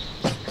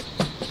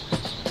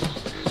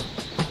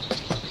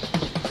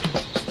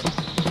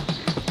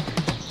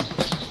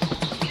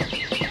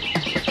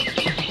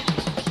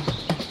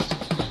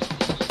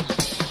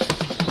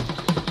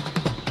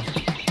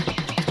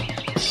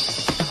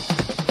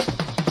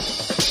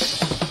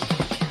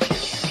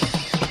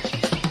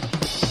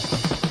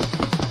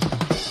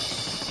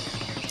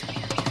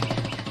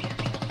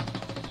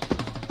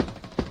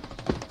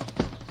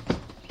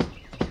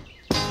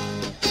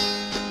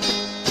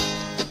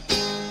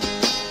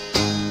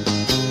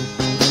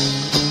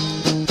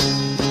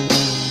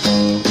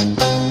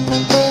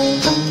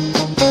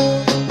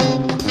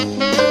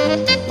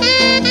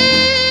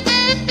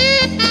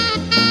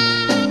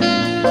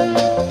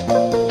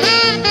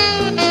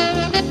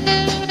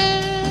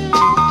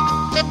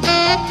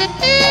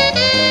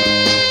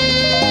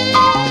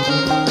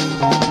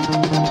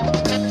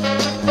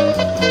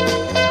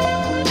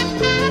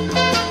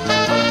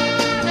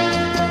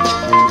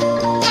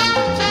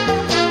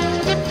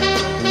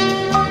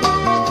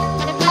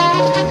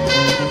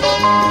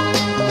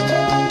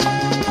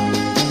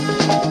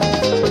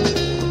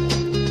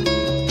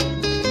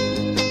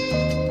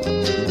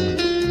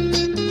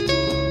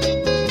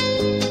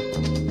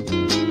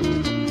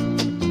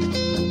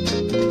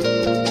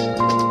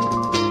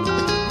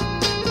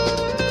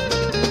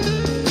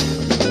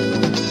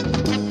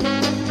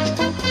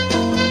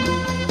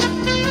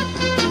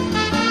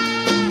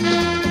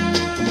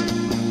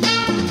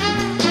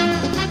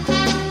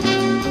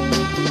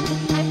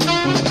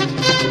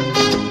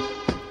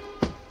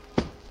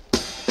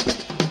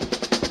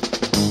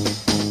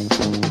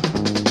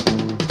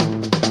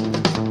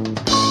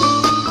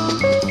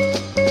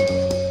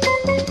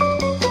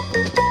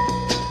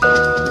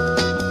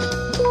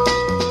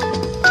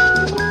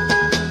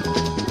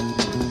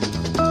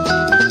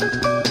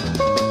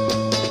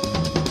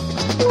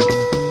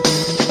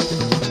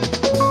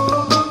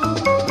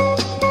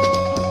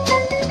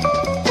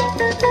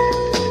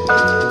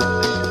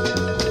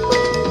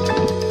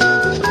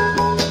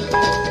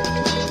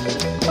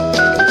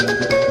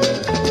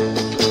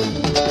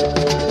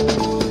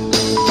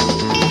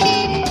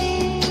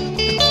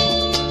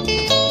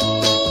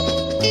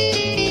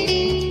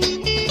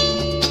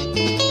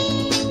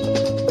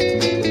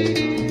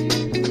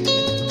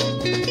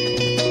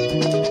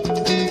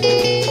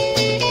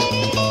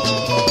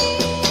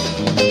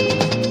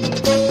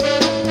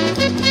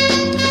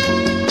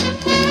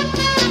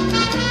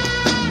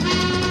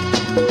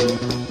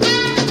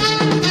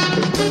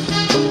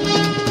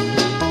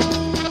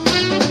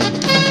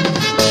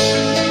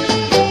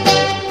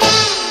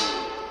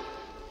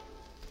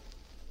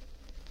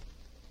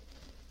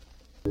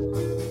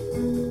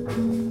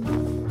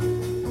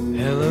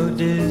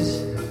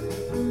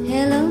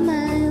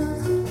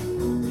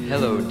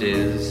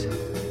 Diz.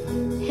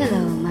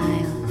 Hello,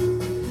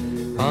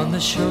 Miles. On the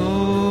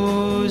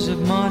shores of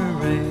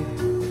Monterey,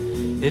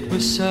 it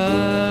was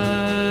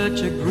such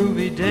a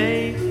groovy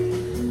day,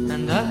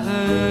 and I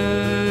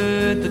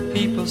heard the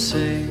people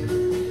say,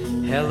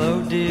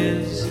 hello,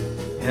 Diz,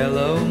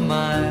 hello,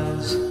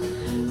 Miles.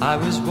 I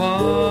was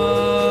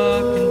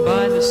walking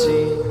by the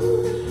sea,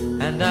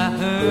 and I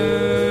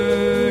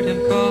heard him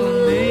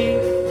calling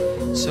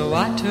me, so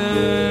I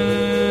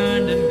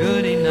turned, and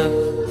good enough,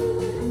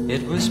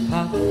 it was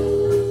Puff,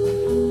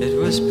 it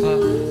was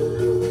Puff.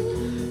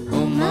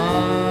 Oh, my,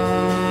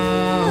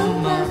 oh,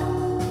 my,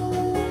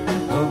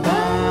 oh,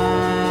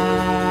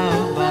 bye,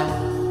 oh, bye,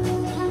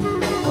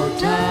 oh,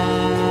 ta,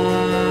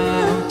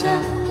 oh, ta,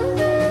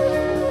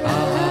 ah,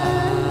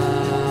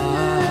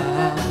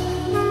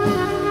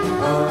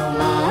 oh,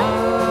 my,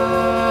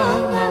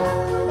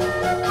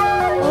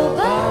 oh,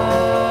 bye,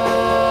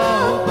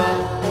 oh, bye,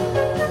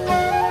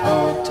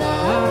 oh, ta,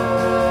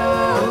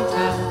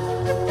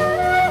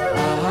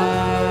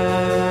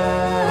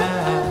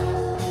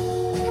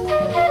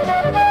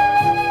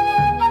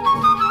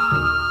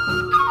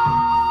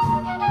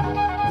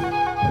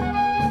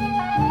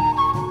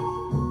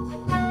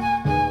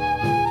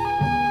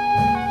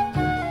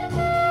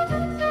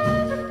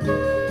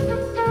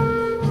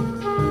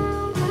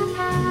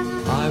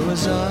 I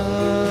was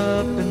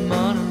up in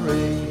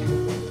Monterey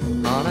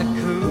on a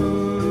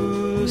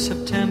cool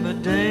September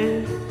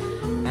day,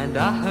 and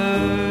I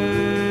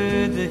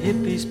heard the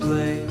hippies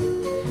play,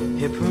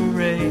 hip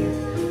hooray,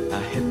 a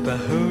hip a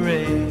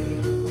hooray.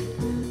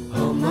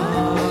 Oh my,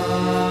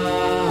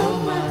 oh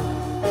my,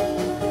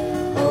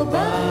 oh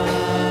bye,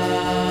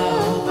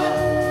 oh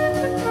bye,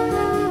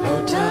 oh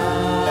ta,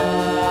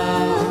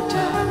 oh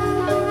ta,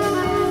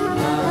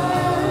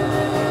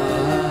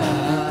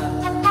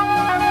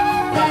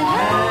 that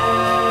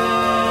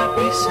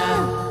happy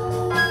sound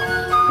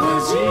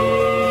was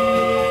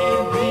in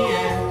the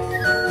air,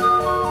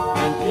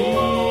 and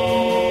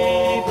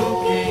people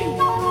came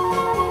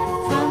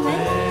from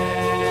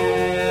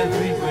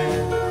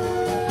everywhere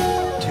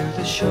to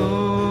the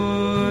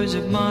shores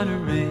of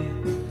Monterey.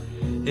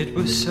 It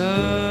was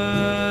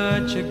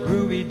such a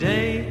groovy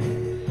day,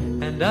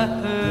 and I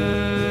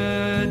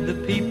heard the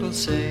people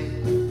say,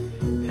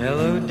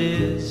 hello,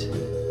 Diz,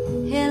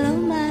 Hello,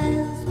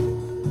 Miles.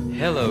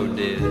 hello,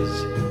 Diz,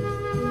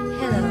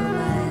 Hello,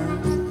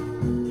 Miles.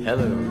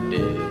 hello,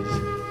 Diz,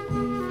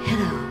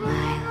 Hello,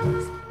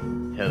 Miles.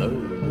 hello,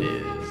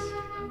 Diz.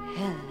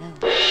 Hello.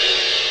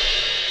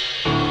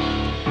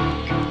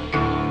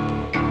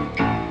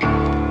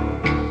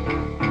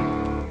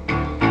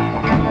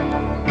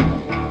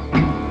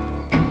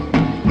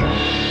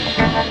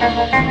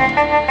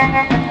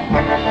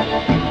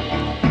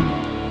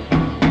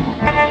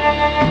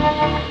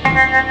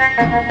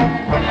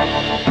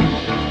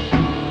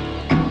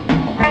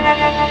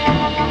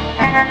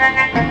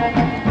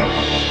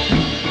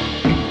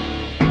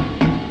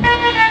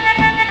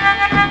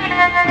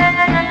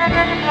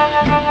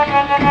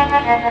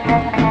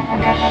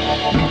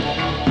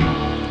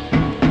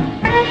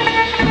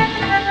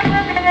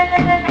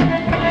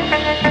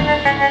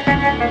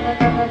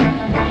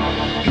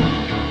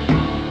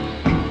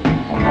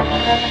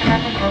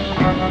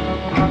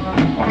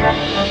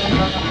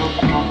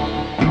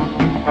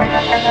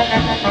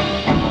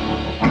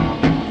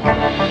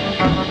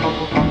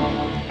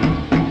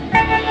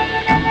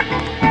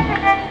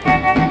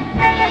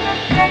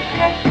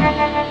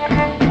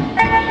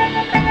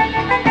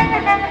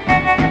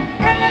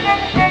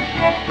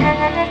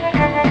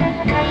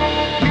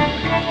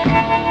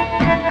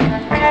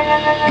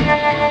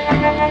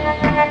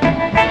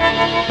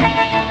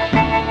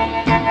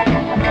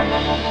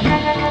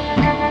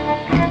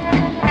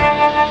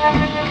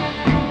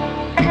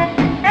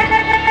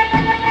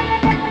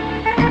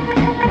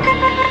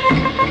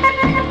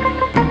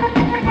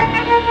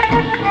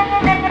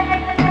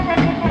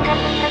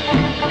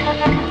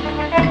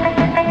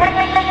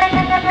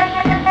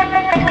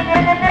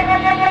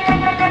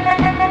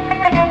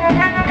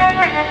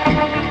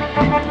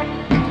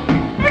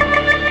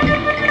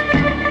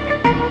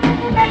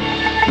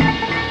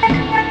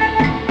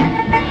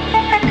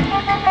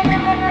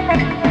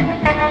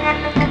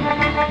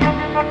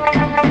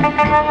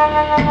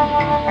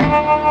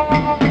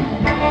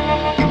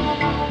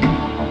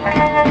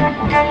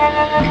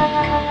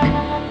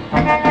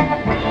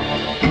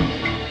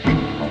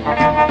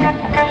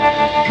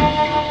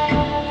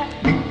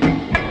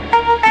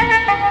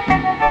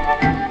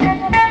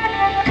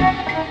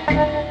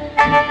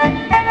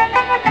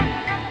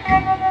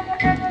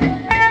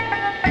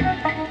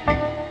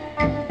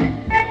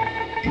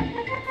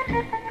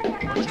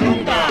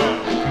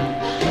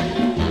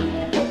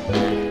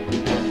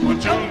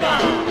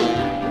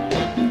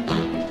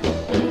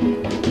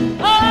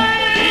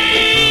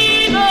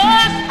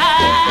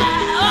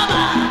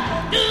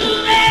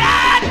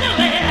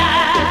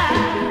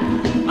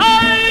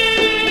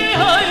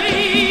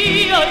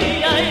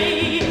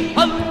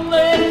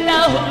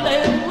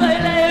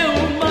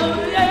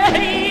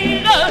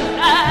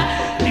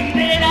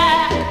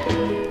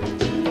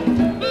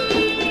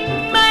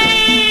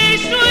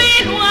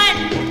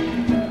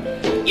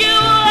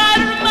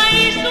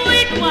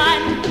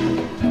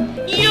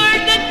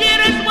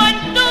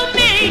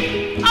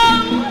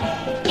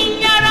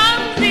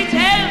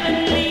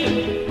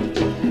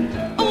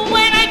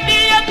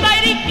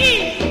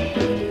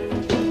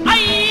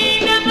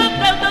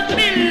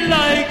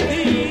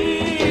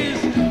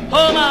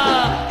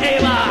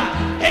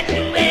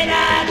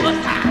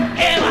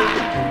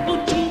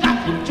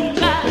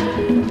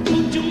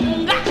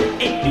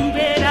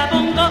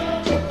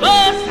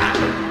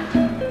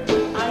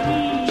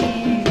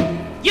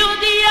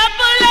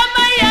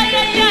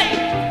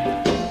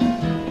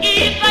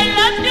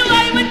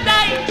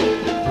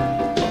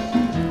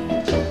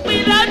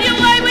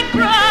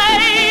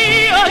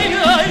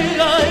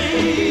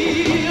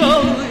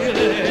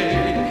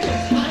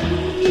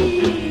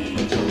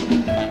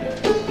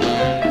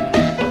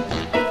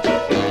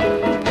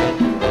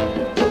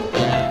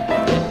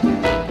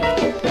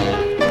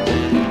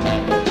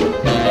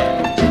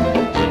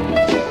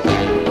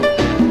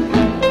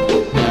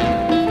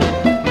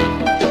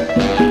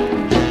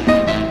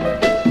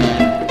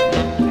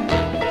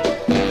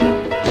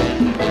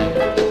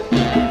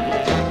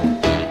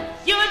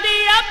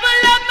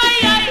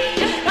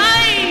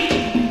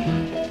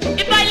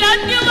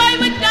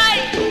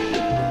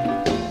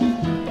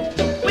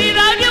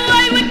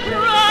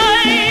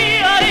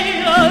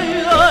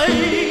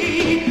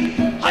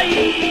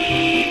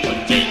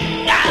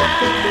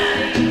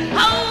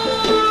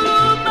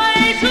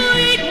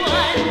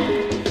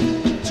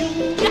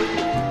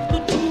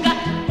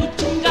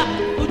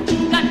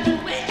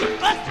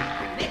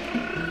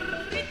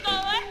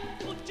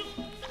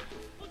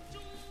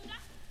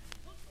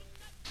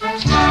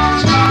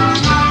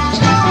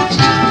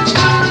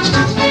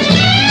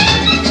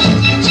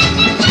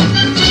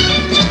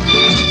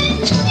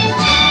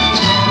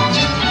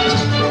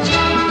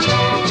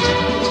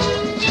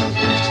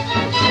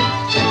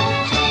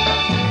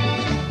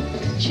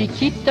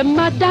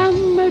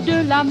 madame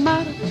de la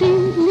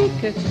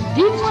Martinique,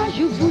 dis-moi,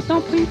 je vous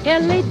en prie,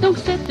 quelle est donc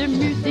cette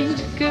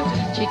musique?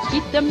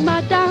 Chiquita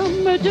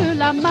madame de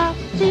la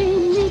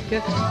Martinique,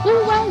 où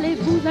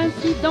allez-vous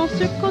ainsi dans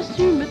ce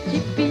costume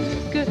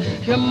typique?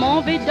 Je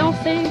m'en vais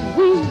danser,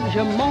 oui,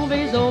 je m'en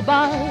vais au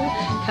bal,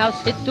 car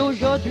c'est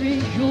aujourd'hui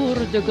jour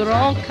de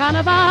grand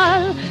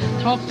carnaval.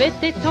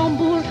 Trompette et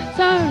tambour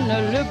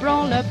sonnent le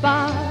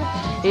branle-bas,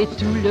 et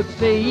tout le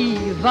pays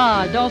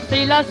va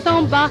danser la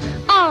samba.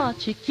 Ah,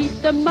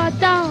 Chiquita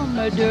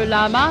madame de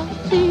la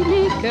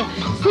Martinique,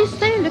 si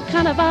c'est le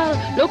carnaval,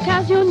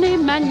 l'occasion est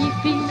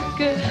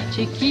magnifique.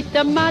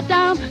 Chiquita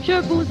madame, je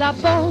vous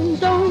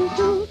abandonne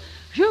tout,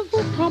 je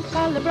vous prends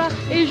par le bras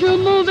et je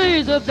m'en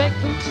vais avec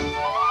vous.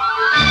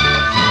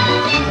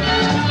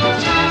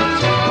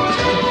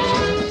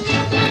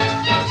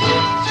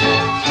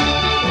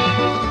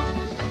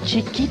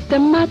 Chiquita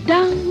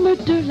madame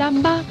de la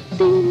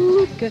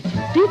Martinique,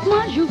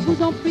 dites-moi, je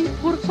vous en prie,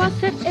 pourquoi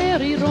cet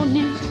air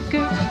ironique?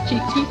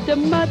 Chiquita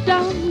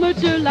madame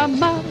de la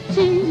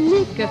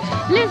Martinique,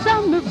 les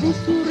hommes vous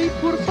sourient,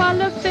 pourquoi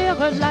le faire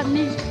la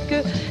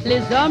nique?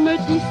 Les hommes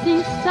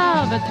d'ici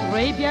savent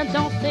très bien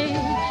danser,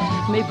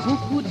 mais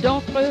beaucoup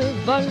d'entre eux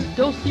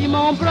veulent aussi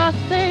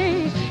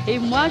m'embrasser. Et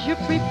moi je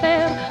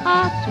préfère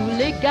à tous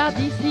les gars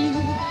d'ici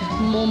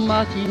mon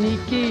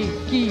Martiniquais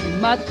qui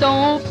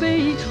m'attend au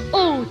pays.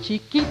 Oh,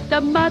 Chiquita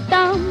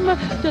madame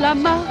de la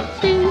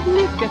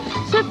Martinique,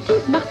 ce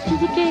petit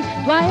Martiniquais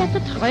doit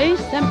être très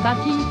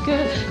sympathique.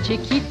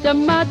 Chiquita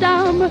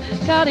madame,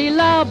 car il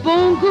a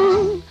bon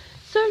goût,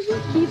 celui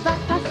qui va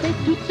passer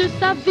toute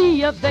sa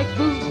vie avec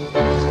vous.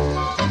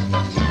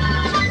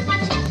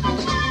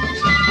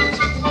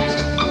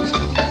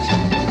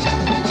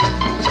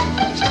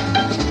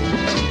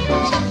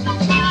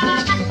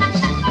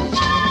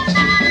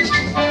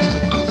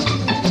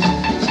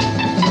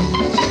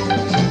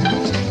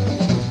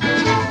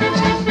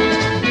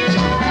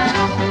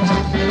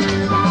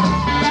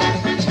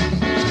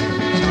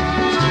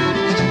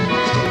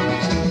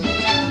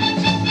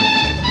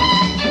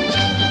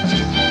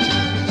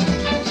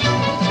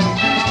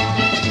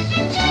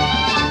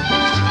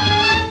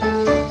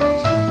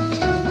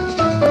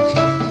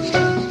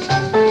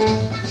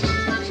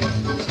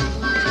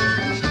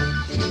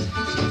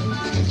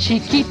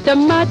 Chiquita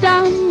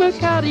madame,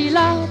 car il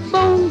a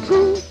bon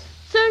goût,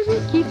 celui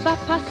qui va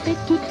passer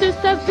toute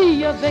sa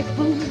vie avec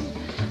vous,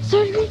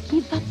 celui qui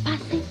va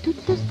passer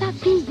toute sa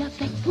vie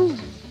avec vous.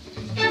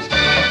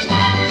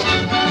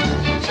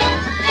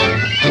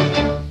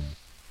 Key.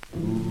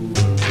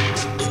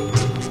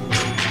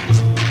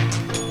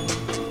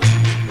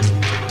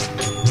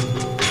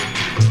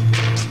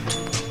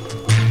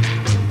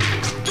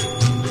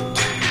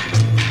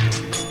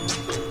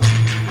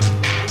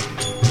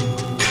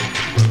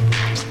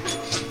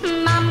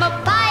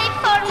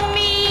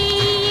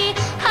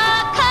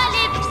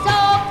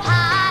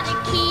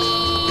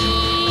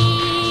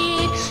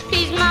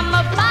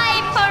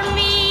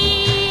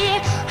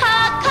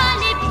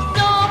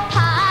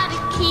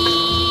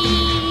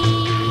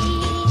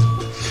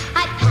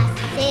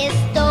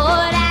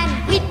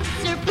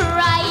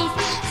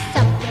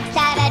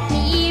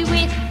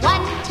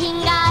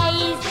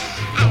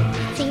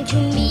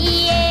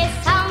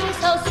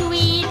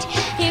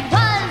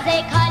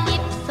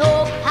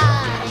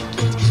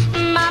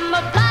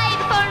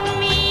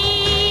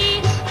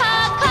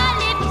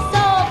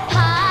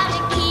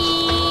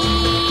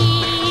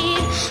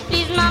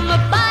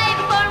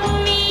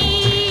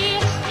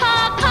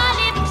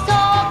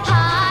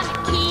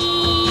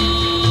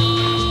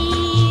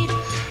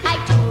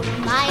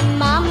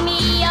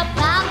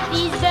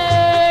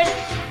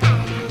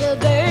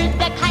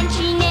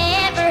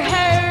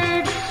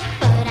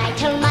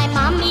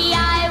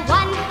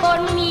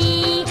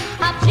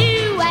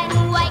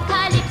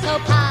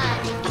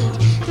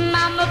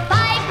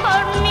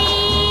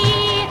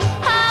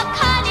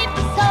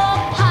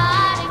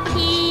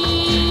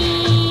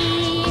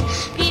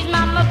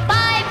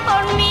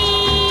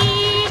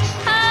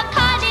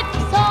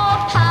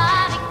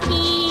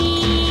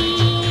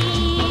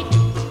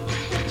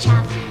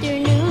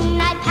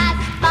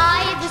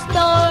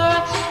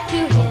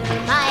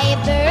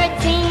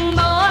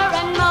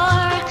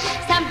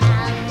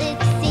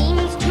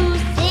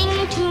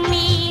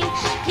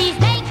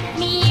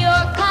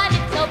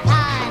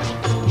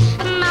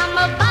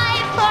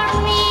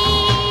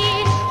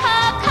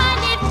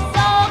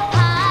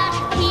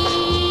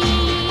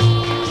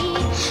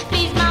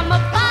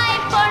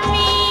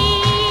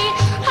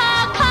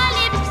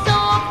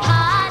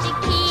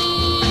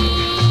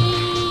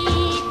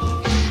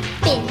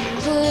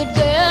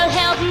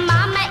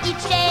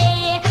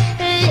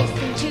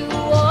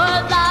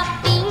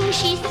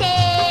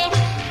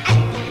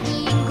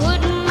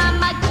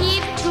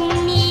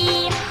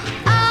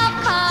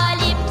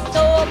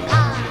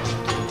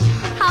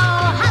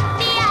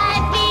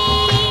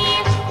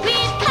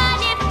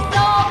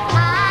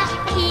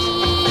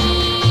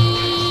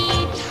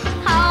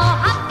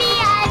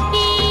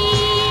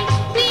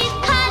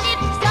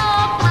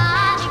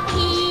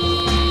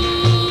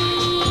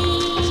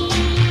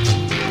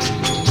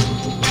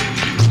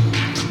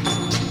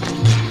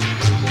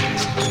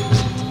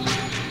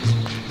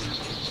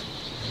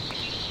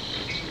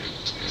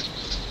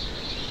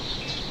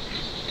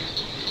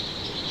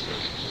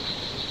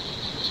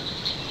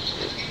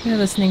 You're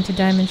listening to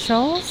Diamond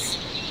Shoals,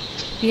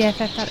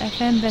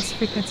 BFF.FM, best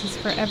frequencies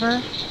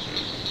forever.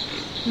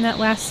 And that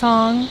last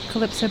song,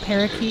 Calypso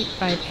Parakeet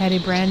by Patty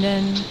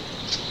Brandon,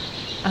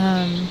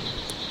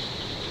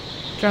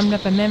 drummed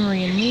up a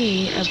memory in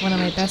me of one of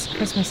my best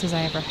Christmases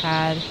I ever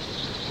had,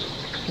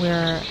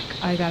 where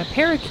I got a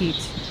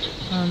parakeet.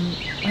 I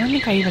don't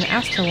think I even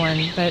asked for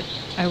one, but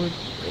it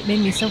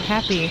made me so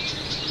happy.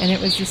 And it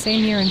was the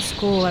same year in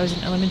school, I was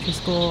in elementary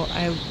school,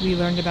 we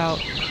learned about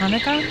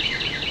Hanukkah.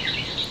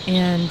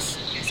 And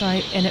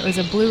it was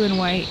a blue and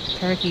white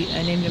parakeet.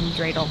 I named him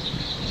Dreidel.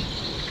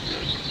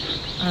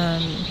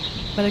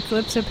 But a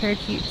Calypso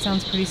parakeet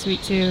sounds pretty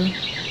sweet too.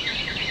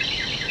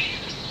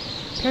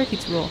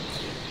 Parakeets rule.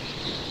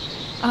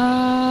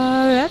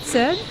 That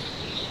said,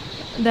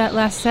 that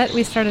last set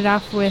we started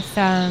off with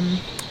a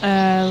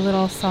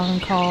little song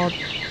called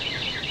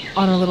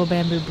On a Little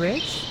Bamboo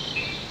Bridge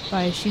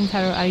by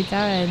Shintaro Arita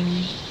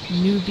and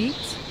New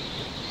Beat,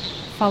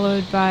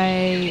 followed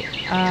by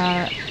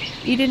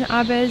Eden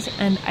Abes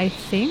and I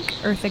think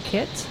Eartha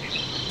Kitt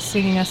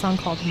singing a song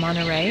called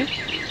Monterey.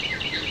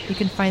 You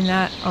can find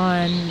that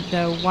on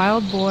the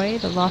Wild Boy,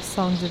 the Lost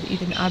Songs of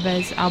Eden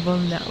Abes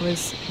album that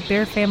was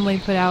Bear Family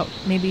put out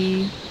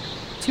maybe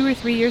 2 or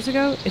 3 years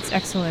ago. It's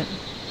excellent.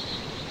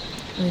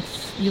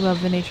 If you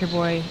love the Nature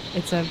Boy,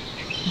 it's a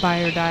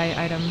buy or die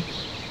item.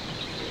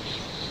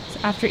 So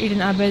after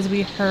Eden Abes,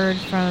 we heard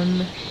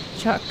from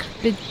Chuck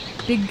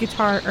Big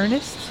Guitar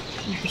Ernest,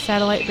 the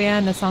Satellite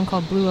Band, a song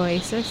called Blue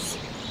Oasis.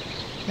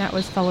 That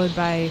was followed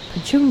by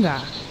Pachunga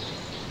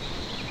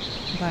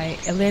by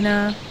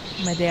Elena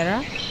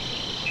Madera.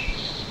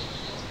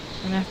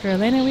 And after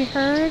Elena, we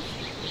heard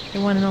the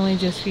one and only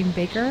Josephine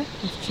Baker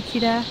with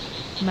Chiquita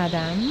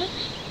Madame.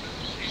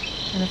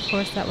 And of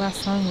course, that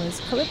last song was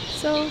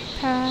Calypso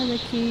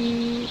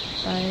Parakeet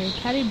by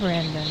Patty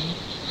Brandon.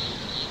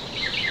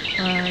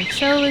 Our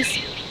show is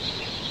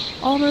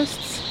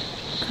almost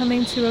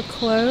coming to a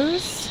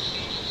close.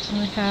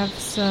 We have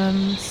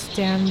some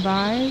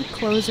standby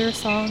closer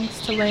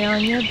songs to lay on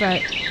you,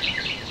 but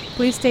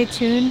please stay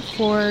tuned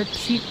for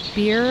Cheap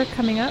Beer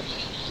coming up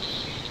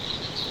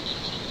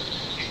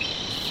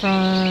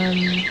from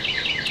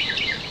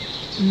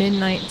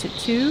midnight to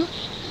 2.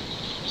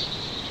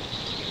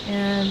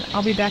 And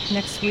I'll be back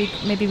next week,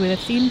 maybe with a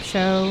theme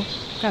show.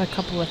 Got a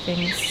couple of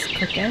things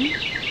cooking.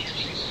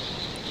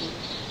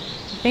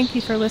 Thank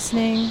you for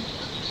listening.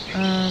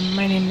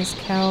 My name is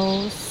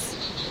Kels.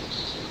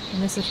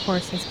 And this, of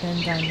course, has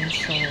been Diamond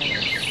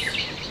Shoals.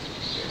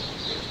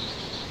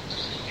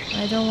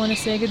 I don't want to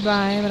say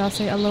goodbye, but I'll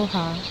say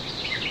aloha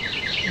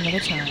another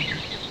time.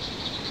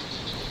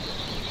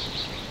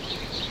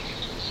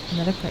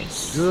 Another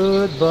place.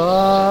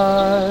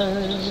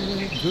 Goodbye,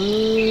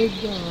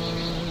 goodbye.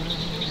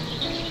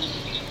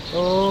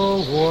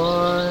 Oh,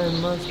 why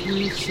must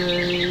we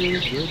say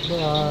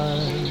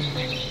goodbye?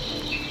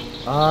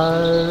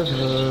 I've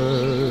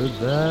heard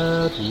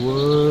that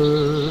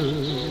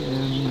word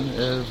in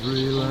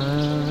every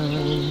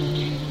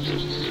land.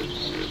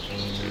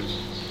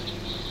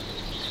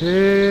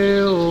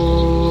 Ke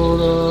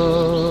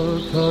ora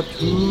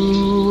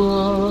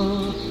tatua,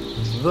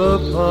 the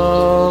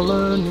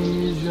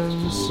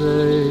Polynesians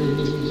say.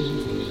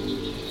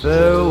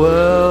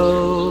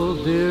 Farewell,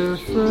 dear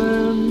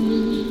friend,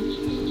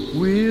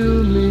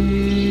 we'll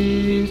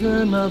meet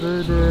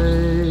another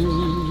day.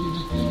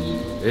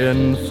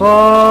 In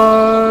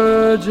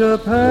far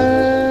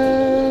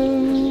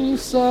Japan,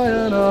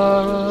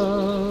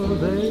 sayonara,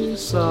 they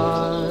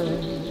sigh.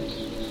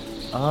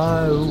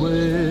 I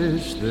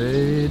wish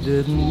they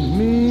didn't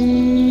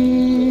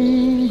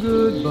mean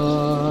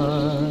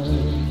goodbye.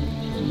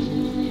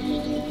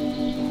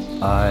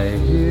 I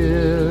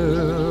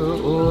hear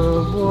au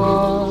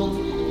revoir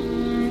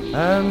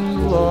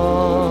and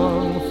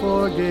long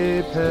for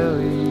gay Paris.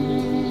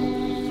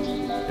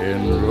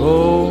 In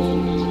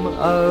Rome,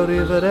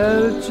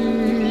 arrivederci,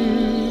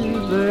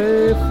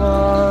 they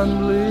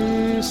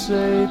fondly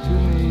say to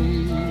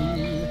me.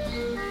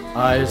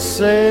 I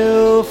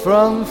sail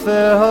from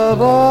fair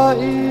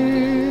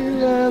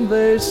Hawaii and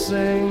they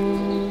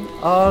sing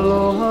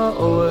aloha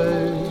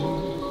oe.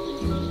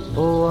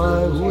 Oh,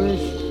 I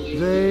wish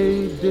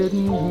they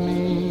didn't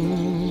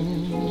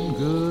mean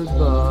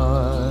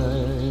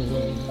goodbye.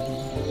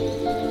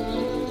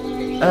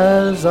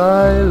 As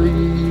I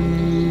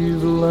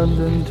leave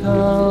London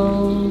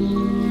town,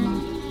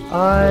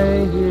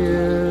 I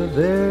hear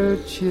their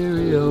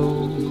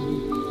cheerio.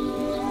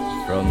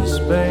 From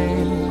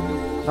Spain,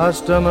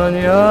 hasta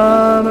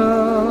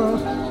mañana,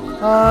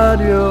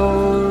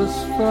 adios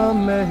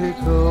from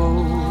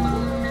Mexico.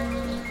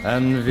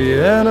 And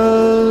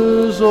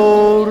Vienna's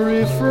old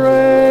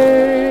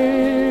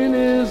refrain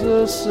is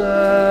a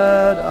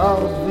sad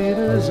Auf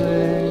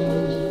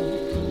Wiedersehen.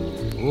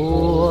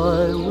 Oh,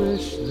 I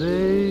wish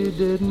they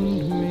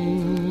didn't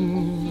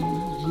mean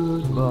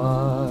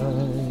goodbye.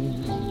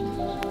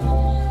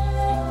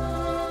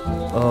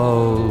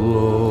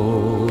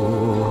 Aloha,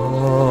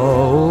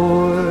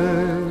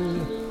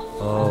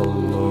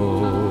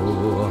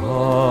 aloha,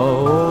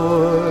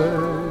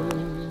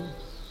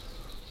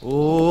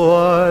 oh,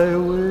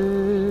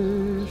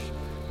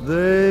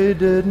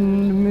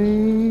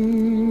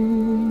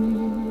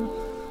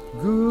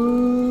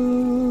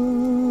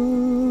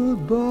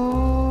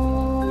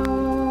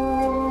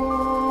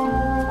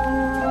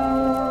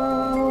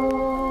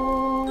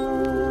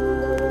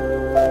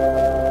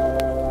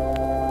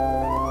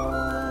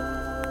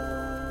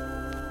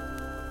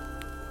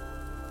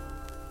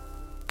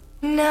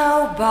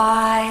 No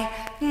bye,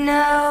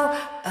 no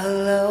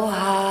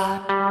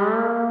aloha.